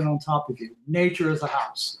falls in on top of you. Nature is a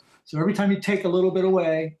house. So every time you take a little bit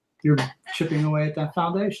away, you're chipping away at that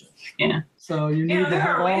foundation. Yeah. So you need to there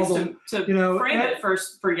have are ways all the, to frame it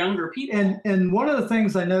for younger people. And one of the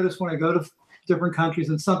things I notice when I go to different countries,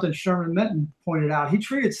 and something Sherman Minton pointed out, he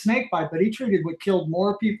treated snakebite, but he treated what killed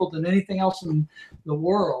more people than anything else in the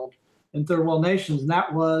world in third world nations, and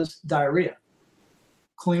that was diarrhea.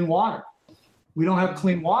 Clean water. We don't have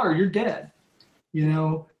clean water, you're dead. We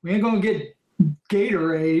ain't gonna get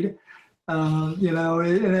Gatorade, and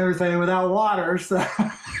everything without water. So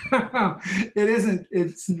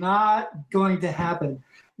it's not going to happen.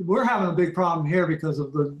 We're having a big problem here because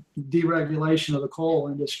of the deregulation of the coal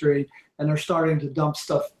industry, and they're starting to dump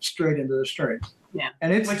stuff straight into the streams. Yeah,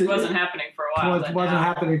 and which wasn't happening for a while.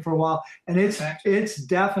 Happening for a while, and it's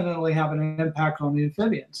definitely having an impact on the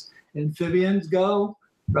amphibians. Amphibians go,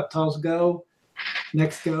 reptiles go,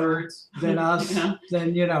 next go, birds, then us,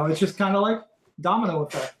 then it's just kind of like domino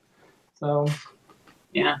effect. So,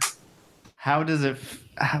 yeah. How does it?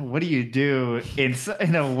 What do you do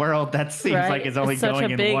in a world that seems like it's only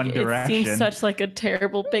going in one direction? It seems such like a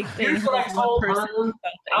terrible big thing. Here's what I told her.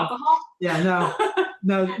 Alcohol? Yeah,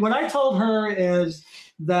 no. What I told her is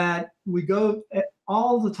that we go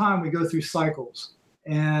all the time. We go through cycles,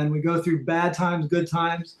 and we go through bad times, good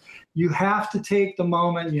times. You have to take the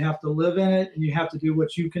moment. You have to live in it, and you have to do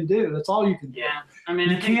what you can do. That's all you can do. Yeah, I mean,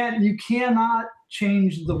 you cannot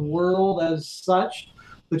change the world as such,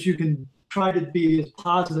 but you can try to be a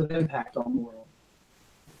positive impact on the world.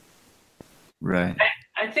 Right.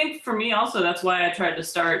 I think for me also, that's why I tried to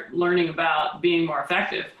start learning about being more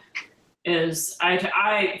effective. Is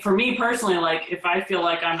for me personally, like, if I feel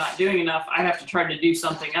like I'm not doing enough, I have to try to do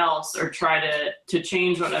something else or try to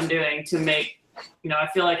change what I'm doing to make, I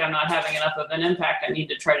feel like I'm not having enough of an impact. I need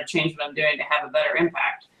to try to change what I'm doing to have a better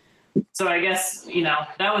impact. So I guess,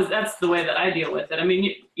 that's the way that I deal with it. I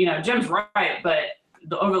mean, Jim's right, but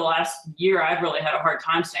over the last year, I've really had a hard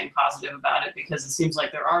time staying positive about it because it seems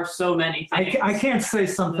like there are so many things. I can't say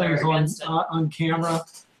some things on camera,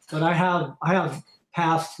 but I have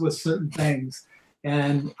passed with certain things,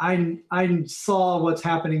 and I saw what's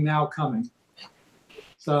happening now coming.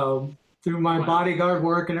 So through my bodyguard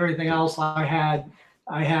work and everything else, I had,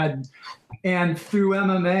 and through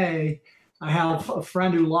MMA, I have a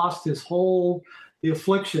friend who lost the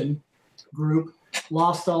Affliction group,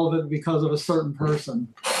 lost all of it because of a certain person,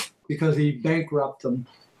 because he bankrupted them.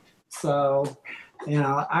 So,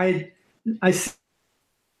 I see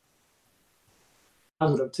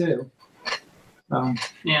positive too.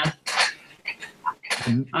 Yeah. I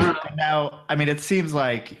don't know. Now, I mean, it seems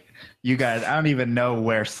like you guys, I don't even know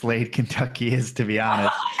where Slade, Kentucky is, to be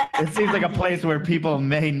honest. It seems like a place where people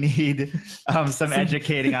may need some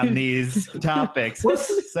educating on these topics.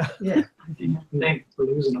 So, yeah. We're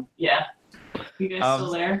losing them. Yeah. You guys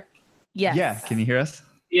still there? Yes. Yeah. Can you hear us?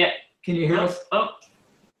 Yeah. Can you hear us? Oh,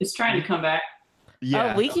 it's trying to come back.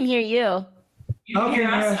 Yeah. Oh, we can hear you. You can hear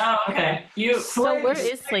us? Oh, okay. So where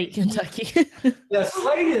is Slade, Kentucky? Yeah,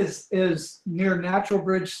 Slade is near Natural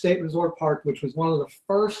Bridge State Resort Park, which was one of the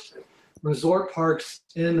first resort parks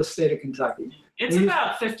in the state of Kentucky. It's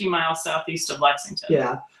about 50 miles southeast of Lexington.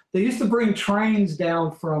 Yeah. They used to bring trains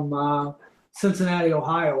down from Cincinnati,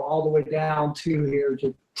 Ohio, all the way down to here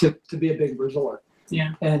to be a big resort.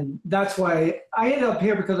 Yeah. And that's why I ended up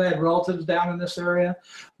here, because I had relatives down in this area.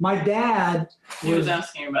 My dad was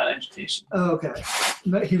asking about education. Oh, okay.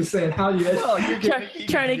 He was saying how you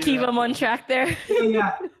trying to keep him on track there.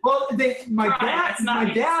 Yeah. Well,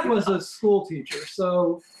 my dad was a school teacher,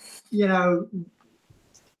 so he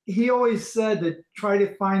always said to try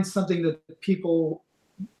to find something that people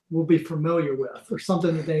will be familiar with, or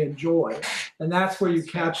something that they enjoy, and that's where you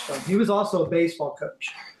catch them. He was also a baseball coach.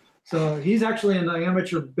 So he's actually in the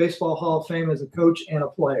Amateur Baseball Hall of Fame as a coach and a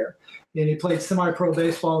player. And he played semi-pro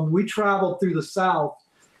baseball. And we traveled through the South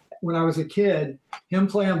when I was a kid, him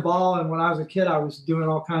playing ball. And when I was a kid, I was doing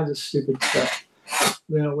all kinds of stupid stuff,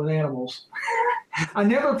 with animals. I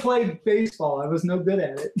never played baseball. I was no good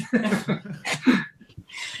at it.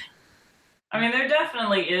 I mean, there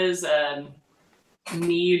definitely is a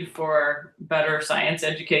need for better science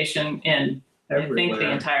education in everywhere. I think the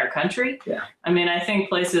entire country. Yeah. I mean, I think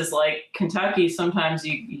places like Kentucky, sometimes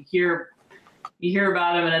you hear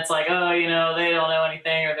about them and it's like, oh, they don't know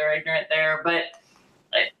anything, or they're ignorant there. But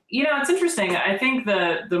it's interesting. I think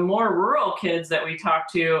the more rural kids that we talk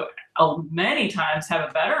to, many times have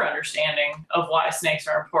a better understanding of why snakes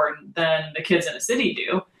are important than the kids in a city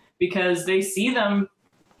do, because they see them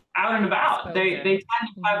out and about. They tend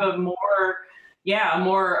to have a more,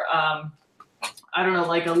 I don't know,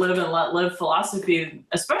 like a live and let live philosophy,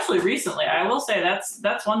 especially recently. I will say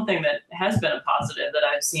that's one thing that has been a positive that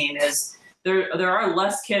I've seen is there are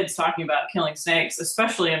less kids talking about killing snakes,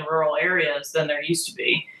 especially in rural areas, than there used to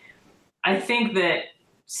be. I think that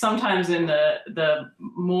sometimes in the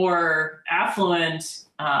more affluent,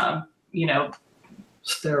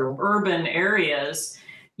 Sterile urban areas,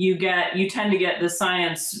 you tend to get the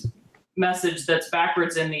science message that's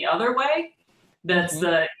backwards in the other way. That's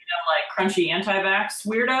the crunchy anti-vax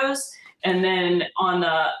weirdos, and then on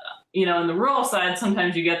the in the rural side,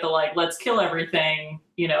 sometimes you get the let's kill everything,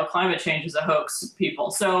 climate change is a hoax people.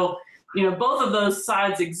 So both of those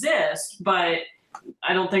sides exist, but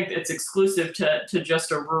I don't think it's exclusive to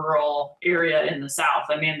just a rural area in the South.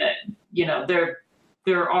 I mean that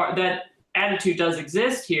there are that attitude does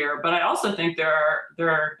exist here, but I also think there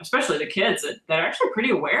are especially the kids that are actually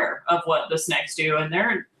pretty aware of what the snakes do, and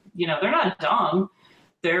they're not dumb.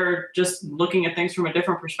 They're just looking at things from a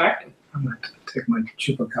different perspective. I'm going to take my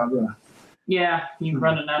chupacabra. Yeah, you're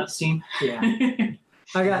running out of steam. Yeah.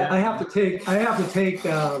 I have to take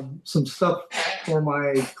some stuff for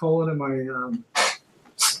my colon and my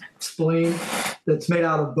spleen that's made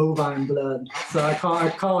out of bovine blood. So I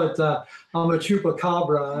call it I'm a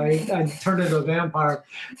chupacabra. I turned into a vampire,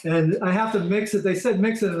 and I have to mix it. They said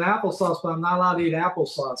mix it in applesauce, but I'm not allowed to eat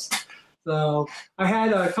applesauce. So I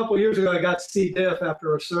had a couple years ago, I got C. diff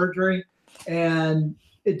after a surgery, and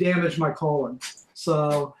it damaged my colon.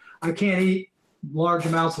 So I can't eat large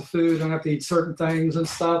amounts of food. I have to eat certain things and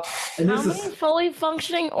stuff. And How many fully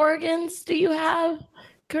functioning organs do you have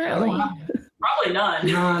currently? Probably none.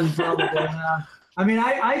 None, probably not. I mean,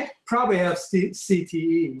 I probably have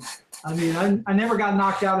CTE. I mean, I never got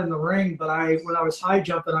knocked out in the ring, but when I was high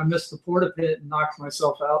jumping, I missed the porta pit and knocked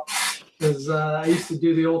myself out because I used to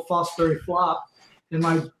do the old Fosbury flop, and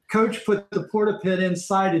my coach put the porta pit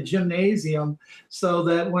inside a gymnasium so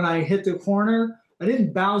that when I hit the corner, I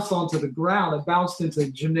didn't bounce onto the ground. I bounced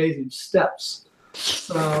into gymnasium steps.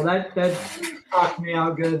 So that knocked me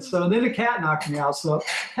out good. So then a cat knocked me out. So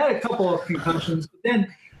I had a couple of concussions. But then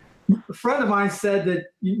a friend of mine said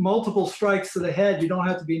that multiple strikes to the head, you don't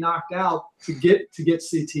have to be knocked out to get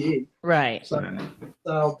CTE. Right. So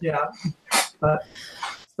yeah.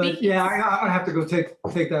 But yeah, I have to go take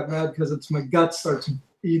that med because it's my gut starts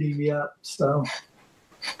eating me up. So.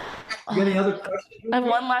 Any other questions? I have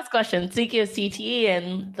one last question. Speaking of CTE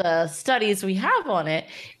and the studies we have on it,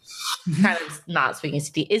 kind of not speaking of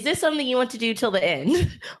CTE, is this something you want to do till the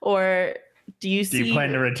end, or do you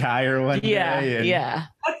plan to retire one day? Yeah.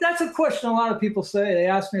 That's a question a lot of people say. They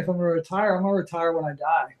ask me if I'm going to retire. I'm going to retire when I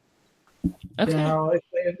die. Okay.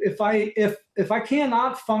 If I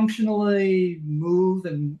cannot functionally move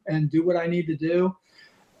and do what I need to do,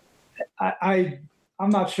 I'm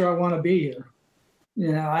not sure I want to be here.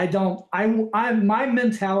 My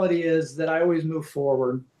mentality is that I always move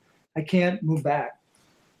forward. I can't move back.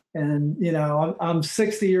 And, I'm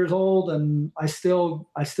 60 years old and I still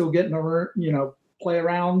get play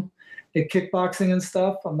around at kickboxing and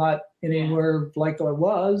stuff. I'm not anywhere like I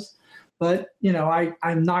was, but,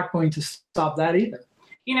 I'm not going to stop that either.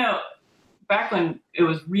 Back when it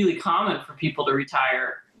was really common for people to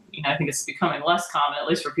retire, I think it's becoming less common, at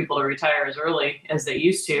least for people to retire as early as they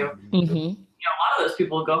used to. Mm-hmm. A lot of those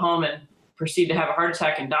people go home and proceed to have a heart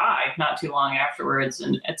attack and die not too long afterwards.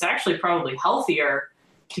 And it's actually probably healthier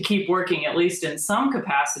to keep working, at least in some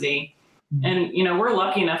capacity. And, we're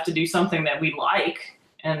lucky enough to do something that we like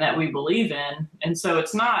and that we believe in. And so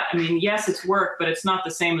it's not, yes, it's work, but it's not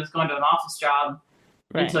the same as going to an office job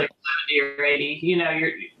until you're 70 or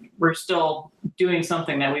 80. We're still doing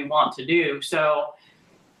something that we want to do. So,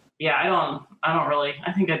 yeah,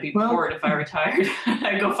 I think I'd be bored if I retired.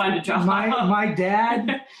 I'd go find a job. My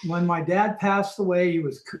dad, when my dad passed away, he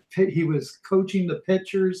was coaching the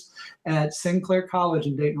pitchers at Sinclair College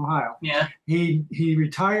in Dayton, Ohio. Yeah. He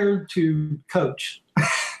retired to coach.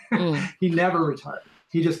 He never retired.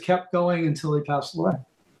 He just kept going until he passed away.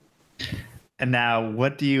 And now,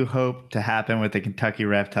 what do you hope to happen with the Kentucky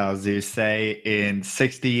Reptile Zoo, say, in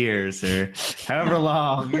 60 years or however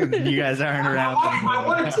long you guys aren't around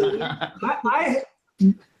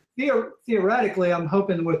anymore? Theoretically, I'm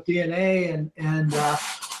hoping with DNA and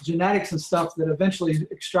genetics and stuff that eventually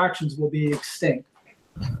extractions will be extinct,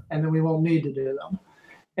 and then we won't need to do them.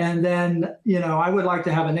 And then, I would like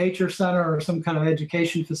to have a nature center or some kind of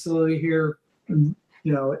education facility here,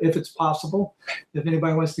 if it's possible, if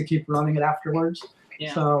anybody wants to keep running it afterwards.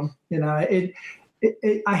 Yeah. So,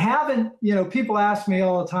 I haven't, people ask me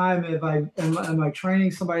all the time if am I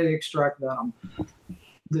training somebody to extract venom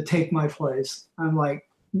to take my place. I'm like,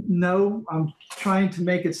 no, I'm trying to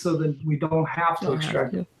make it so that we don't have to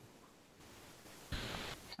extract it.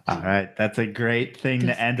 All right. That's a great thing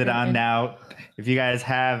to end it on now. If you guys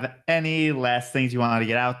have any last things you want to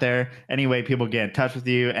get out there, any way people get in touch with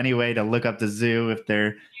you, any way to look up the zoo if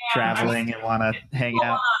they're traveling and want to hang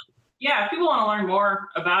out. If people want to learn more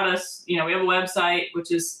about us, we have a website,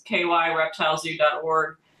 which is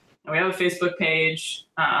kyreptilezoo.org. And we have a Facebook page.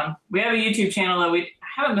 We have a YouTube channel that we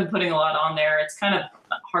haven't been putting a lot on there. It's kind of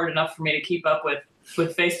hard enough for me to keep up with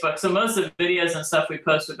Facebook. So most of the videos and stuff we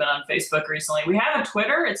post have been on Facebook recently. We have a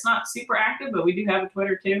Twitter. It's not super active, but we do have a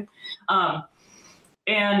Twitter too.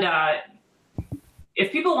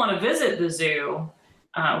 If people want to visit the zoo,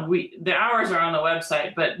 the hours are on the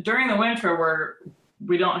website, but during the winter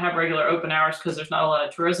we don't have regular open hours because there's not a lot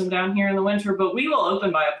of tourism down here in the winter, but we will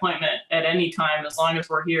open by appointment at any time as long as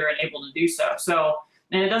we're here and able to do so.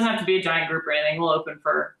 And it doesn't have to be a giant group or anything. We'll open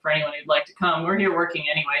for anyone who'd like to come. We're here working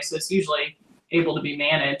anyway, so it's usually able to be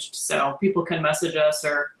managed. So people can message us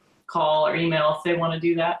or call or email if they want to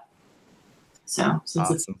do that. So since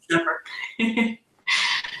It's December.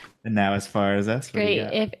 And now as far as us, great.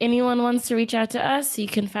 If anyone wants to reach out to us, you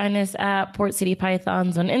can find us at Port City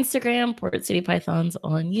Pythons on Instagram, Port City Pythons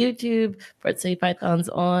on YouTube, Port City Pythons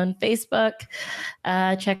on Facebook.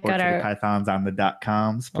 Check out our Pythons on the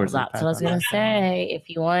 .coms. That's what I was going to say.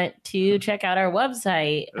 If you want to check out our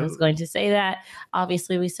website, I was going to say that.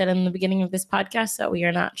 Obviously, we said in the beginning of this podcast that we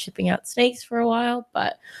are not shipping out snakes for a while,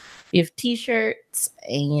 but we have T-shirts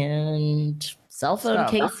and cell phone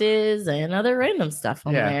cases and other random stuff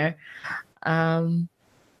on there. I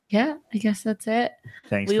guess that's it.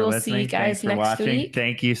 Thanks for listening. We will see you guys next week.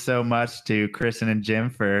 Thank you so much to Kristen and Jim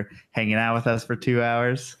for hanging out with us for 2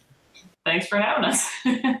 hours. Thanks for having us.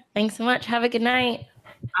 Thanks so much. Have a good night.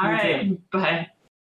 All right. Bye.